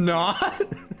you not?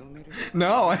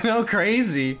 No, I know,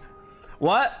 crazy.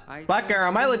 What? Black girl,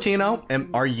 am I Latino?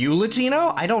 Are you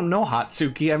Latino? I don't know,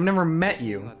 Hatsuki. I've never met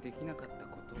you.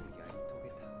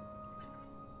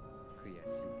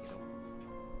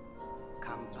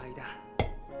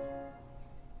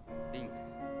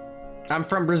 I'm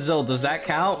from Brazil. Does that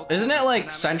count? Isn't it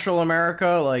like Central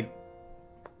America?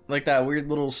 Like that weird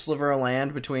little sliver of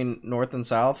land between North and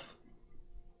South?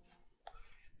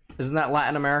 Isn't that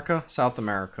Latin America? South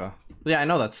America. Yeah, I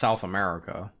know that's South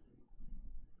America.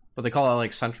 But they call it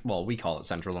like Central, well, we call it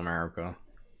Central America.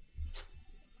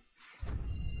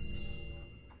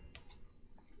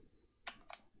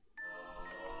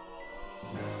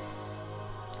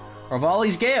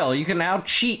 Rivali's Gale, you can now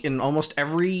cheat in almost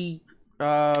every,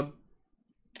 what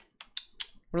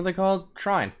are they called?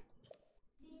 Shrine.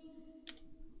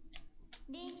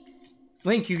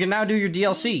 Link, you can now do your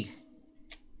DLC.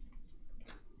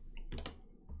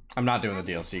 I'm not doing the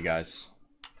DLC, guys.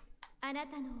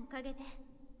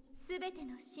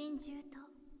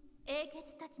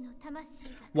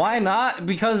 Why not?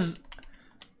 Because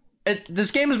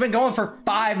this game has been going for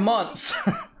 5 months.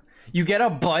 You get a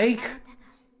bike?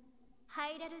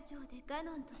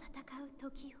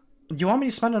 You want me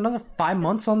to spend another 5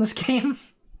 months on this game?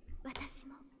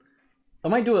 I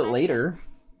might do it later.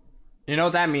 You know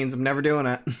what that means? I'm never doing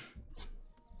it.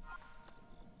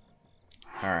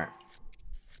 Alright.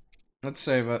 Let's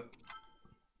save it.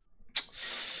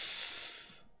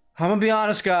 I'm gonna be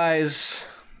honest, guys.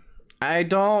 I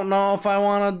don't know if I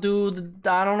want to do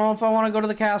the... I don't know if I want to go to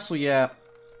the castle yet.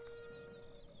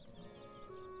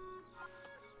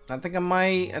 I think I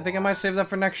might save that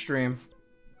for next stream.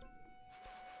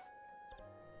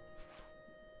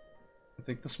 I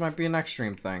think this might be a next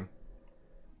stream thing.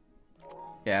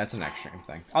 Yeah, it's a next stream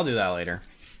thing. I'll do that later.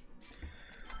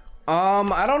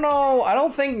 I don't know. I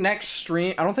don't think next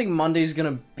stream... I don't think Monday's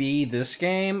gonna be this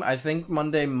game. I think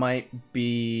Monday might be...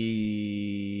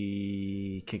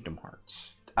 Kingdom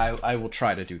Hearts. I will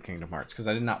try to do Kingdom Hearts, because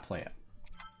I did not play it.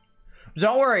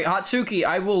 Don't worry, Hatsuki,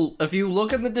 I will... If you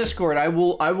look in the Discord, I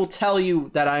will tell you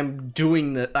that I'm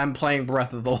doing the... I'm playing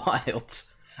Breath of the Wild.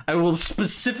 I will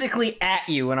specifically at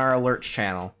you in our alerts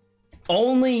channel.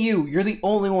 Only you. You're the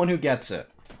only one who gets it.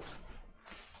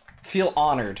 Feel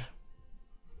honored.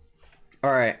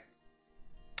 Alright.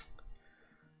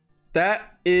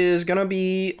 That is gonna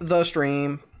be the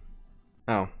stream.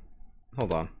 Oh.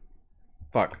 Hold on.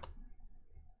 Fuck.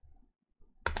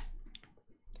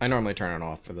 I normally turn it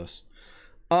off for this.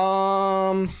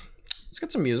 Let's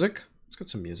get some music. Let's get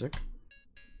some music.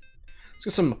 Let's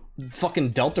get some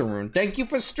fucking Deltarune. Thank you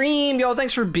for stream, yo.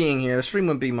 Thanks for being here. The stream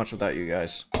wouldn't be much without you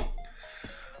guys.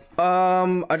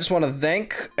 I just want to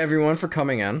thank everyone for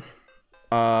coming in.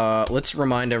 Let's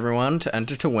remind everyone to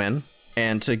enter to win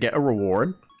and to get a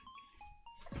reward.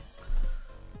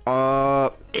 Yeah,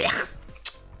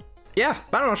 I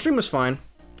don't know. Stream was fine.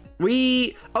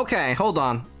 Okay, hold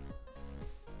on.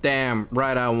 Damn,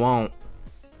 right, I won't.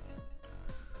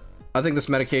 I think this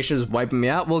medication is wiping me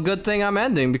out. Well, good thing I'm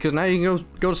ending, because now you can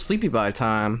go to sleepy by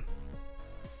time.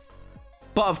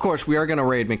 But of course, we are gonna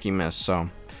raid Mickey Miss, so.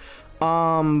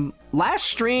 Last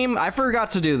stream, I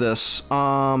forgot to do this.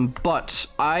 But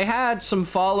I had some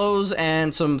follows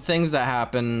and some things that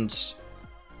happened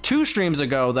 2 streams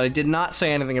ago that I did not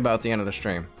say anything about at the end of the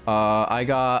stream. I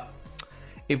got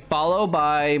a follow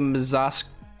by Mizaso.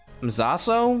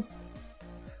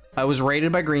 I was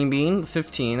rated by Greenbean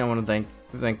 15. I want to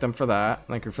thank them for that.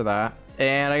 Thank you for that.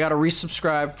 And I got a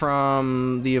resubscribe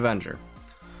from the Avenger.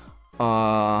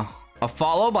 A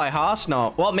follow by Haas?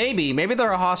 No. Well, maybe. Maybe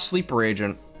they're a Haas sleeper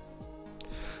agent.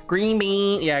 Green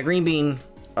Bean. Yeah, Green Bean.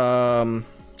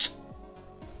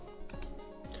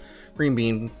 Green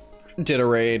Bean did a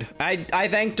raid. I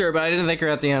thanked her, but I didn't thank her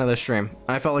at the end of the stream.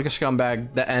 I felt like a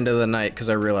scumbag the end of the night because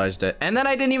I realized it. And then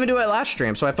I didn't even do it last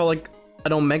stream, so I felt like I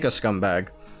don't make a scumbag.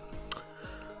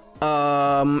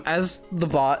 As the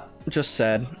bot just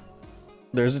said,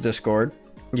 there's a Discord.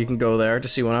 You can go there to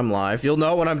see when I'm live. You'll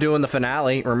know when I'm doing the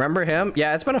finale. Remember him?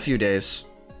 Yeah, it's been a few days.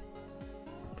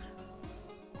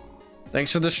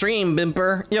 Thanks for the stream,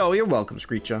 Bimper. Yo, you're welcome,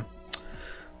 Screecha.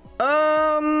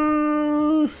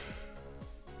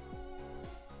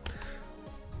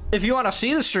 If you want to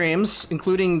see the streams,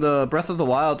 including the Breath of the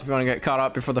Wild, if you want to get caught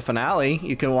up before the finale,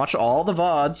 you can watch all the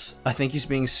VODs. I think he's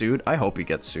being sued. I hope he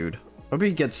gets sued. I hope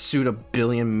he gets sued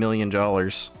 $1 million.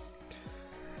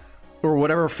 Or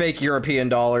whatever fake European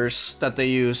dollars that they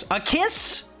use. A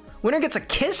kiss? Winner gets a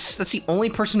kiss? That's the only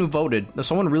person who voted.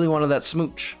 Someone really wanted that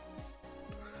smooch.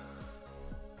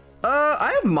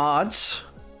 I have mods.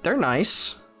 They're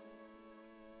nice.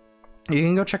 You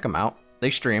can go check them out. They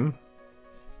stream.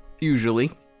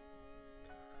 Usually.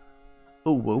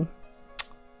 Oh, whoa.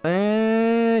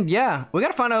 And yeah, we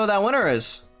gotta find out who that winner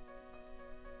is.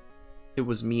 It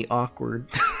was me, awkward.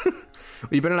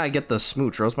 You better not get the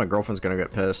smooch or else my girlfriend's gonna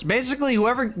get pissed. Basically,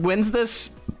 whoever wins this,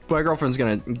 my girlfriend's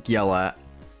gonna yell at.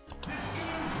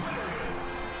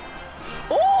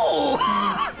 Oh!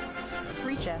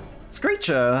 Screecha.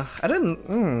 Screecha. I didn't.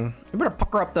 You better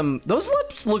pucker up them. Those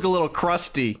lips look a little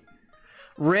crusty.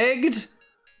 Rigged.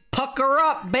 Pucker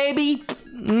up, baby.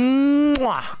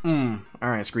 Mwah. All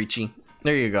right, Screechy.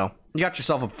 There you go. You got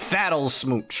yourself a fat old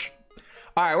smooch.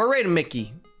 All right, we're raiding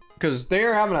Mickey because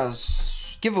they're having a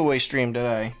giveaway stream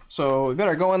today. So we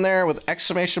better go in there with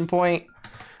exclamation point,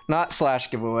 not slash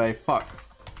giveaway. Fuck.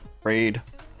 Raid.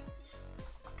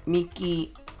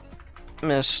 Mickey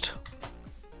missed.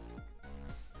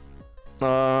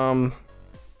 Better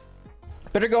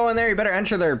go in there. You better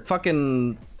enter their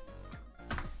fucking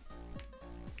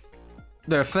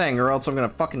thing, or else I'm gonna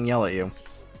fucking yell at you.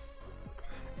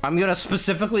 I'm gonna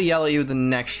specifically yell at you the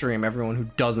next stream, everyone who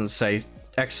doesn't say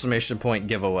exclamation point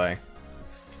giveaway.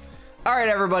 Alright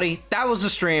everybody, that was the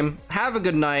stream. Have a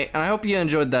good night, and I hope you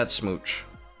enjoyed that smooch.